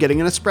guess I'm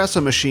getting an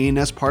espresso machine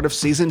as part of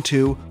season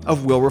 2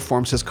 of Will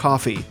Reforms His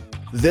Coffee.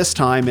 This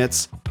time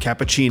it's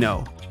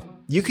cappuccino."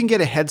 You can get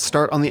a head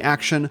start on the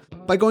action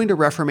by going to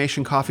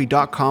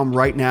reformationcoffee.com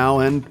right now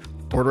and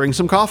ordering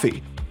some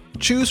coffee.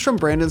 Choose from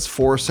Brandon's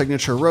 4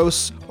 signature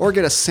roasts or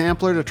get a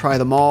sampler to try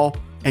them all,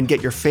 and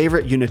get your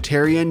favorite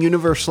Unitarian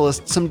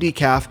Universalist some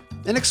decaf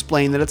and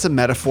explain that it's a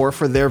metaphor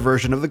for their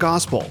version of the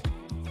gospel.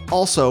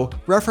 Also,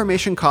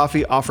 Reformation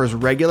Coffee offers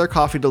regular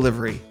coffee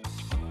delivery.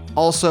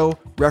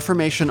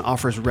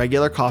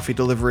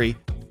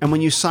 And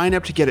when you sign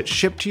up to get it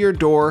shipped to your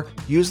door,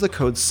 use the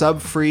code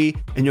SUBFREE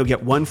and you'll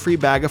get 1 free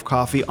bag of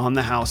coffee on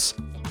the house.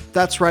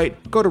 That's right,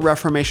 go to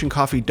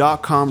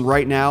reformationcoffee.com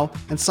right now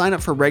and sign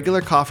up for regular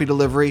coffee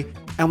delivery,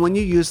 and when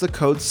you use the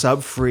code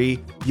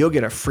SUBFREE, you'll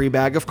get a free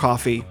bag of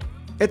coffee.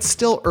 It's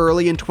still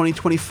early in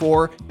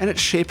 2024, and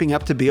it's shaping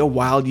up to be a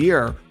wild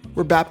year.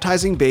 We're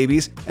baptizing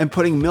babies and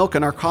putting milk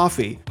in our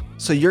coffee,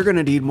 so you're going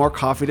to need more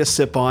coffee to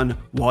sip on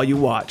while you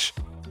watch.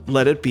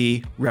 Let it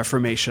be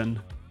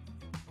Reformation.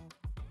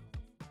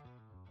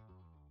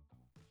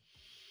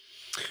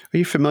 Are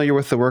you familiar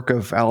with the work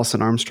of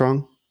Alison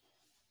Armstrong?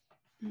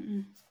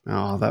 Mm-mm.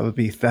 Oh,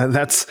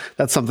 that's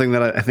something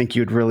that I think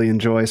you'd really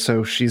enjoy.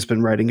 So she's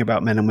been writing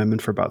about men and women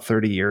for about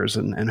 30 years,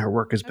 and her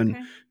work has been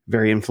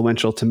very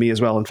influential to me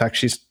as well. In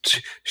fact,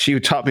 she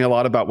taught me a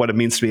lot about what it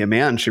means to be a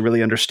man. She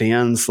really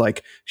understands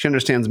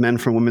men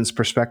from women's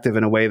perspective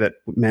in a way that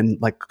men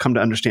come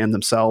to understand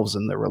themselves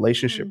and their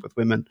relationship with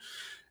women.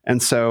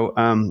 And so,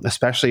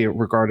 especially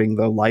regarding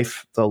the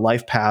life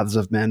paths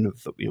of men,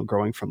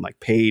 growing from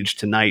page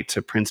to knight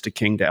to prince to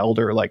king to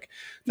elder,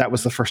 that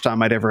was the first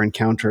time I'd ever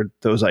encountered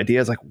those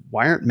ideas.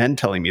 Why aren't men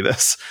telling me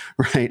this,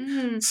 right?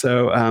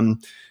 Mm-hmm.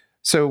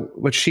 So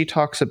what she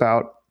talks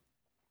about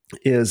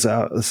is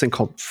this thing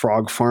called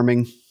frog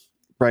farming,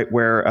 right?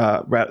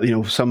 Where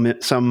some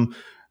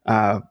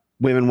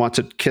women want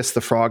to kiss the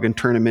frog and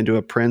turn him into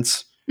a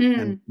prince. Mm.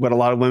 And what a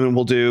lot of women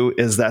will do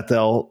is that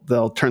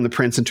they'll turn the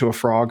prince into a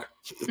frog,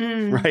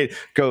 right?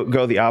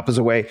 Go the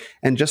opposite way.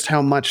 And just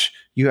how much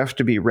you have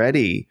to be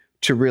ready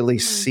to really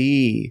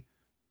see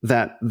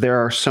that there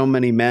are so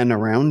many men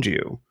around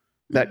you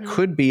that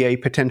could be a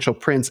potential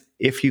prince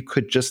if you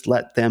could just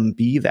let them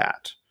be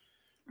that.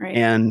 Right.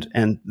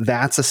 And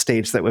that's a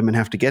stage that women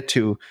have to get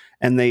to.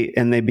 And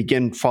they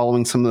begin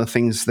following some of the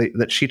things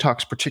that she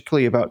talks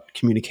particularly about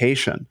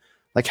communication.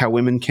 Like how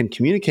women can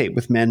communicate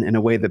with men in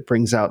a way that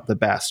brings out the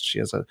best. She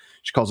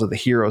calls it the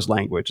hero's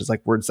language. It's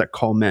like words that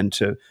call men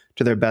to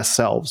their best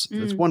selves.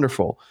 It's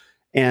wonderful.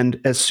 And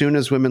as soon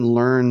as women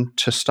learn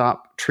to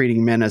stop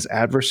treating men as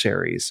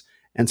adversaries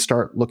and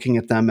start looking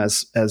at them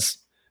as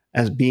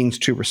beings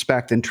to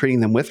respect and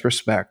treating them with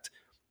respect,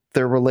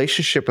 their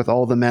relationship with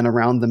all the men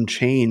around them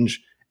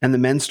change, and the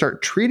men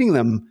start treating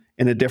them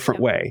in a different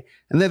way.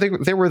 And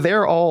they were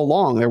there all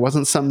along. There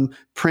wasn't some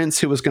prince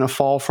who was going to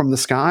fall from the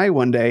sky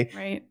one day.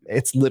 Right.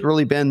 It's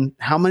literally been,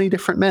 how many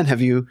different men have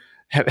you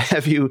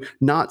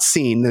not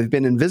seen? They've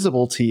been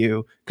invisible to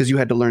you because you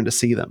had to learn to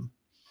see them.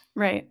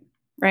 Right.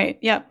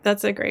 Yep.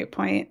 That's a great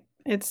point.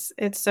 It's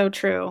so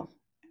true.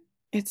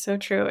 It's so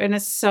true. And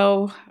it's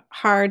so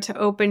hard to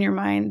open your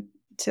mind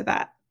to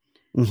that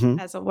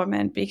as a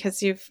woman,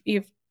 because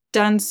you've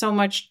done so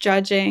much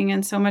judging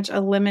and so much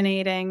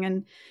eliminating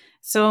and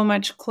so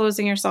much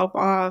closing yourself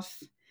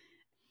off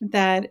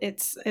that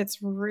it's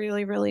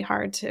really, really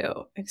hard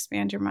to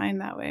expand your mind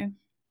that way.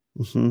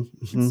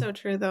 It's so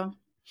true, though.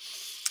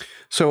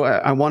 So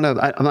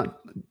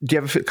do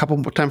you have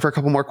time for a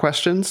couple more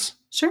questions?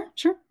 Sure.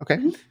 Okay.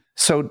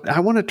 So I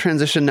want to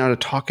transition now to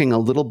talking a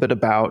little bit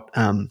about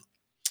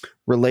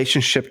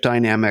relationship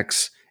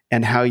dynamics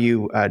and how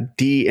you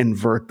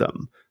de-invert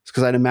them.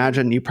 Because I'd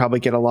imagine you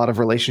probably get a lot of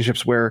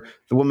relationships where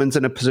the woman's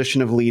in a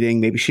position of leading.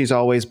 Maybe she's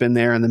always been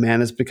there, and the man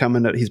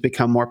he's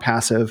become more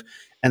passive,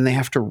 and they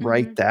have to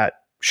right that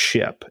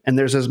ship. And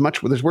there's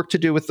work to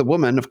do with the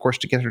woman, of course,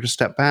 to get her to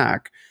step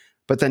back,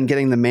 but then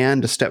getting the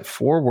man to step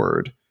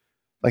forward,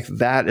 like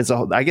that is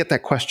I get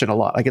that question a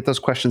lot. I get those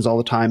questions all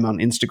the time on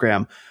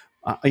Instagram.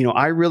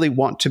 I really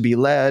want to be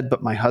led,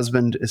 but my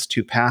husband is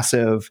too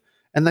passive.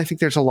 And I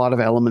think there's a lot of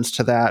elements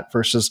to that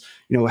versus,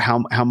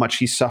 how much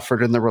he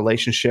suffered in the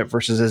relationship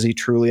versus is he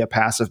truly a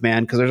passive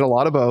man? Because there's a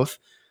lot of both.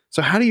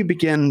 So how do you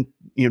begin,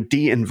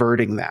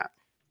 de-inverting that?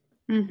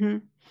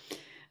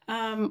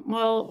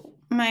 Well,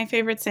 my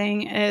favorite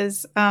saying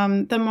is,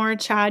 the more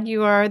Chad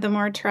you are, the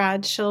more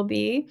trad she'll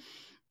be.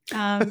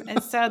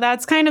 And so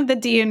that's kind of the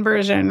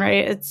de-inversion,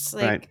 right? It's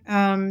like,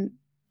 right.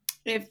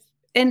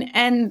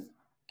 And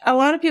a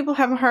lot of people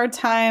have a hard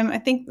time. I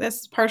think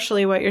this is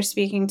partially what you're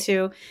speaking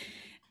to,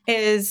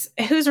 is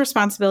whose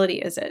responsibility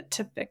is it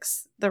to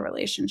fix the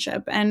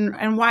relationship,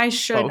 and why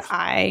should both.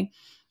 I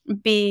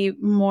be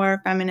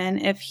more feminine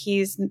if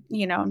he's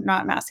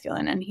not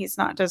masculine and he's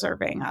not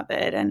deserving of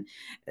it? And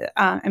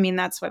I mean,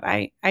 that's what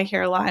I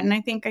hear a lot, and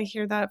I think I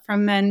hear that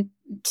from men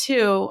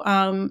too.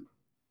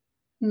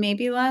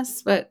 Maybe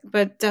less, but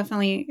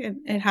definitely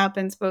it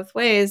happens both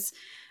ways.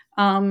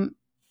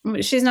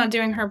 She's not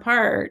doing her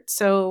part,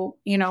 so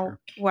sure.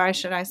 Why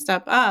should I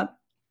step up?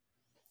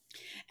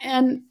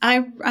 And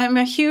I'm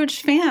a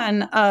huge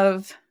fan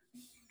of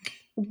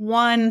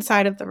one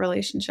side of the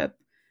relationship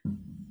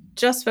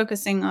just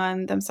focusing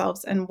on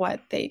themselves and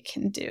what they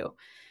can do.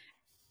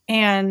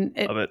 And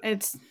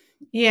it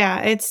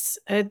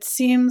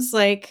seems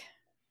like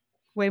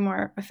way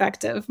more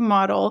effective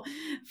model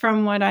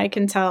from what I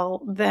can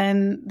tell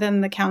than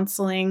the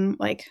counseling,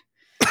 like,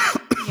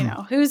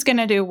 who's going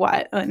to do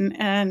what.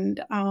 And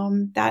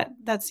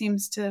that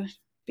seems to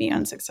be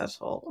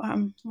unsuccessful,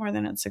 more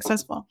than it's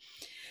successful.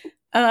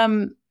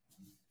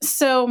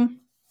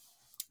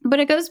 But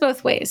it goes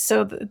both ways.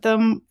 So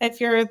if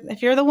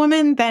you're the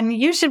woman, then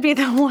you should be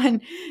the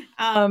one,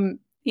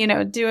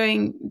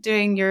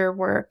 doing your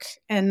work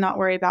and not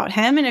worry about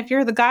him. And if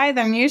you're the guy,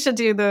 then you should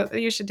do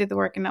the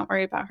work and not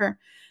worry about her.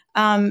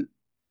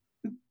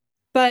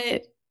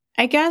 But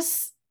I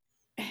guess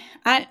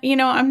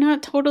I'm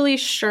not totally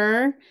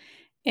sure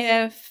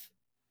if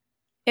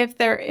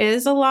there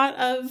is a lot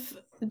of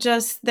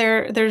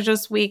they're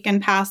just weak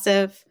and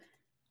passive.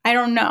 I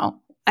don't know.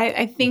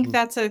 I think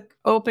that's an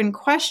open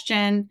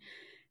question,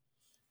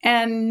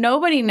 and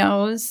nobody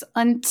knows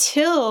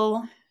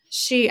until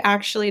she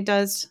actually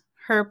does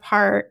her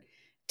part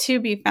to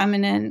be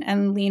feminine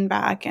and lean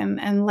back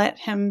and let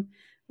him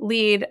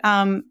lead.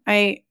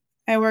 I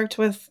worked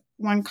with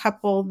one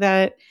couple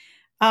that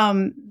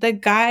the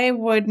guy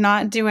would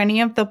not do any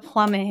of the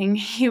plumbing.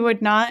 He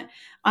would not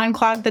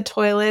unclog the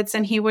toilets,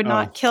 and he would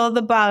not kill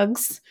the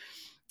bugs.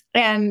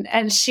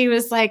 And she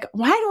was like,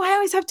 why do I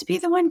always have to be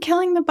the one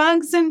killing the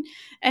bugs and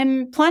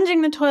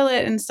plunging the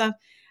toilet and stuff?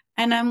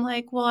 And I'm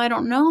like, well, I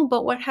don't know,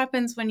 but what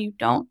happens when you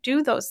don't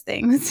do those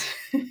things?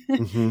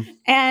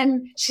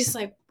 And she's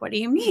like, what do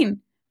you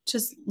mean?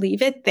 Just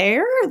leave it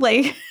there?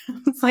 Like,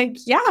 it's like,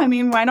 yeah, I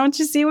mean, why don't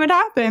you see what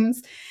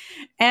happens?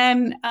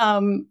 And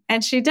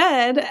she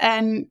did.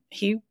 And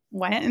he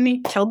went and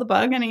he killed the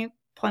bug and he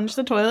plunged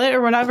the toilet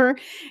or whatever,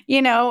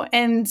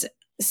 and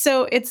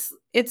so it's,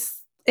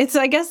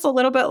 I guess, a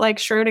little bit like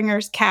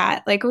Schrodinger's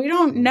cat. Like, we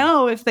don't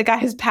know if the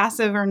guy is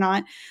passive or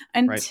not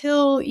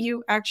until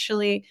you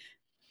actually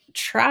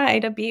try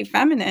to be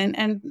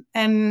feminine.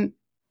 And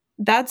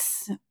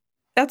that's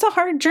a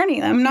hard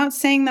journey. I'm not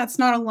saying that's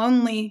not a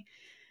lonely,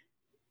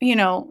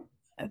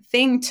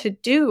 thing to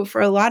do. For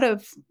a lot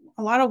of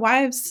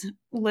wives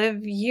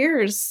live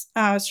years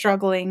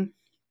struggling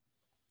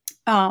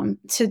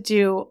to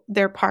do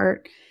their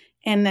part.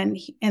 And then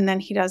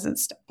he doesn't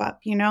step up,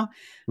 So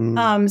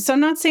I'm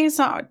not saying it's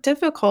not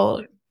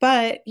difficult,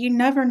 but you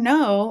never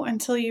know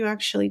until you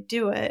actually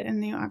do it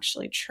and you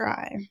actually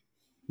try.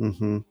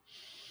 Mm-hmm.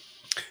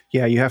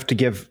 Yeah, you have to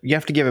give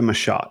him a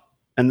shot,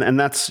 and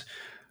that's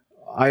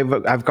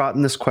I've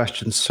gotten this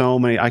question so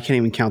many. I can't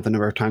even count the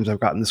number of times I've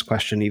gotten this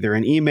question, either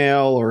in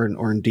email or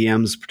in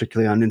DMs,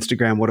 particularly on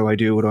Instagram. What do I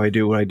do? What do I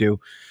do? What do I do?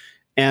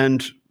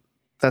 And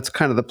that's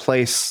kind of the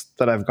place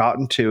that I've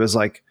gotten to, is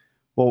like,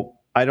 well,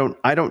 I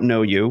don't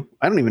know you.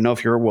 I don't even know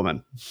if you're a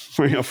woman,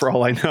 for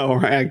all I know.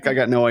 I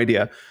got no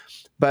idea.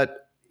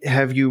 But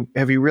have you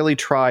really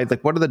tried?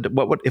 Like, what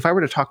if I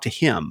were to talk to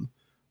him,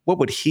 what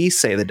would he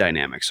say the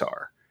dynamics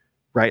are?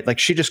 Right? Like,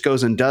 she just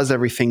goes and does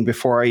everything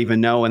before I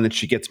even know, and then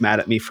she gets mad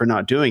at me for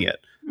not doing it.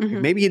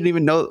 Maybe you didn't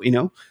even know,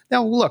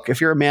 Now, look, if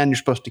you're a man, you're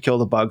supposed to kill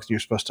the bugs and you're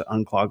supposed to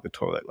unclog the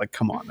toilet. Like,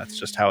 come on, that's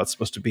just how it's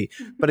supposed to be.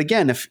 But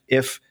again,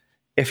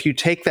 if you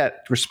take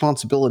that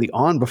responsibility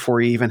on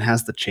before he even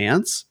has the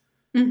chance,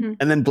 and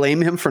then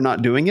blame him for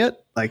not doing it,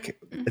 like,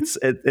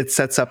 it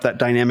sets up that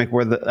dynamic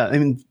where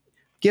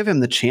give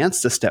him the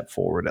chance to step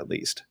forward at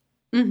least.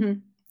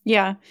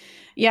 Yeah.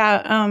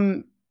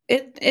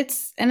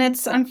 It's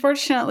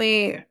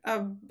unfortunately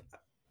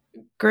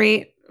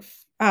great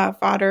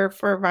fodder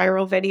for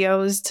viral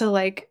videos to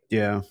like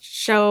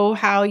show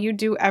how you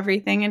do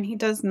everything and he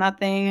does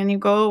nothing, and you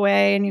go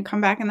away and you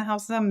come back in the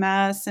house as a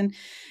mess. And,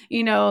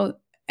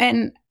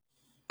 and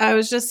I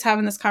was just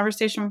having this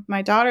conversation with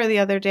my daughter the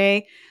other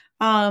day.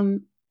 I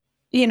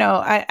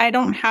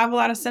don't have a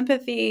lot of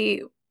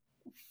sympathy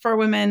for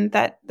women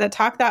that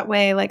talk that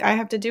way. Like, I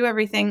have to do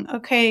everything.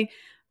 Okay.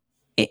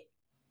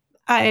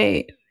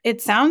 It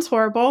sounds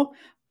horrible,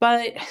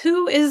 but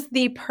who is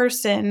the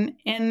person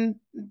in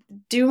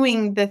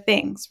doing the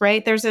things,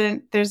 right? There's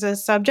a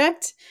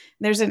subject,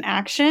 there's an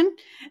action,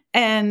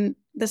 and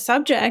the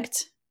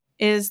subject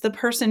is the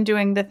person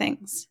doing the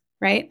things,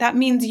 right? That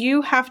means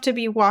you have to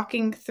be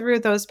walking through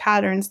those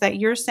patterns that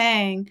you're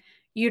saying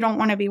you don't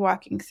want to be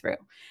walking through.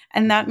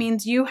 And that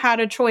means you had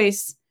a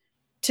choice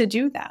to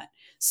do that.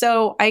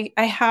 So I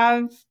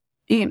have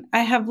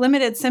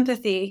limited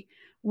sympathy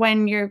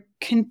when you're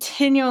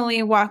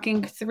continually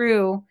walking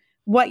through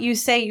what you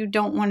say you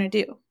don't want to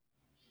do.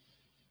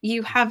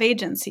 You have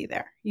agency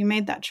there. You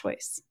made that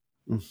choice.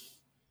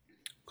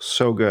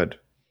 So good.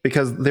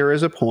 Because there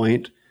is a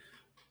point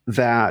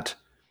that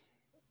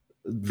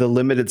the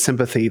limited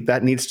sympathy,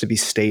 that needs to be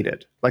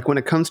stated. Like when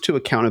it comes to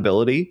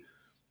accountability,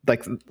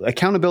 like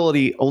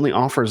accountability only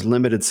offers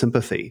limited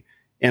sympathy.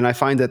 And I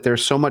find that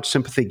there's so much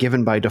sympathy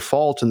given by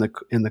default in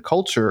the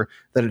culture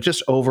that it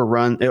just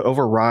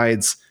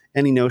overrides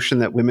any notion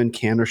that women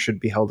can or should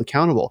be held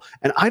accountable.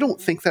 And I don't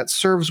think that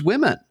serves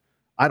women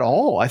at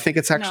all. I think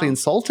it's actually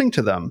insulting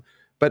to them.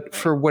 But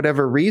for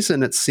whatever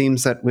reason, it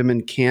seems that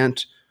women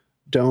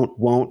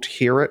won't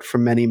hear it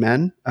from many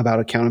men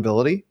about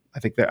accountability. I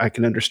think that I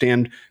can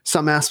understand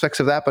some aspects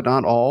of that, but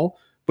not all,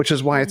 which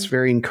is why it's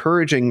very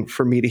encouraging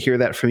for me to hear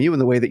that from you in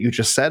the way that you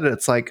just said it.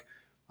 It's like,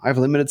 I have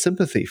limited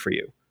sympathy for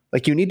you.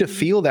 Like, you need to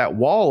feel that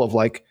wall of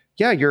like,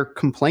 yeah, your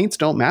complaints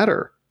don't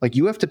matter. Like,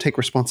 you have to take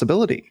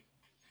responsibility.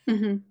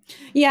 Mm-hmm.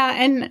 Yeah.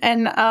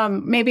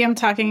 And maybe I'm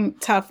talking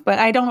tough, but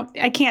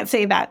I can't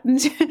say that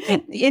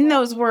in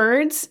those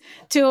words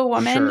to a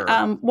woman.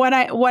 Sure.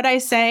 What I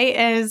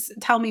say is,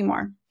 tell me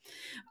more.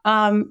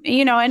 And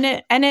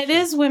it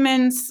is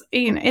women's,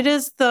 it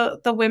is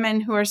the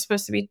women who are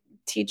supposed to be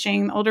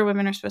teaching, older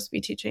women are supposed to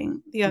be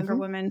teaching the younger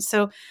women.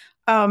 So,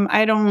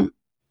 I don't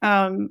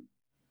know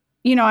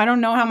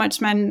how much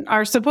men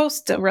are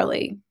supposed to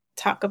really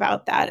talk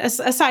about that,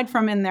 aside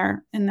from in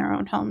their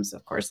own homes,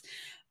 of course.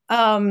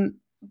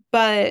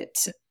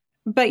 But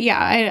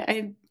yeah,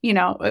 I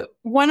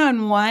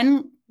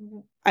one-on-one,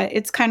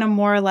 it's kind of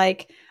more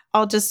like,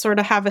 I'll just sort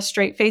of have a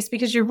straight face,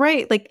 because you're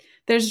right. Like,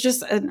 there's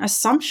just an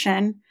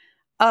assumption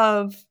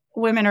of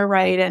women are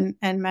right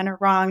and men are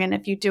wrong. And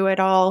if you do it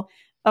all,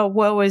 oh,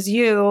 woe is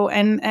you.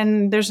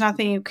 And there's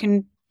nothing you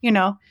can,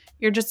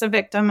 you're just a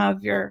victim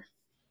of your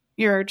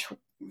own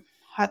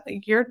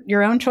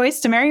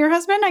choice to marry your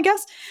husband, I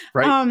guess.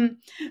 Right.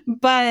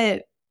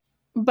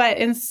 But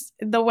in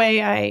the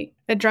way I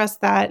address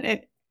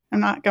that, I'm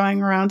not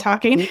going around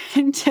talking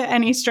to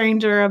any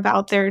stranger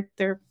about their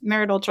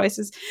marital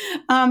choices.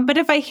 But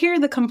if I hear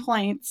the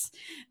complaints,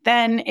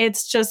 then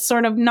it's just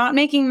sort of not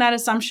making that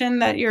assumption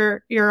that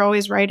you're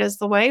always right as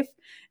the wife,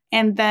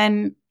 and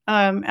then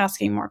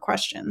asking more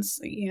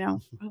questions.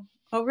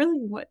 Oh, really?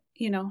 What?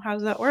 How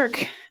does that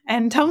work?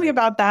 And tell me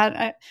about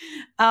that.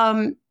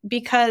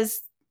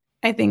 Because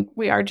I think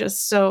we are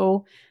just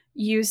so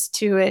used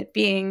to it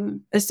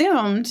being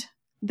assumed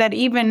that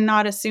even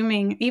not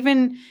assuming,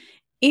 even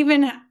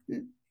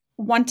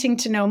wanting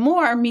to know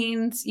more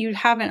means you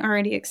haven't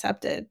already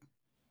accepted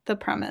the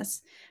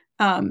premise.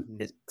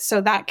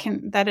 So that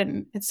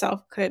in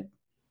itself could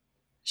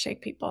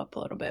shake people up a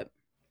little bit.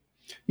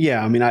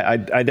 Yeah, I mean, I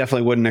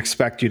definitely wouldn't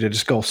expect you to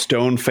just go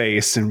stone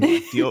face and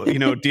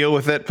deal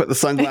with it, put the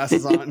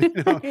sunglasses on.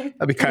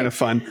 That'd be kind of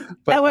fun.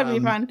 But, that would be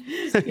fun.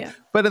 Yeah.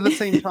 But at the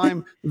same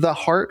time, the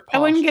heart posture,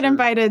 I wouldn't get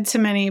invited to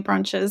many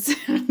brunches.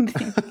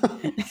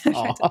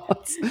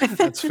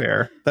 That's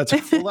fair.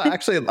 Well,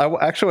 actually, I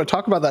want to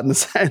talk about that in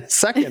a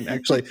second.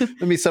 Actually,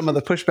 maybe some of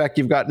the pushback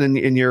you've gotten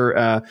in your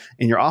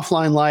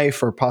offline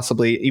life, or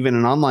possibly even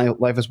an online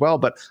life as well.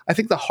 But I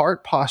think the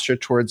heart posture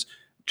towards,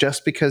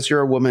 just because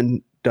you're a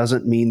woman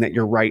doesn't mean that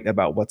you're right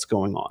about what's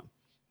going on.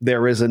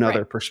 There is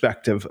another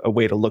perspective, a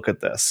way to look at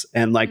this.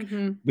 And like,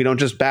 we don't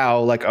just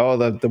bow like, oh,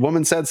 the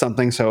woman said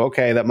something, so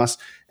okay, that must,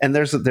 and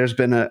there's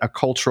been a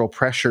cultural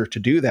pressure to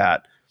do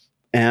that.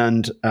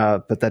 And,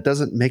 but that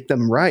doesn't make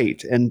them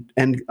right. And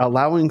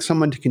allowing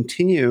someone to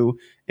continue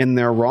in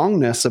their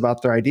wrongness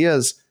about their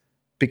ideas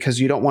because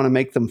you don't want to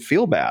make them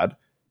feel bad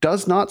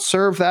does not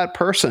serve that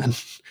person.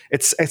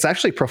 It's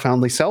actually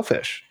profoundly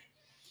selfish.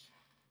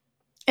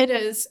 It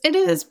is,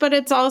 but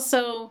it's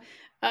also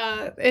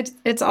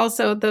it's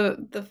also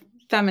the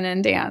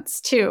feminine dance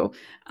too,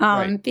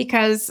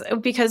 because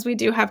we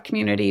do have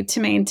community to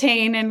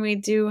maintain, and we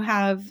do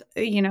have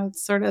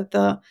sort of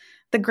the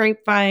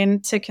grapevine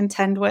to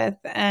contend with,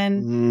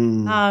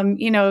 and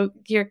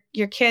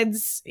your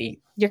kids,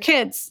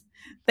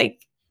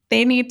 like,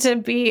 they need to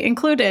be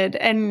included,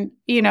 and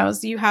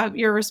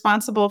you're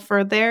responsible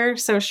for their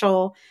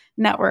social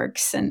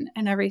networks and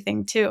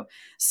everything too.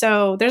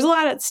 So there's a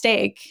lot at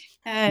stake.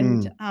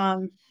 And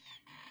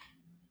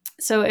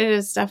so it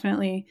is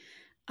definitely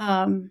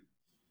a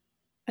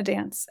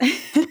dance.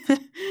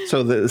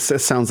 So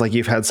this sounds like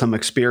you've had some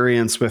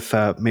experience with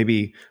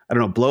maybe, I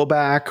don't know,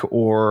 blowback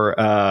or,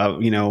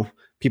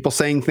 people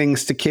saying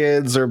things to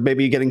kids, or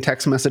maybe getting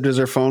text messages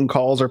or phone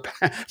calls or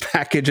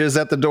packages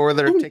at the door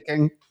that are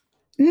ticking.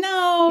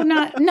 No,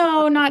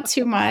 not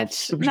too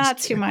much. Not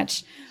too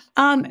much.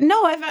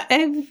 No,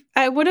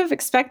 I would have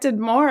expected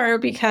more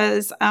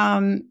because,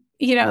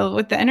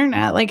 with the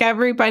internet, like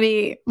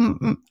everybody,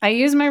 I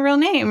use my real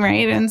name,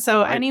 right? And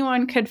so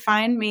anyone could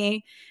find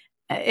me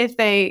if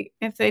they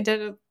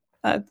did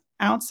a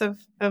ounce of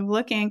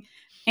looking.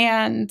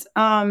 And,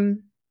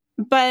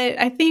 but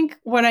I think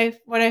what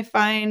I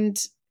find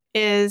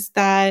is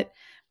that,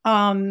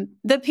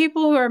 the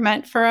people who are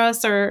meant for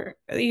us are,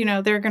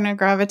 they're going to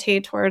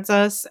gravitate towards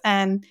us,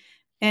 and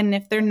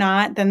if they're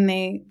not, then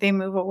they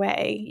move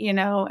away,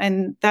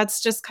 and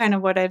that's just kind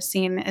of what I've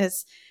seen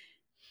is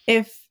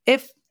if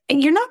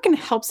you're not going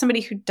to help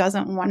somebody who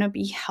doesn't want to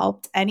be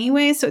helped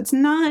anyway. So it's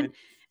not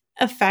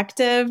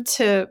effective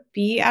to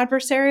be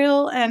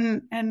adversarial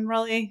and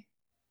really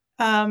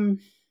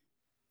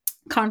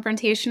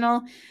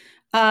confrontational.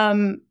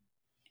 And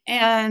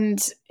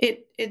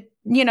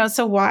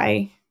so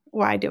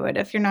why do it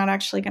if you're not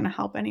actually going to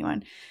help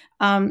anyone?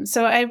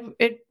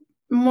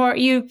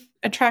 You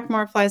attract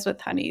more flies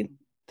with honey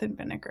than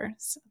vinegar.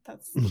 So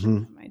that's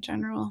my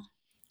general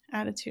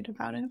attitude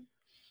about it.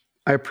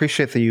 I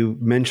appreciate that you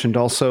mentioned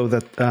also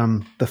that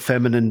the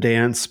feminine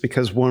dance,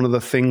 because one of the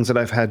things that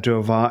I've had to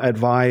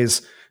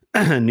advise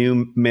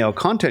new male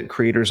content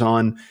creators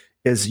on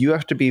is you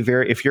have to be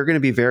if you're going to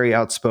be very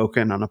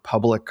outspoken on a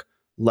public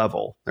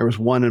level. There was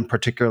one in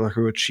particular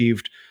who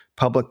achieved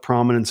public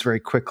prominence very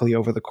quickly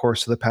over the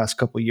course of the past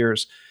couple of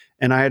years.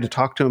 And I had to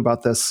talk to him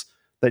about this,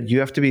 that you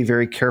have to be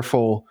very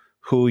careful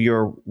who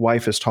your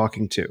wife is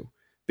talking to,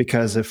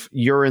 because if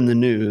you're in the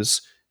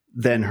news,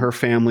 then her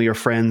family or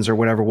friends or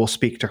whatever will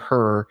speak to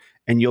her,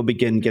 and you'll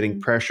begin getting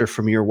pressure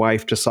from your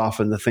wife to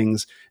soften the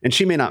things. And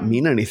she may not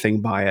mean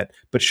anything by it,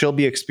 but she'll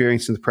be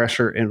experiencing the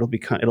pressure, and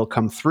it'll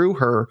come through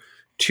her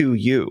to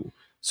you.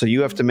 So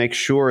you have to make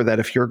sure that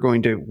if you're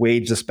going to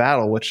wage this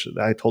battle, which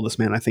I told this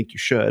man I think you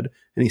should,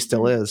 and he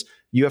still is,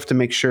 you have to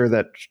make sure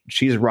that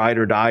she's ride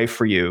or die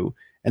for you,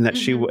 and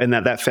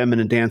that that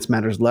feminine dance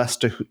matters less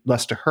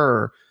to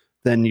her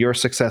than your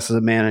success as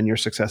a man and your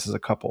success as a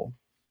couple.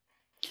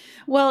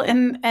 Well,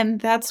 and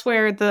that's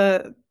where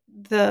the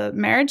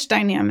marriage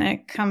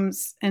dynamic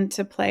comes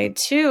into play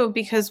too,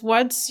 because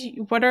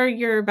what are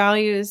your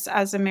values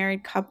as a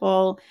married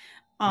couple?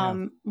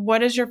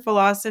 What is your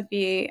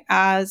philosophy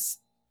as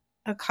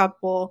a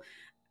couple?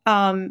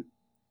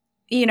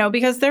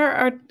 Because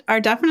there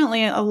are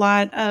definitely a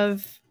lot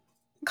of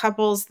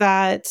couples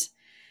that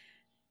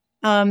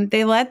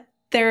they let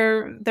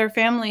their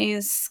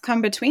families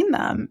come between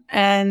them,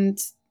 and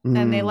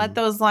they let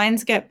those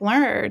lines get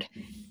blurred.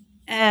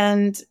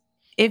 And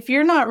if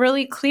you're not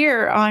really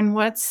clear on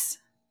what's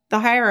the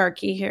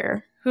hierarchy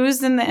here,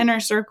 who's in the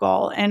inner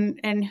circle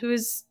and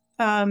who's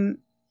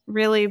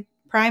really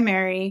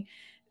primary,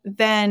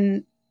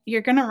 then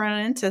you're going to run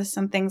into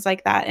some things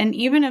like that. And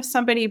even if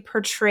somebody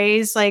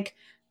portrays like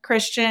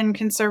Christian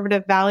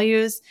conservative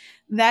values,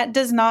 that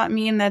does not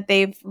mean that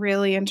they've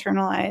really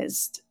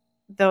internalized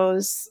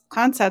those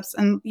concepts.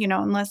 And,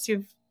 unless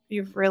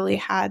you've really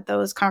had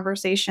those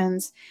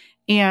conversations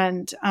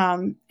and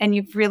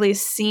you've really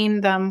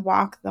seen them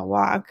walk the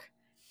walk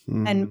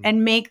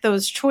and make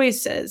those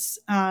choices.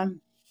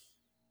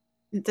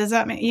 Does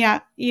that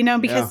mean,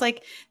 because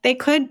like they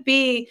could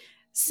be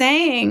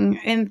saying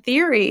in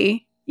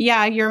theory,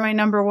 yeah, you're my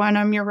number one,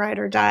 I'm your ride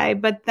or die.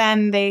 But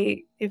then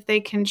if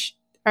they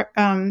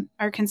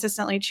are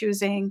consistently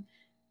choosing,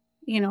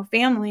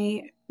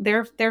 family,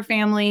 their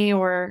family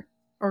or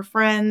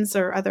friends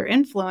or other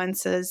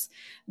influences,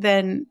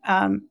 then,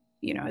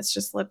 it's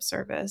just lip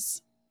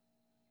service.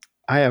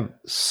 I have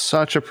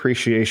such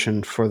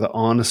appreciation for the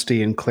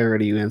honesty and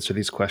clarity you answer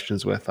these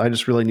questions with. I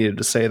just really needed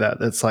to say that.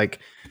 It's like,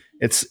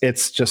 it's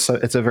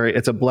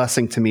a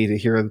blessing to me to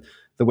hear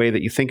the way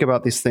that you think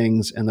about these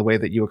things and the way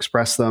that you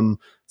express them.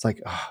 It's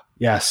like, oh,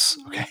 yes.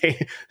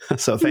 Okay.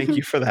 So thank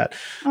you for that.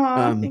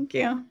 Thank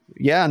you.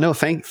 Yeah, no,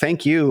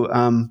 thank you.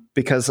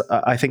 Because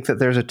I think that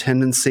there's a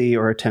tendency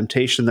or a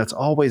temptation that's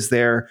always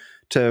there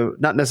to,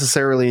 not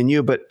necessarily in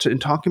you, but in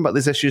talking about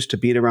these issues, to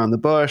beat around the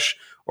bush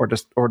or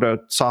to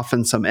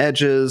soften some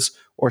edges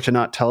or to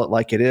not tell it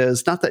like it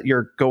is. Not that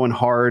you're going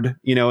hard,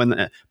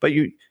 but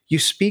you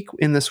speak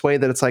in this way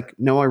that it's like,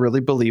 no, I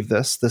really believe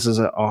this. This is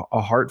a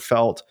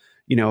heartfelt,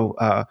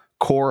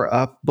 core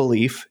up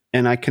belief,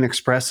 and I can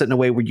express it in a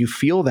way where you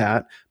feel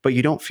that, but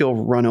you don't feel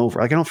run over.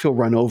 Like I don't feel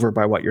run over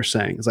by what you're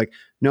saying. It's like,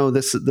 no,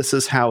 this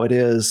is how it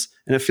is,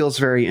 and it feels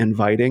very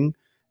inviting.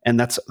 And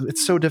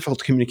it's so difficult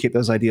to communicate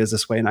those ideas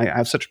this way. And I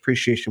have such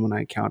appreciation when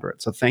I encounter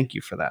it. So thank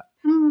you for that.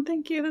 Oh,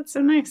 thank you. That's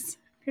so nice.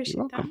 Appreciate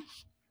You're welcome.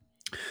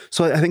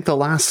 So I think the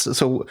last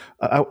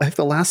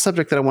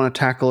subject that I want to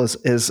tackle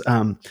is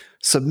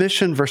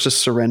submission versus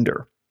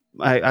surrender.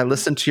 I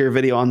listened to your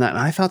video on that, and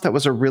I thought that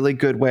was a really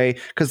good way,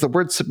 because the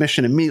word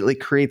submission immediately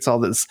creates all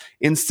this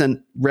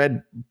instant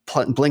red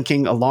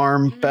blinking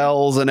alarm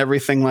bells and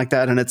everything like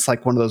that. And it's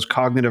like one of those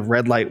cognitive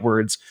red light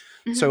words.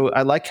 So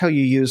I like how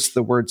you use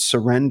the word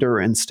surrender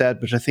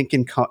instead, which I think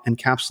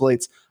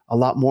encapsulates a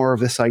lot more of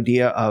this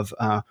idea of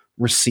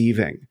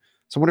receiving.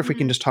 So I wonder if we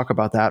can just talk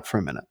about that for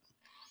a minute.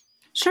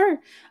 Sure.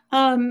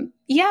 I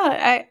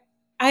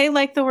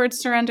like the word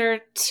surrender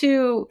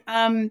too.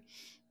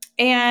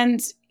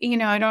 And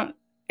I don't,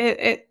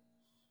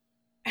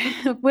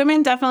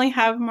 women definitely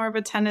have more of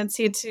a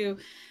tendency to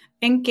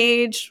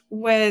engage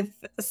with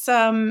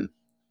some,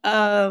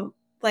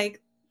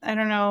 like, I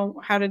don't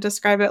know how to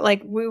describe it,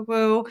 like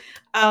woo-woo,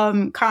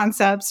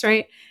 concepts.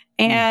 Right.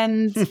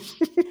 And,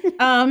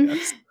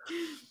 Yes.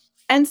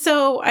 and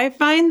so I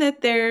find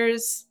that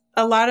there's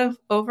a lot of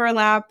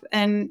overlap,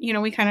 and,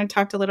 we kind of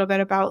talked a little bit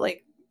about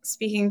like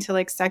speaking to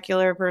like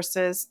secular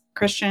versus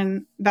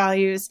Christian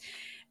values.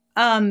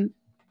 And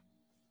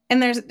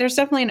there's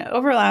definitely an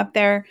overlap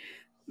there.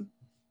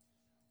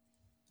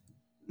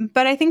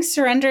 But I think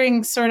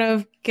surrendering sort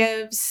of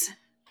gives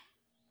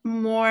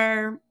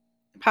more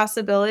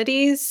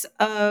possibilities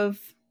of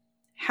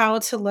how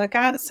to look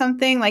at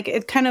something. Like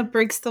it kind of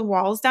breaks the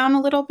walls down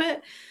a little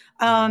bit.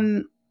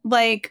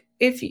 Like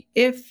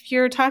if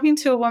you're talking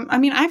to a woman, I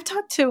mean, I've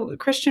talked to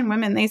Christian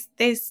women.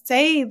 They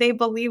say they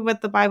believe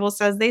what the Bible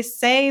says. They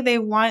say they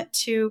want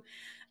to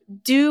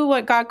do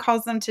what God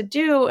calls them to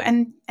do,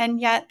 and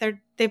yet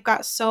they've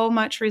got so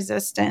much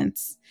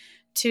resistance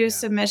to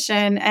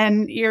submission,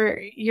 and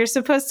you're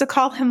supposed to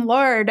call him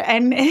Lord,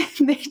 and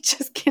they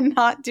just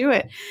cannot do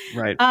it.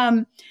 Right.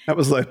 That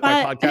was like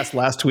my podcast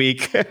last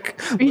week.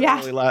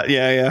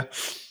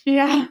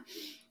 Yeah.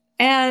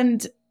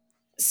 And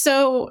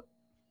so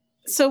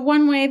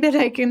one way that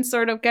I can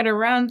sort of get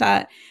around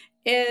that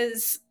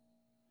is,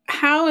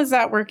 how is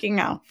that working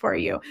out for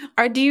you?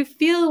 Or do you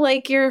feel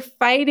like you're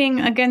fighting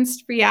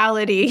against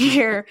reality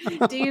here?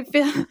 Do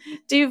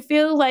you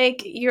feel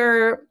like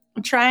you're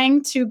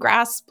trying to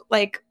grasp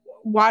like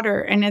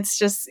water and it's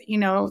just,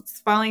 it's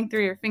falling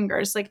through your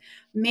fingers? Like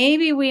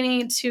maybe we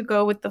need to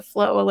go with the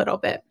flow a little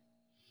bit.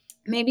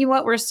 Maybe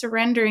what we're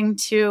surrendering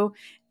to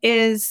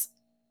is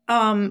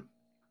a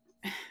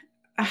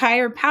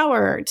higher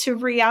power, to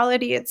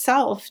reality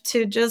itself,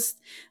 to just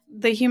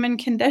the human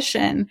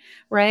condition,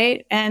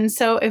 right? And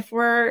so if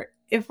we're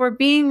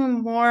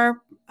being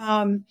more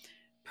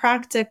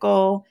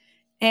practical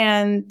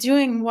and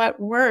doing what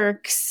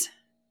works,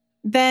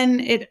 then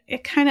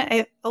it kind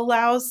of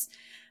allows,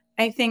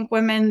 I think,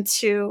 women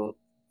to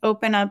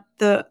open up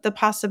the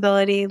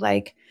possibility,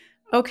 like,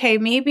 okay,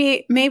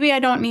 maybe I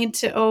don't need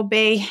to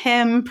obey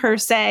him per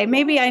se.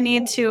 Maybe I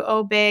need to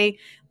obey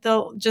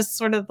just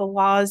sort of the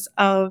laws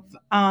of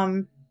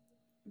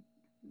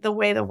the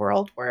way the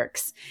world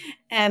works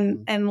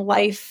and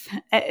life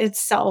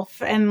itself.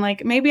 And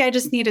like, maybe I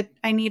just need a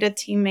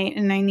teammate,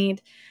 and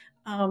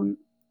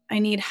I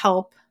need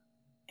help.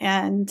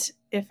 And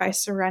if I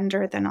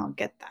surrender, then I'll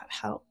get that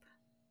help.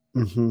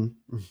 Mm-hmm.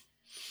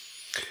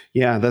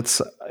 Yeah,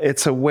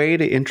 it's a way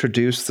to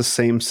introduce the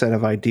same set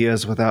of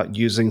ideas without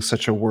using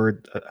such a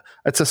word.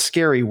 It's a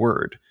scary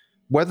word.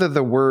 Whether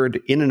the word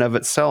in and of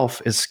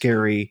itself is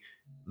scary,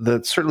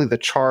 certainly the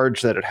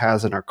charge that it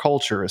has in our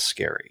culture is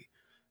scary.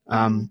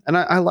 And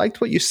I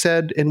liked what you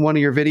said in one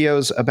of your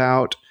videos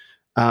about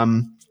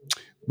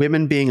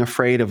women being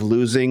afraid of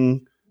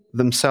losing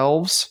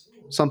themselves,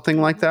 something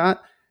like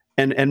that.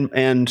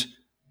 And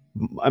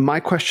my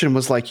question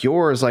was like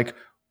yours, like,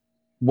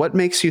 what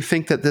makes you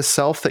think that this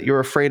self that you're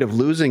afraid of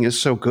losing is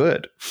so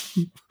good?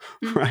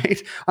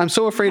 Right? I'm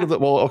so afraid of it.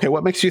 Well, okay,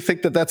 what makes you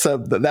think that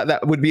that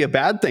would be a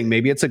bad thing?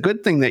 Maybe it's a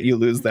good thing that you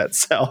lose that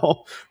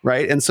self,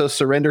 right? And so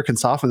surrender can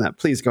soften that.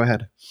 Please go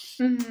ahead.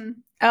 Mm-hmm.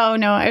 Oh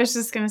no, I was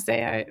just going to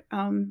say,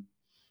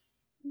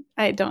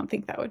 I don't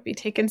think that would be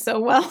taken so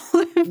well.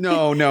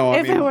 No.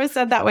 If it was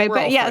said that way, we're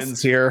but all yes,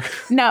 friends here.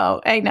 No,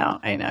 I know,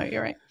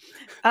 you're right.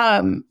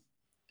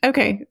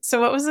 Okay,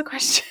 so what was the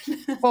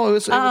question? Well, it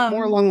was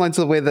more along the lines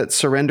of the way that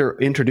surrender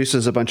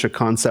introduces a bunch of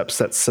concepts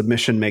that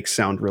submission makes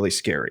sound really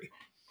scary.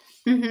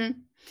 Mm-hmm.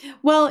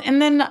 Well,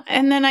 and then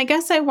I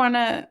guess I want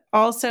to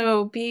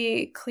also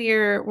be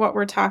clear what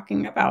we're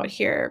talking about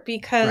here,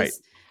 because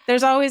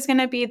there's always going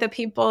to be the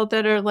people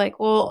that are like,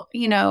 well,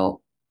 and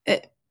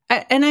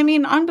I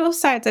mean, on both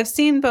sides, I've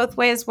seen both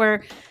ways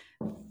where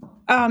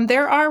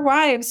there are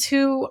wives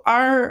who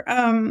are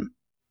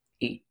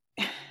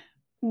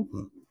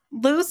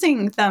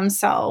losing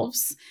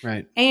themselves,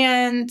 right?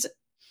 And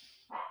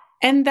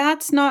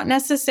that's not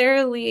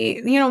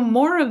necessarily,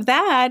 more of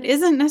that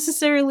isn't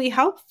necessarily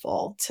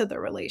helpful to the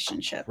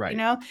relationship,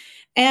 right?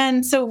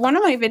 And so one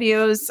of my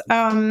videos,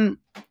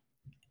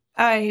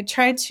 I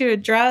tried to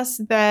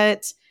address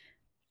that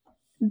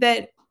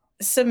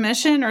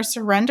submission or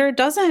surrender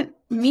doesn't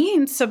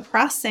mean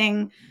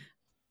suppressing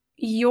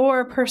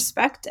your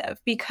perspective,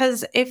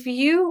 because if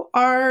you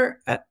are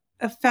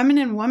a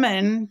feminine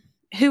woman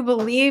who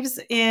believes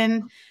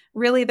in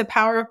really the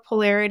power of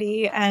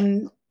polarity,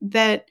 and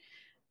that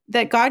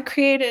God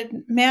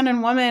created man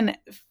and woman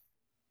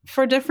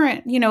for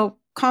different,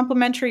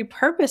 complementary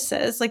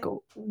purposes. Like,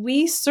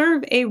 we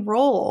serve a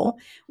role.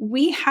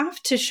 We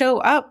have to show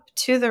up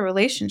to the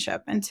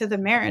relationship and to the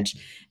marriage.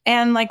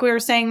 And like we were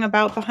saying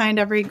about behind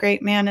every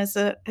great man is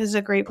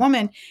a great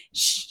woman.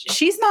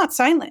 She's not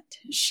silent.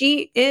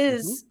 She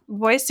is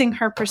voicing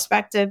her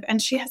perspective,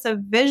 and she has a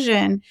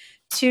vision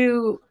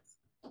to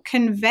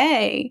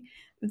convey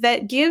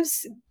that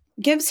gives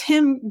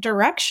him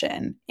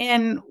direction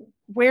in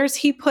where's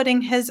he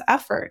putting his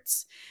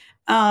efforts.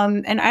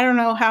 And I don't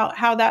know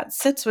how that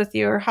sits with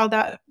you, or how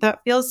that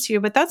feels to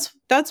you, but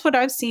that's what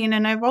I've seen.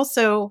 And I've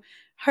also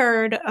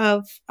heard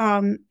of,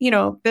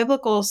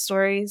 biblical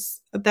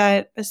stories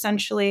that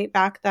essentially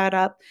back that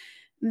up,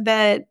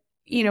 that,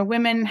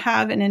 women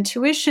have an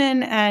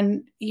intuition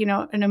and,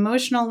 an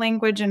emotional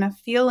language and a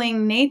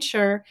feeling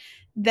nature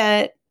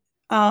that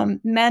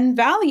men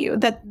value,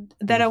 that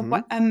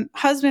a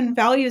husband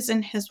values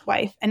in his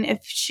wife. And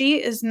if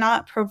she is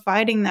not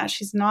providing that,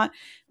 she's not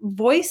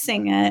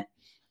voicing it,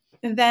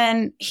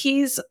 then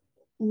he's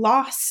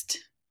lost.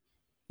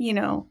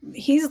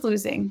 He's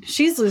losing,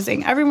 she's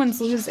losing,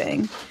 everyone's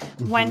losing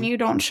when you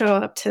don't show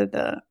up to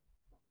the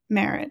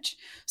marriage.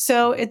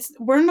 So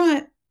we're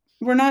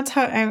not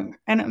talking,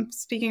 and I'm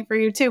speaking for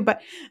you too,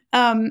 but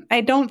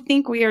I don't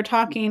think we are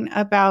talking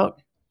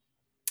about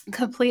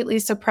completely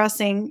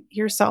suppressing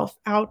yourself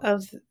out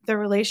of the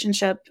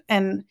relationship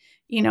and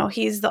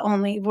he's the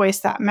only voice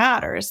that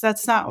matters.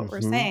 That's not what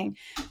we're saying.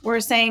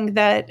 We're saying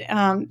that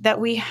that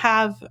we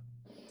have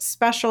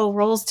special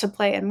roles to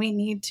play, and we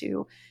need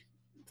to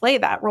play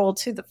that role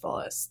to the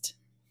fullest.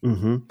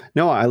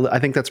 No, I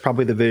think that's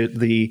probably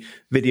the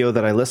video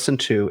that I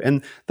listened to,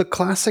 and the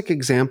classic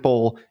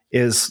example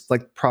is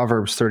like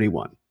Proverbs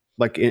 31.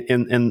 Like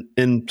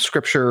in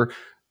Scripture,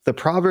 the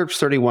Proverbs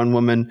 31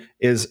 woman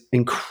is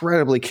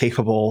incredibly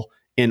capable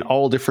in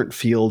all different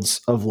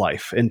fields of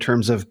life in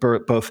terms of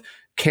both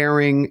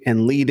caring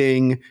and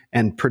leading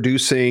and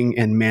producing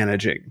and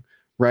managing,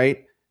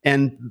 right?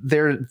 And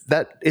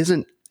that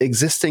isn't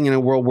existing in a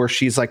world where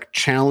she's like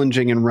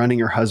challenging and running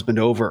her husband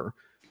over.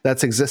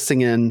 That's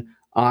existing in,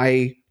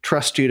 I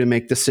trust you to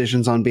make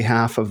decisions on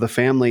behalf of the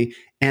family,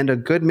 and a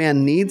good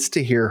man needs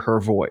to hear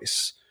her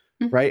voice,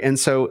 right? And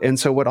so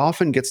what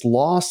often gets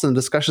lost in the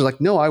discussion is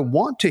like, no, I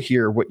want to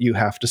hear what you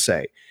have to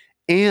say,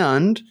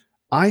 and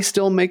I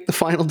still make the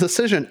final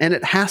decision, and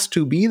it has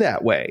to be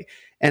that way.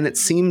 And it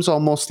seems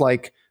almost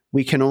like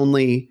we can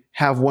only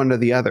have one or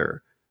the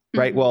other.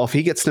 Right. Well, if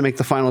he gets to make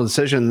the final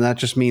decision, then that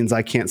just means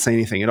I can't say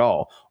anything at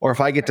all. Or if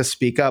I get to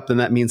speak up, then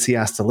that means he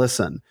has to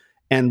listen.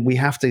 And we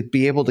have to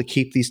be able to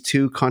keep these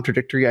two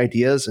contradictory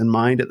ideas in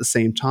mind at the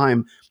same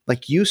time.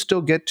 Like, you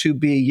still get to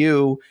be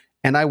you,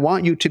 and I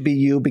want you to be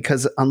you,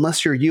 because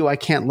unless you're you, I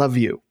can't love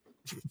you.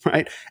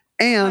 Right.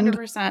 And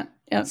 100%.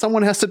 Yep.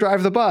 Someone has to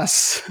drive the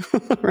bus.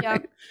 Right.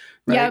 Yep.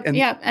 Right?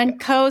 Yep. And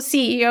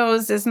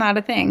co-CEOs is not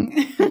a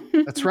thing.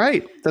 That's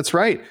right.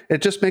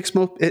 It just makes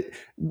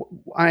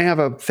I have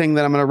a thing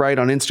that I'm going to write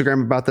on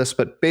Instagram about this,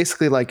 but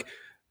basically, like,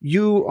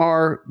 you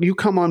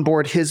come on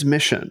board his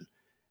mission,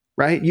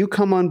 right? You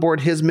come on board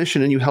his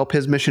mission and you help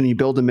his mission, and you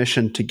build a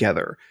mission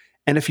together.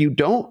 And if you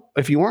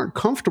aren't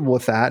comfortable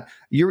with that,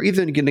 you're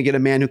either going to get a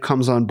man who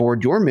comes on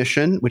board your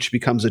mission, which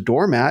becomes a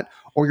doormat,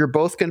 or you're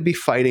both going to be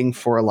fighting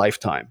for a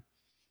lifetime.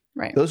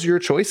 Right. Those are your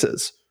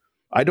choices.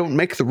 I don't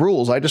make the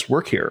rules. I just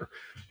work here.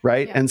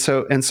 Right. Yeah. And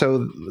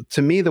so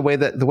to me, the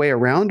way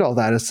around all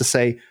that is to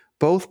say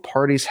both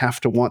parties have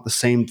to want the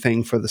same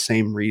thing for the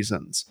same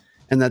reasons.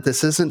 And that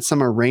this isn't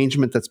some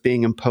arrangement that's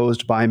being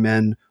imposed by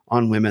men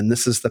on women.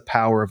 This is the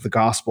power of the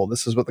gospel.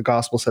 This is what the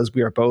gospel says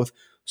we are both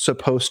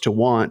supposed to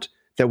want,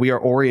 that we are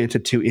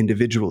oriented to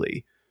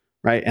individually.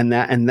 Right. And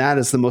that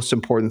is the most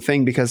important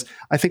thing, because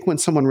I think when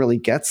someone really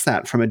gets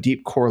that from a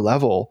deep core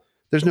level,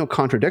 there's no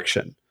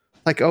contradiction.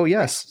 Like, oh,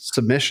 yes,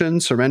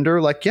 submission,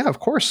 surrender. Like, yeah, of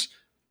course,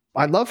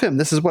 I love him.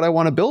 This is what I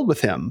want to build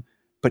with him.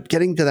 But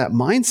getting to that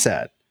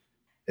mindset,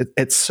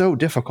 it's so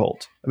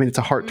difficult. I mean, it's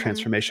a heart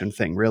transformation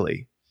thing,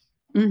 really.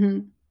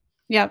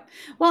 Yep.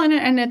 Well,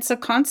 and it's a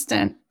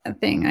constant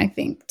thing, I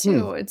think,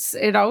 too.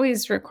 It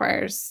always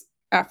requires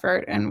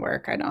effort and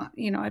work. I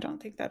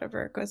don't think that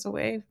ever goes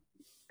away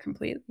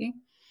completely.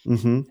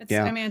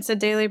 Yeah. I mean, it's a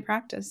daily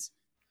practice.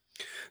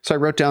 So I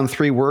wrote down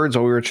 3 words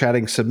while we were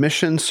chatting: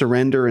 submission,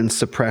 surrender, and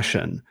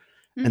suppression.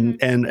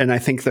 And I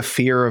think the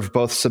fear of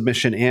both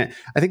submission and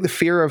I think the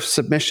fear of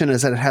submission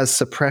is that it has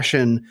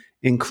suppression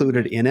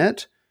included in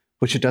it,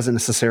 which it doesn't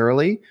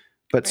necessarily.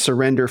 But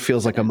surrender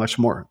feels like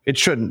it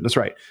shouldn't. That's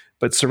right.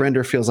 But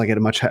surrender feels like it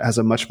has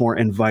a much more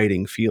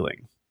inviting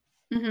feeling.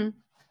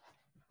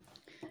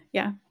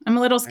 Yeah, I'm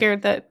a little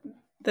scared that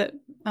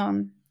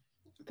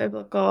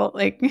biblical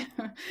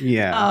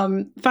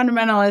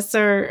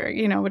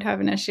fundamentalists would have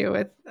an issue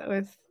with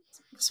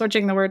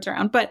switching the words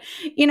around, but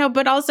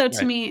also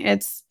to me,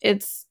 it's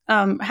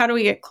how do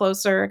we get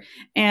closer?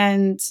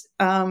 And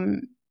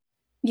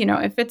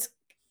if it's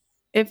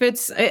if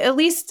it's, at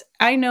least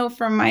I know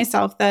from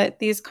myself that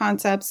these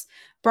concepts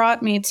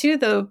brought me to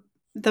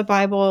the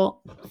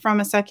Bible from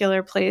a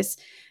secular place,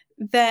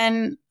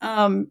 then,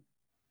 I'm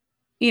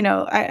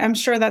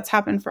sure that's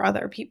happened for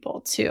other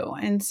people too.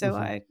 And so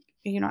I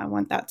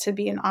want that to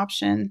be an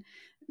option,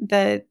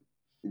 that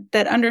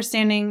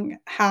understanding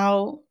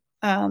how,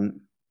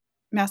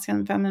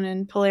 masculine,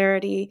 feminine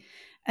polarity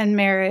and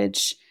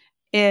marriage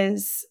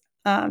is,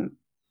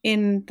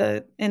 in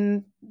the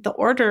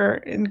order,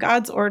 in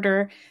God's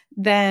order,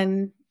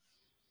 then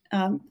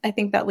I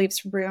think that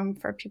leaves room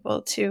for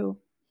people to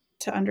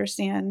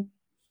understand.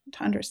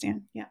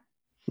 Yeah.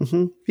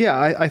 Mm-hmm.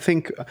 Yeah, I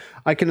think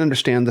I can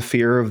understand the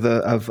fear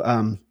of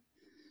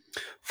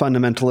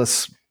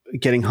fundamentalists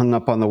getting hung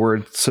up on the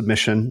word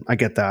submission. I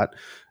get that,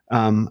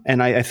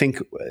 and I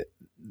think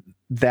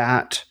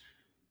that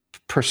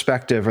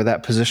perspective or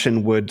that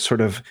position would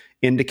sort of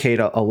indicate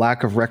a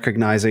lack of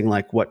recognizing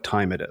like what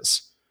time it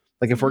is.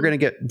 Like if we're going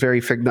to get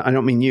I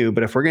don't mean you,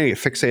 but if we're going to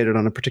get fixated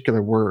on a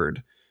particular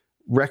word,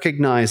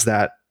 recognize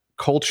that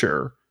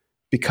culture,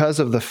 because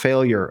of the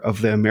failure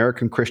of the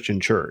American Christian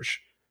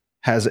church,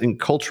 has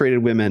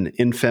enculturated women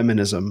in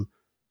feminism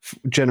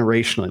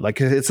generationally.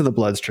 Like it's in the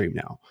bloodstream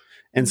now.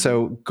 And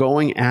so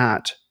going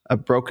at a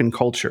broken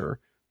culture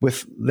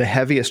with the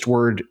heaviest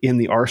word in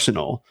the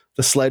arsenal,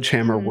 the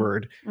sledgehammer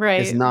word,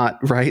 is not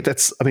right.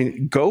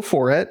 Go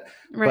for it.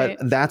 Right.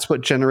 But that's what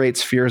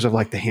generates fears of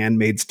like the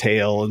Handmaid's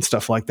Tale and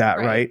stuff like that.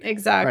 Right.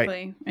 Exactly.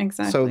 Right.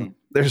 Exactly. So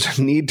there's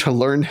a need to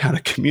learn how to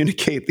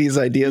communicate these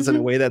ideas in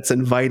a way that's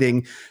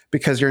inviting,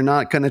 because you're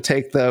not going to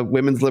take the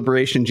women's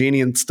liberation genie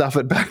and stuff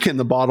it back in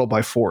the bottle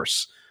by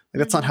force.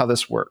 Like, that's not how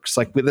this works.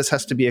 Like this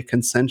has to be a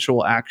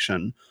consensual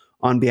action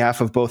on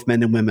behalf of both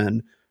men and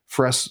women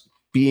for us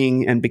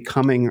being and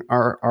becoming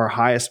our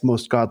highest,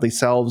 most godly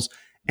selves.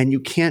 And you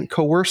can't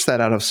coerce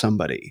that out of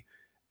somebody.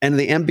 And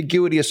the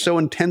ambiguity is so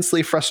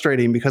intensely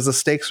frustrating because the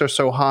stakes are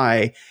so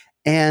high,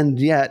 and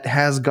yet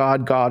has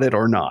God got it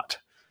or not?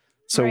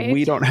 So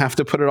we don't have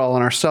to put it all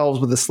on ourselves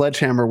with the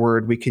sledgehammer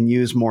word. We can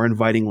use more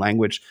inviting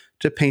language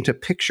to paint a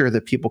picture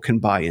that people can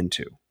buy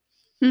into.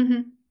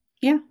 Mm-hmm.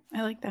 Yeah,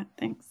 I like that.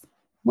 Thanks.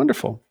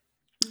 Wonderful.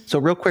 So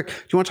real quick, do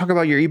you want to talk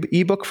about your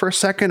ebook for a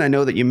second? I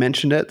know that you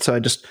mentioned it, so I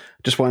just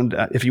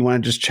wanted, if you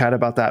want to just chat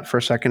about that for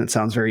a second, it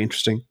sounds very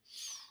interesting.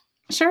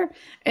 Sure.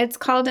 It's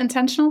called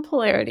Intentional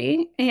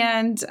Polarity.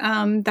 And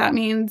that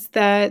means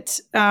that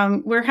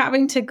we're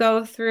having to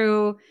go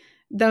through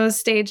those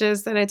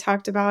stages that I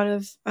talked about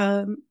of,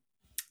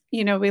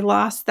 we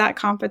lost that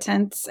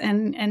competence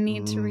and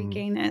need to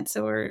regain it.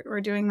 So we're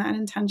doing that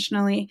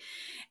intentionally.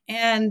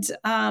 And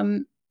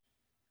I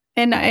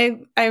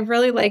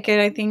really like it.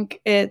 I think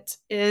it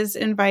is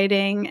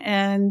inviting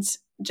and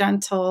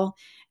gentle,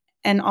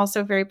 and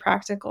also very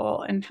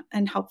practical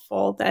and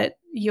helpful, that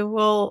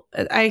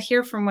I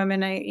hear from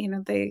women,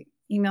 they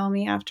email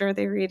me after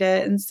they read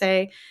it and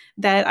say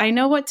that I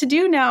know what to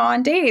do now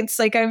on dates.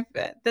 Like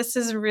this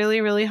is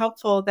really, really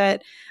helpful,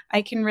 that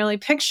I can really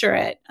picture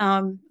it.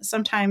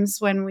 Sometimes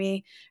when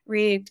we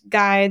read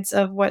guides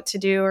of what to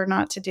do or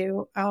not to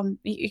do,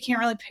 you can't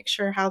really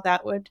picture how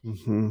that would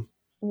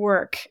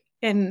work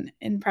in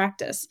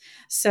practice.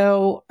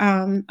 So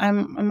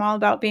I'm all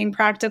about being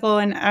practical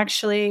and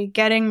actually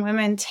getting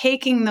women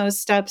taking those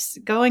steps,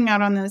 going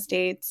out on those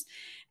dates,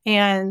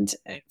 and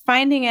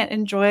finding it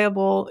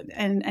enjoyable,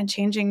 and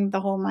changing the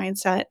whole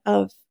mindset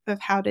of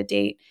how to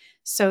date,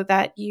 so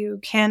that you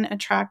can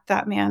attract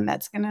that man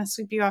that's going to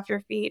sweep you off your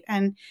feet,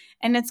 and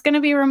it's going to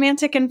be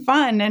romantic and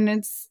fun, and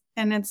it's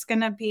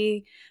going to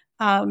be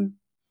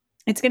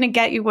it's going to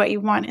get you what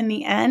you want in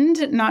the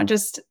end, not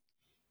just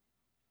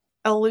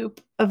a loop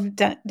of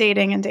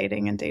dating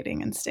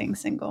and staying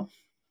single.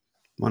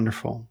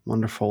 Wonderful.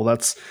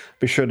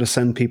 Be sure to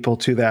send people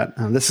to that.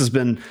 This has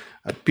been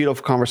a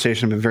beautiful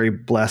conversation. I've been very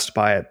blessed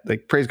by it.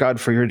 Like, praise God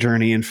for your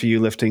journey and for you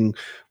lifting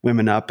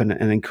women up and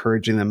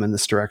encouraging them in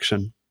this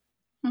direction.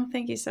 Well,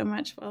 thank you so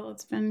much. Well,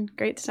 it's been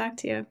great to talk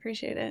to you. I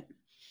appreciate it.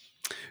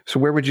 So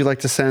where would you like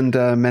to send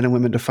men and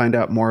women to find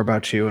out more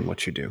about you and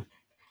what you do?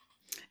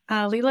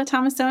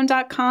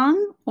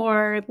 LEILATomasone.com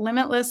or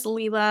Limitless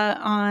LEILA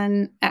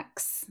on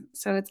X.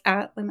 So it's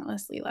at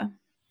Limitless LEILA.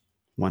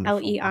 Wonderful.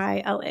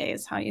 LEILA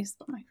is how you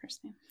spell my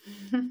first name.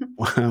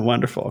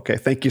 Wonderful. Okay.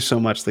 Thank you so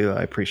much, LEILA.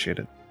 I appreciate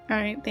it. All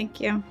right. Thank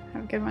you.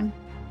 Have a good one.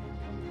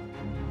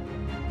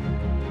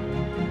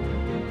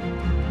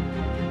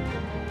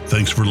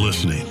 Thanks for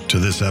listening to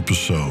this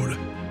episode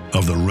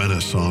of the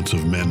Renaissance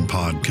of Men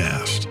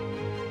podcast.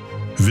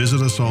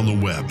 Visit us on the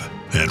web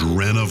at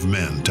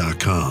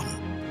renofmen.com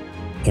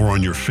or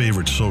on your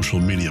favorite social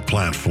media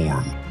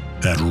platform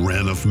at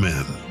Ren of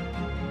Men.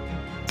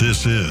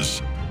 This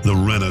is the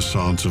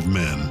Renaissance of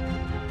Men.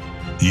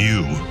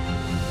 You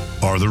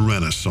are the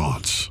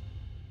Renaissance.